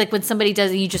feelings like when somebody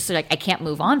does it, you just like, I can't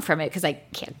move on from it because I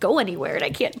can't go anywhere and I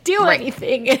can't do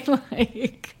anything. And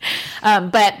like,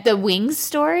 but the wings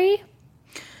story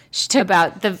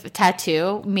about the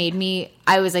tattoo made me.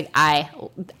 I was like, I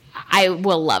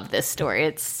will love this story.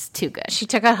 It's too good. She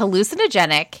took a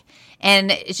hallucinogenic.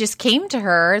 And it just came to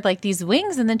her like these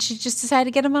wings, and then she just decided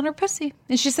to get them on her pussy.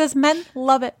 And she says, men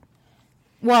love it.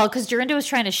 Well, because Dorinda was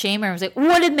trying to shame her. I was like,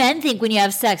 what do men think when you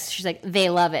have sex? She's like,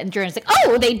 they love it. And Dorinda's like,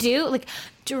 oh, they do? Like,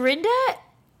 Dorinda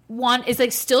is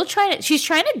like still she's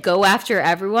trying to go after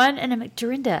everyone. And I'm like,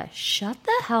 Dorinda, shut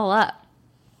the hell up.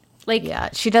 Like, yeah,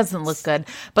 she doesn't look good.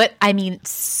 But I mean,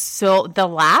 so the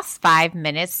last 5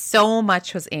 minutes, so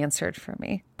much was answered for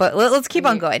me. But let's keep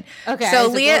on going. Okay. So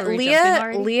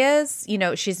Leah's,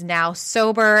 she's now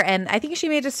sober, and I think she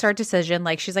made a smart decision.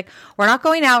 Like, she's like, we're not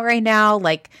going out right now.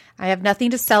 Like, I have nothing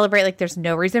to celebrate. Like, there's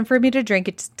no reason for me to drink.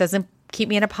 It just doesn't keep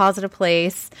me in a positive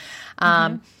place.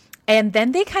 And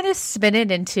then they kind of spin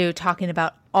it into talking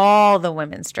about all the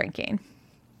women's drinking.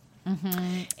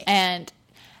 Mm-hmm. And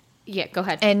yeah, go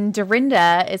ahead. And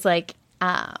Dorinda is like,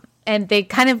 and they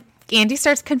kind of, Andy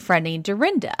starts confronting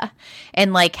Dorinda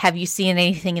and like, have you seen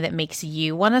anything that makes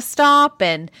you want to stop?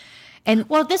 And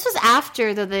well, this was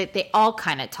after they all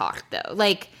kind of talked though.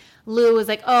 Like Lou was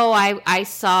like, oh, I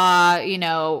saw,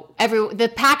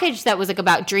 the package that was like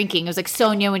about drinking. It was like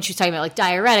Sonia when she was talking about like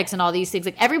diuretics and all these things.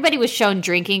 Like everybody was shown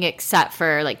drinking except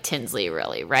for like Tinsley,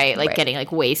 really, right? Like getting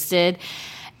like wasted.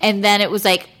 And then it was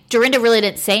like, Dorinda really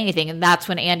didn't say anything, and that's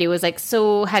when Andy was like,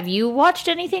 so have you watched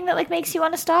anything that like makes you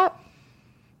want to stop?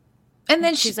 And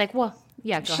then she's like, well,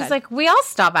 yeah, go ahead. She's like, we all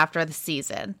stop after the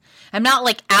season. I'm not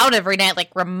like out every night like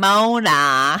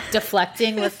Ramona.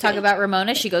 Deflecting. Let's talk about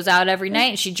Ramona. She goes out every night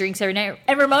and she drinks every night.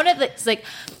 And Ramona is like,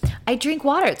 I drink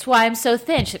water. It's why I'm so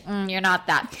thin. She's like, you're not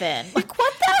that thin. Like,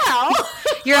 what the hell?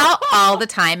 You're out all the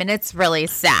time, and it's really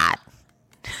sad.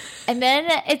 And then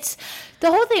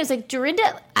the whole thing is like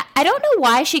Dorinda, I don't know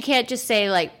why she can't just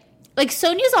say like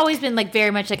Sonia's always been like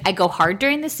very much like I go hard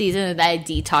during the season and I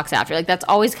detox after. Like that's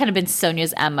always kind of been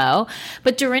Sonia's MO.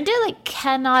 But Dorinda like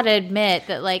cannot admit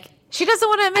that like she doesn't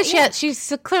want to admit she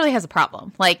clearly has a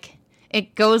problem. Like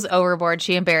it goes overboard.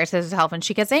 She embarrasses herself and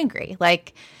she gets angry.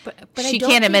 Like but she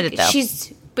can't admit it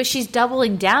though. She's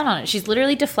doubling down on it. She's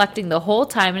literally deflecting the whole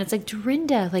time, and it's like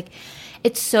Dorinda, like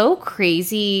it's so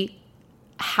crazy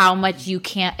how much you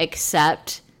can't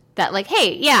accept that like,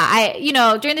 hey, yeah,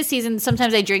 during the season,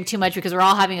 sometimes I drink too much because we're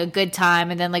all having a good time.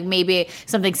 And then like maybe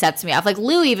something sets me off. Like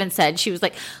Lou even said, she was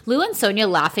like, Lou and Sonia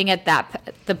laughing at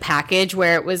the package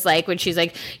where it was like, when she's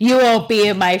like, you won't be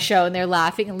in my show. And they're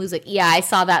laughing. And Lou's like, yeah, I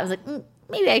saw that. I was like,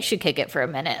 maybe I should kick it for a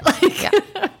minute. Like,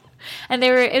 yeah. And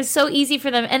it was so easy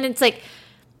for them. And it's like,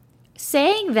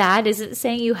 saying that isn't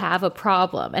saying you have a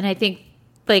problem. And I think,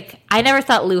 like, I never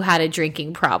thought Lou had a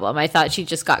drinking problem. I thought she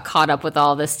just got caught up with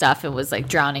all this stuff and was, like,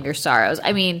 drowning her sorrows.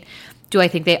 I mean, do I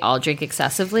think they all drink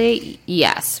excessively?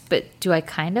 Yes. But do I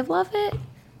kind of love it?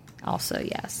 Also,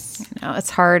 yes. No,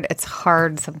 it's hard. It's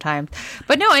hard sometimes.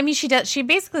 But no, I mean, she does. She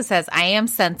basically says, I am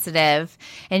sensitive.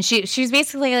 And she's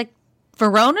basically like,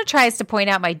 Verona tries to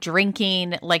point out my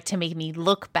drinking, like, to make me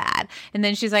look bad. And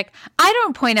then she's like, I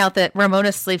don't point out that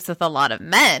Ramona sleeps with a lot of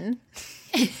men.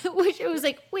 Which it was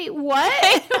like, wait, what?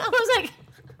 I was like,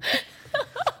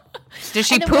 does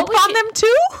she poop on them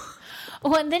too?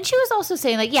 Well, and then she was also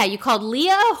saying, like, yeah, you called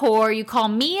Leah a whore, you call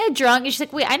me a drunk. And she's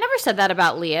like, wait, I never said that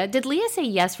about Leah. Did Leah say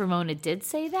yes, Ramona did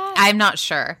say that? I'm not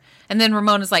sure. And then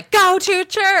Ramona's like, go to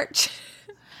church.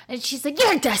 And she's like,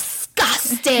 you're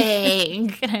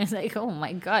disgusting. And I was like, oh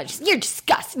my God, you're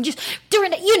disgusting. Just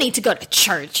Dorinda, you need to go to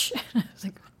church. I was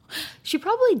like, she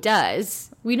probably does.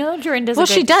 We know Dorinda's well,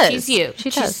 she does. She's you. She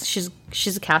does.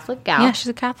 She's a Catholic gal. Yeah, she's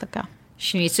a Catholic gal.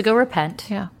 She needs to go repent.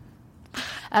 Yeah.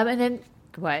 And then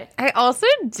what? I also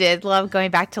did love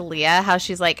going back to Leah, how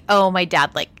she's like, oh, my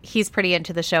dad, like, he's pretty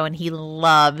into the show and he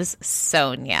loves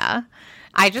Sonia.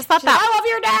 I just thought I love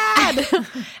your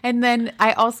dad. And then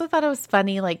I also thought it was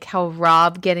funny, like, how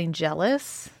Rob getting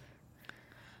jealous.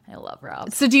 I love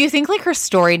Rob. So do you think, like, her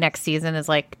story next season is,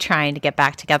 like, trying to get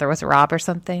back together with Rob or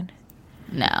something?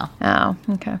 No. Oh,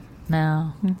 okay.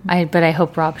 No. But I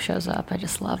hope Rob shows up. I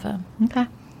just love him. Okay.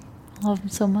 I love him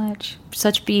so much.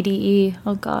 Such BDE.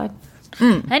 Oh, God.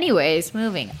 Anyways,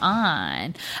 moving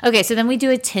on. Okay, so then we do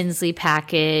a Tinsley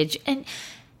package. And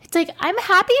it's like, I'm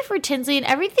happy for Tinsley and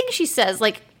everything she says.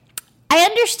 Like, I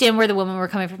understand where the women were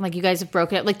coming from. Like, you guys have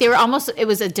broken up. Like, they were almost, it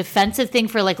was a defensive thing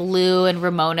for, like, Lou and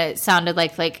Ramona. It sounded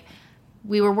like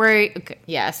we were worried. Okay,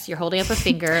 yes, you're holding up a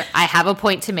finger. I have a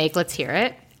point to make. Let's hear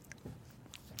it.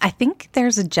 I think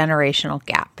there's a generational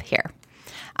gap here.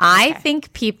 I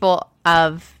think people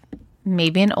of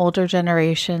maybe an older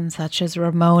generation, such as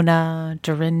Ramona,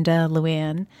 Dorinda,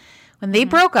 Luann, when they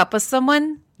broke up with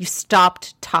someone, you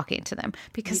stopped talking to them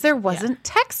because there wasn't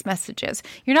text messages.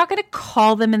 You're not going to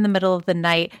call them in the middle of the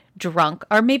night drunk,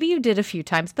 or maybe you did a few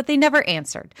times, but they never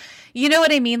answered. You know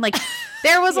what I mean? Like,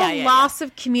 there was a loss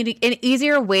of an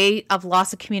easier way of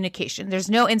loss of communication.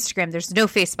 There's no Instagram. There's no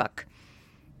Facebook.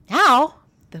 Now,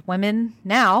 the women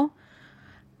now,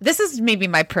 this is maybe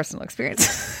my personal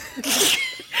experience.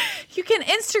 You can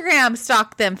Instagram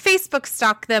stalk them, Facebook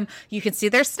stalk them. You can see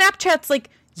their Snapchats. Like,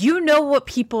 you know what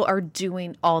people are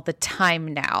doing all the time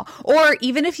now. Or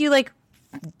even if you, like,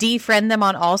 defriend them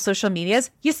on all social medias,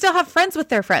 you still have friends with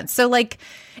their friends. So, like,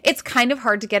 it's kind of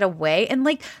hard to get away. And,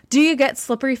 like, do you get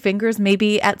slippery fingers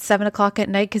maybe at 7 o'clock at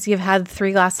night because you've had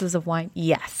 3 glasses of wine?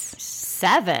 Yes.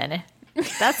 7?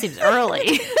 That seems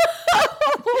early.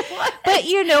 But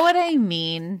you know what I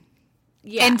mean.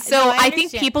 Yeah. And so I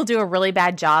think people do a really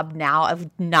bad job now of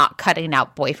not cutting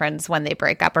out boyfriends when they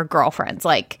break up or girlfriends.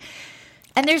 Like,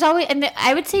 and there's always, and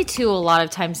I would say too, a lot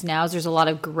of times now there's a lot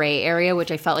of gray area,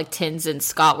 which I felt like Tins and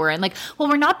Scott were in. Like, well,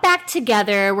 we're not back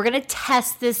together. We're going to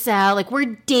test this out. Like,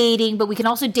 we're dating, but we can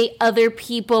also date other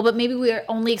people, but maybe we are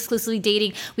only exclusively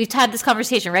dating. We've had this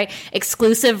conversation, right?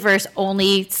 Exclusive versus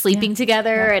only sleeping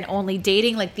together and only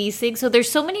dating, like these things. So there's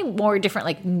so many more different,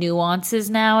 like, nuances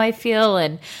now, I feel.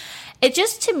 And it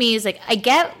just, to me, is like, I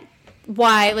get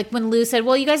why, like, when Lou said,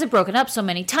 well, you guys have broken up so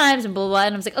many times and blah, blah, blah.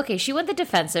 And I was like, okay, she went the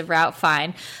defensive route,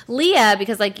 fine. Leah,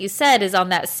 because like you said, is on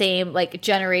that same, like,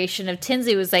 generation of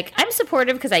Tinsley, was like, I'm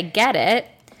supportive because I get it.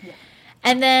 Yeah.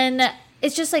 And then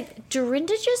it's just like,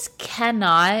 Dorinda just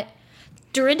cannot.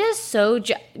 Dorinda is so,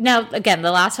 now, again,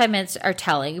 the last 5 minutes are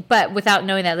telling, but without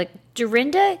knowing that, like,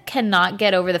 Dorinda cannot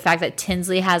get over the fact that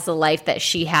Tinsley has the life that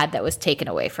she had that was taken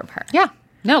away from her. Yeah.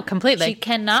 No, completely. She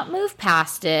cannot move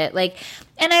past it. Like,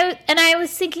 and I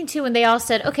was thinking too, when they all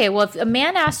said, okay, well, if a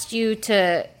man asked you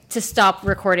to stop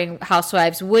recording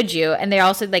Housewives, would you? And they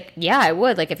all said, like, yeah, I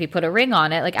would. Like, if you put a ring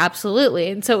on it, like, absolutely.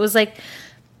 And so it was like,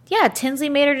 yeah, Tinsley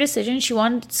made her decision. She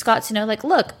wanted Scott to know, like,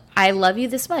 look, I love you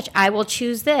this much. I will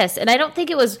choose this. And I don't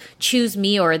think it was choose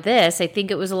me or this. I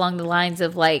think it was along the lines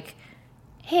of, like,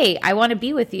 hey, I want to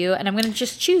be with you, and I'm going to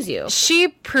just choose you. She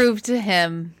proved to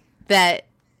him that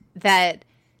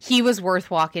he was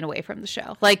worth walking away from the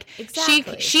show. Like,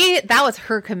 exactly. she that was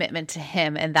her commitment to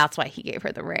him, and that's why he gave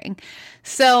her the ring.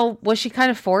 So was she kind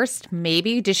of forced?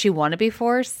 Maybe. Did she want to be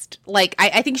forced? Like,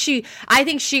 I think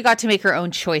she got to make her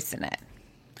own choice in it.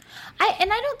 I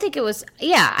don't think it was,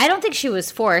 I don't think she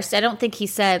was forced. I don't think he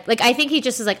said, like, I think he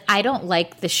just is like, I don't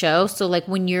like the show. So, like,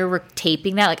 when you're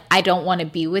taping that, like, I don't want to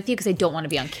be with you because I don't want to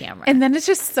be on camera. And then it's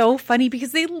just so funny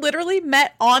because they literally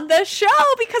met on the show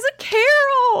because of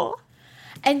Carol.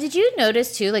 And did you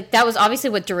notice too, like that was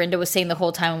obviously what Dorinda was saying the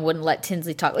whole time and wouldn't let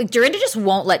Tinsley talk. Like Dorinda just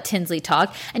won't let Tinsley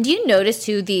talk. And do you notice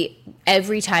too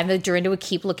every time that Dorinda would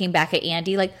keep looking back at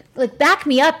Andy, like back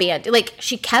me up, Andy. Like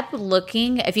she kept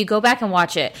looking. If you go back and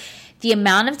watch it, the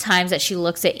amount of times that she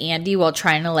looks at Andy while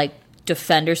trying to like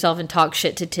defend herself and talk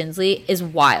shit to Tinsley is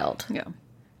wild. Yeah.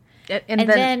 And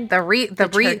then the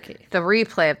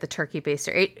replay of the turkey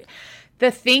baster.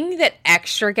 The thing that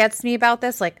extra gets me about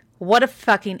this, like, what a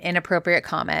fucking inappropriate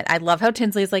comment. I love how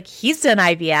Tinsley's like, he's done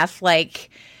IVF. Like,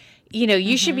 you know,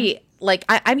 you should be like,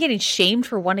 I'm getting shamed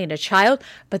for wanting a child.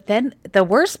 But then the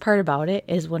worst part about it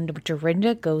is when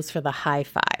Dorinda goes for the high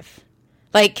five.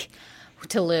 Like,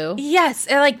 to Lou. Yes.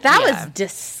 And like, that was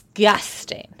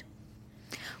disgusting.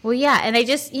 Well, yeah. And I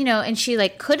just, you know, and she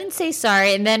like couldn't say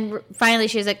sorry. And then finally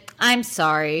she was like, I'm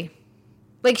sorry.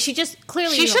 Like, she just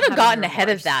clearly. She should have gotten ahead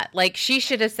of that. Like, she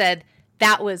should have said,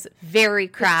 that was very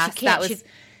crass.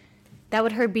 That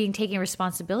would her being taking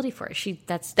responsibility for it.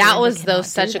 That was though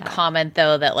such a comment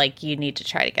though that like you need to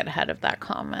try to get ahead of that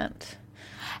comment.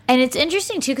 And it's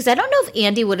interesting too because I don't know if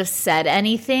Andy would have said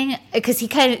anything because he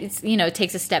kind of, you know,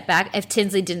 takes a step back. If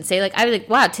Tinsley didn't say, like, I was like,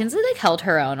 wow, Tinsley like held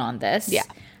her own on this. Yeah,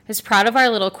 I was proud of our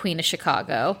little Queen of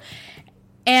Chicago.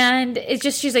 And it's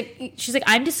just, she's like,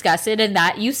 I'm disgusted, and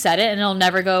that you said it, and it'll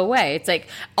never go away. It's like,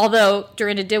 although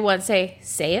Dorinda did once say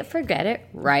it, forget it,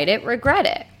 write it, regret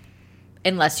it,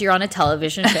 unless you're on a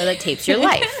television show that tapes your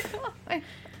life.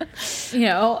 You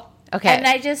know? Okay. And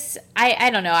I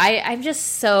don't know. I'm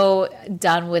just so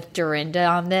done with Dorinda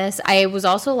on this. I was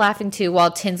also laughing too while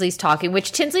Tinsley's talking,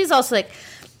 which Tinsley's also like,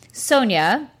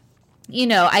 Sonia, you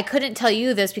know, I couldn't tell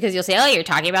you this because you'll say, oh, you're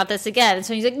talking about this again. And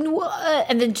Sonia's like, what?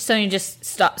 And then Sonia just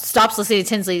stops listening to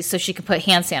Tinsley so she can put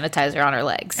hand sanitizer on her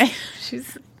legs.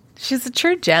 She's a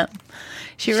true gem.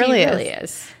 She really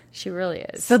is. She really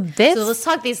is. So let's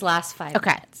talk these last 5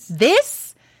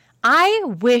 minutes. I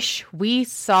wish we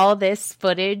saw this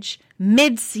footage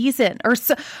mid-season. Or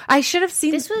so I should have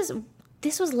seen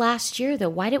This was last year, though.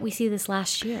 Why didn't we see this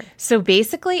last year? So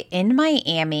basically in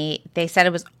Miami, they said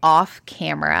it was off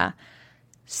camera.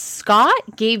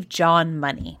 Scott gave John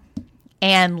money,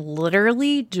 and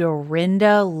literally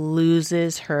Dorinda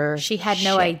loses her She had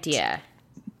no idea.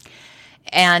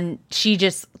 And she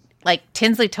just, like,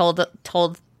 Tinsley told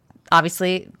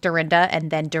obviously Dorinda, and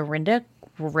then Dorinda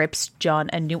rips John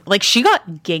a new, like, she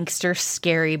got gangster,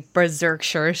 scary,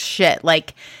 berserker shit.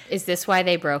 Like, is this why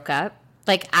they broke up?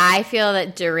 Like, I feel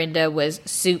that Dorinda was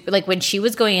super, like, when she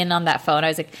was going in on that phone, I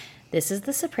was like, this is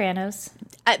The Sopranos.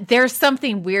 There's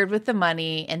something weird with the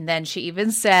money. And then she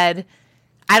even said,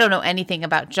 I don't know anything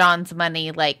about John's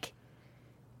money. Like,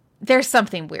 there's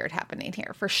something weird happening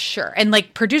here for sure. And,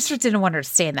 like, producers didn't want her to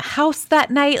stay in the house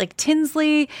that night. Like,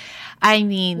 Tinsley, I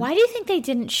mean. Why do you think they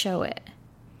didn't show it?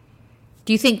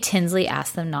 Do you think Tinsley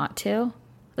asked them not to?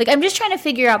 Like, I'm just trying to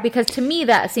figure out, because to me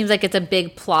that seems like it's a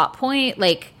big plot point.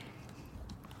 Like,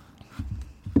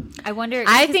 I wonder.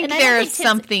 I think there's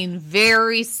something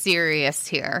very serious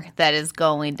here that is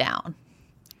going down.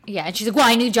 Yeah, and she's like, well,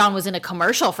 I knew John was in a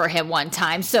commercial for him one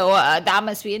time, so that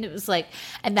must be, and it was like,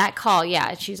 and that call, yeah,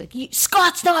 and she's like,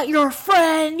 Scott's not your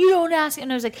friend, you don't ask,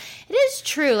 and I was like, it is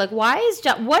true, like, what is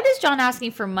John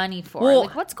asking for money for? Well,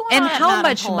 like, what's going on? And how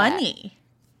much money?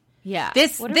 Yeah.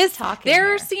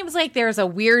 There seems like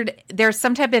there's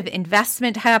some type of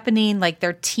investment happening, like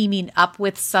they're teaming up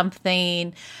with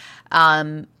something.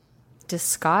 Does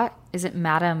Scott, is it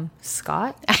Madam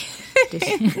Scott?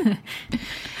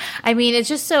 I mean, it's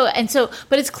just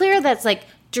but it's clear that's like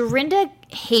Dorinda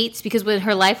hates, because when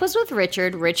her life was with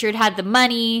Richard had the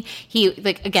money. He,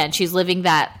 like, again, she's living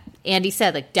that, Andy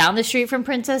said, like, down the street from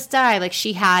Princess Di. Like,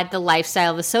 she had the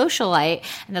lifestyle of a socialite,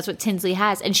 and that's what Tinsley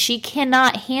has. And she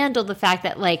cannot handle the fact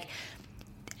that, like,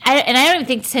 I don't even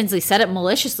think Tinsley said it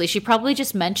maliciously. She probably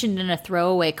just mentioned in a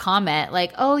throwaway comment,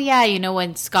 like, oh, yeah, you know,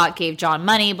 when Scott gave John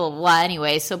money, blah, blah, blah.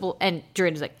 Anyway, and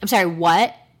Dorinda's like, I'm sorry,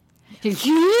 what? You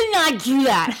did not do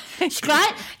that.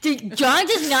 Scott, John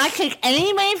does not take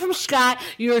any money from Scott.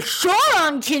 You're so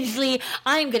wrong, Tinsley.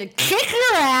 I'm going to kick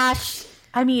your ass.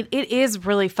 I mean, it is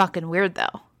really fucking weird,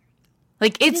 though.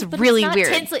 Like, it's really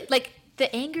weird. Tinsley. Like,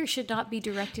 the anger should not be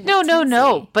directed at Tinsley.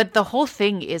 No. But the whole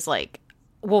thing is, like,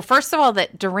 well, first of all,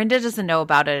 that Dorinda doesn't know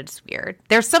about it. It's weird.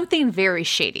 There's something very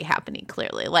shady happening,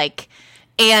 clearly. Like,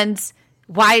 and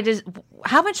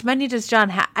how much money does John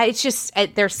have? It's just,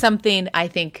 there's something, I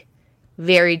think,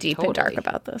 very deep and dark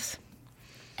about this.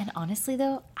 And honestly,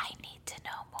 though, I need to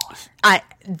know more.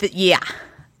 Yeah.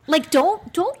 Like,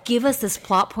 don't give us this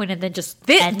plot point and then just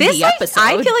end the episode.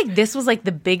 I feel like this was like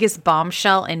the biggest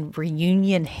bombshell in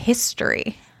reunion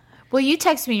history. Well, you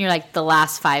texted me and you're like, the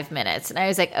last 5 minutes. And I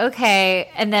was like, okay.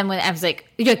 And then when I was like,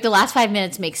 you're like, the last 5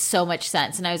 minutes makes so much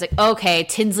sense. And I was like, okay,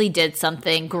 Tinsley did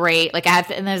something great. Like,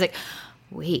 and I was like,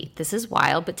 wait, this is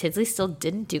wild. But Tinsley still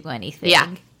didn't do anything.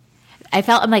 Yeah.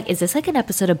 I'm like, is this like an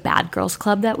episode of Bad Girls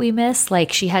Club that we missed?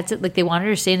 Like, she had to, like, they wanted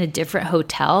her to stay in a different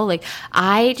hotel. Like,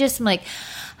 I just am like,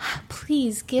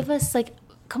 please give us, like,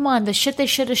 come on, the shit they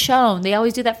should have shown. They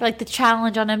always do that for, like, the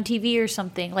challenge on MTV or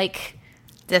something. Like,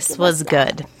 this was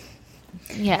good.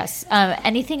 Yes.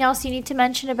 Anything else you need to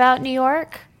mention about New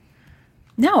York?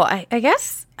 No, I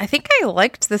guess I think I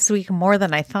liked this week more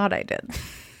than I thought I did.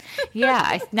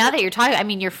 Yeah. Now that you're talking, I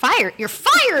mean, you're fired. You're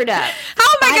fired up. How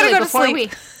am I going to go to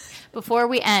sleep? Before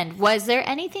we end, was there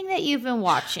anything that you've been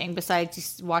watching besides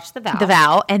just watch The Vow? The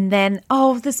Vow. And then,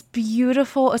 this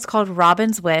beautiful, it's called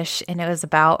Robin's Wish. And it was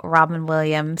about Robin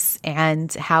Williams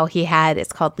and how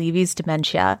it's called Levy's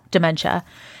Dementia.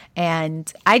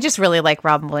 And I just really like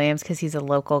Robin Williams because he's a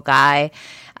local guy.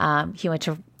 He went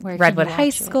to Redwood High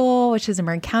School, which is in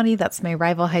Marin County. That's my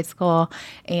rival high school.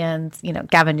 And,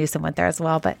 Gavin Newsom went there as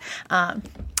well. But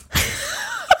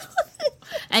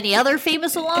any other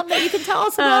famous alum that you can tell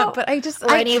us about? But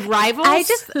any rivals?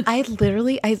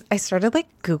 I started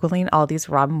like Googling all these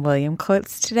Robin Williams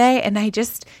quotes today. And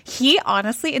he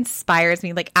honestly inspires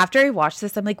me. Like after I watch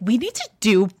this, I'm like, we need to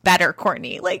do better,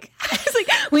 Courtney. Like, I was like,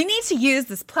 we need to use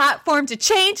this platform to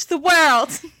change the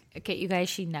world. Okay, you guys,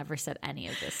 she never said any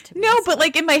of this to me. No, but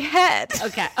like in my head.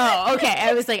 Okay. Oh, okay.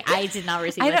 I was like, I did not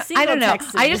receive a single I don't know.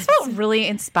 text. I just felt really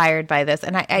inspired by this.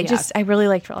 And I really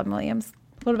liked Robin Williams.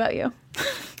 What about you?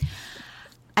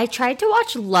 I tried to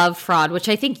watch Love Fraud, which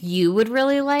I think you would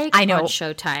really like. I know. On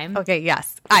Showtime. Okay,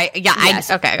 yes. I got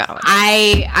it.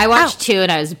 I watched two,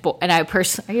 and I was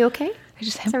are you okay?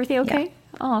 Is everything okay?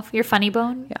 Yeah. Oh, your funny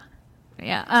bone?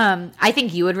 Yeah. I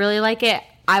think you would really like it.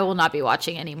 I will not be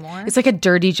watching anymore. It's like a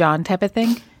Dirty John type of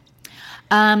thing.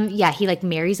 Yeah, he like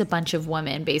marries a bunch of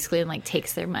women basically and like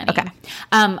takes their money. Okay.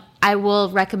 I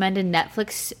will recommend a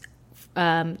Netflix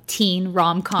teen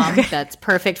rom-com that's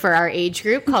perfect for our age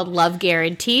group called Love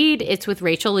Guaranteed. It's with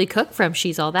Rachel Lee Cook from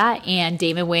She's All That and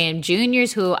Damon Wayans Jr.,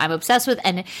 who I'm obsessed with,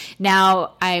 and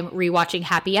now I'm rewatching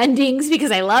Happy Endings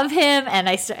because I love him, and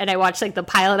I watched like the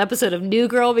pilot episode of New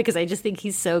Girl because I just think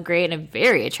he's so great and I'm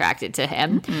very attracted to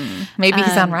him. Mm-hmm. Maybe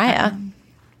he's on Raya.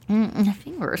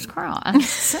 Fingers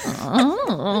crossed.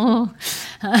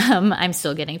 I'm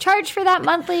still getting charged for that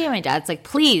monthly. And my dad's like,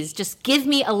 please, just give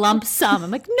me a lump sum.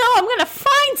 I'm like, no, I'm going to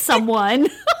find someone.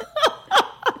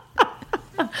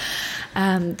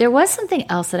 There was something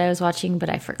else that I was watching, but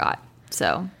I forgot.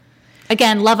 So,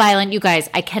 again, Love Island, you guys,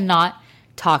 I cannot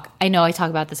talk. I know I talk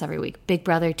about this every week. Big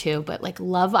Brother too, but like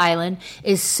Love Island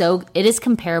it is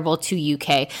comparable to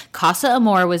UK. Casa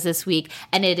Amor was this week,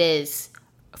 and it is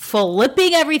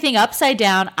flipping everything upside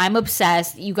down. I'm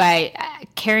obsessed. You guys,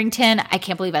 Carrington, I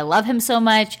can't believe I love him so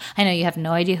much. I know you have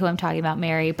no idea who I'm talking about,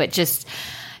 Mary, but just,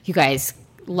 you guys,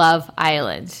 Love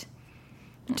Island.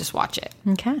 Just watch it.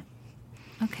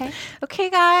 Okay,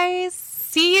 guys.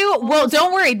 See you. Well,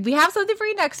 don't worry. We have something for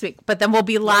you next week, but then we'll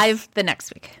be live the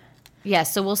next week.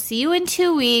 Yes, so we'll see you in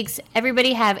 2 weeks.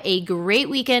 Everybody have a great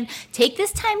weekend. Take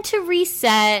this time to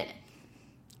reset.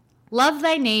 Love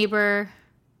thy neighbor.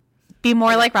 Be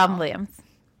more like Robin Williams.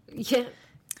 Yeah.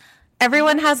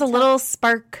 Everyone has a little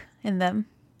spark in them.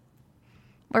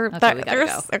 We gotta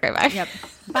go. Okay, bye. Yep.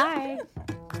 Bye.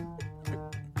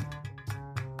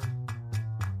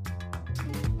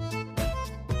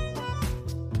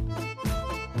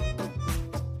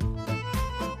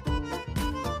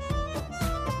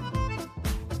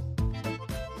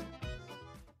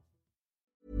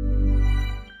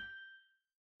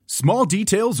 Small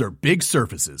details are big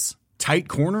surfaces. Tight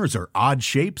corners are odd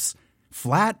shapes.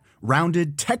 Flat,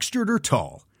 rounded, textured, or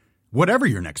tall. Whatever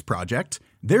your next project,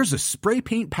 there's a spray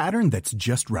paint pattern that's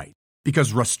just right.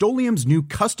 Because Rust-Oleum's new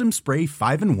Custom Spray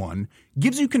 5-in-1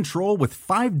 gives you control with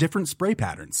 5 different spray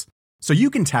patterns. So you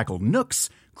can tackle nooks,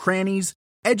 crannies,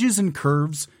 edges, and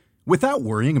curves without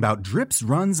worrying about drips,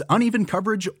 runs, uneven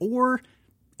coverage, or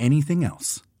anything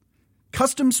else.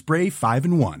 Custom Spray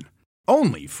 5-in-1.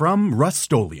 Only from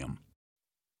Rust-Oleum.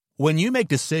 When you make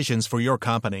decisions for your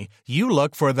company, you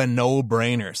look for the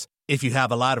no-brainers. If you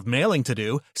have a lot of mailing to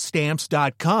do,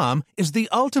 Stamps.com is the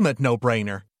ultimate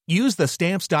no-brainer. Use the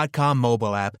Stamps.com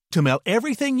mobile app to mail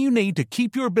everything you need to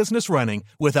keep your business running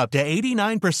with up to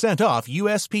 89% off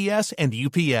USPS and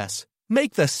UPS.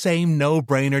 Make the same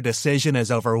no-brainer decision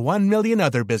as over 1 million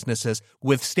other businesses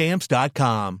with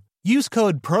Stamps.com. Use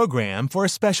code PROGRAM for a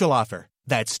special offer.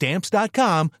 That's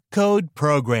Stamps.com, code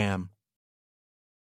PROGRAM.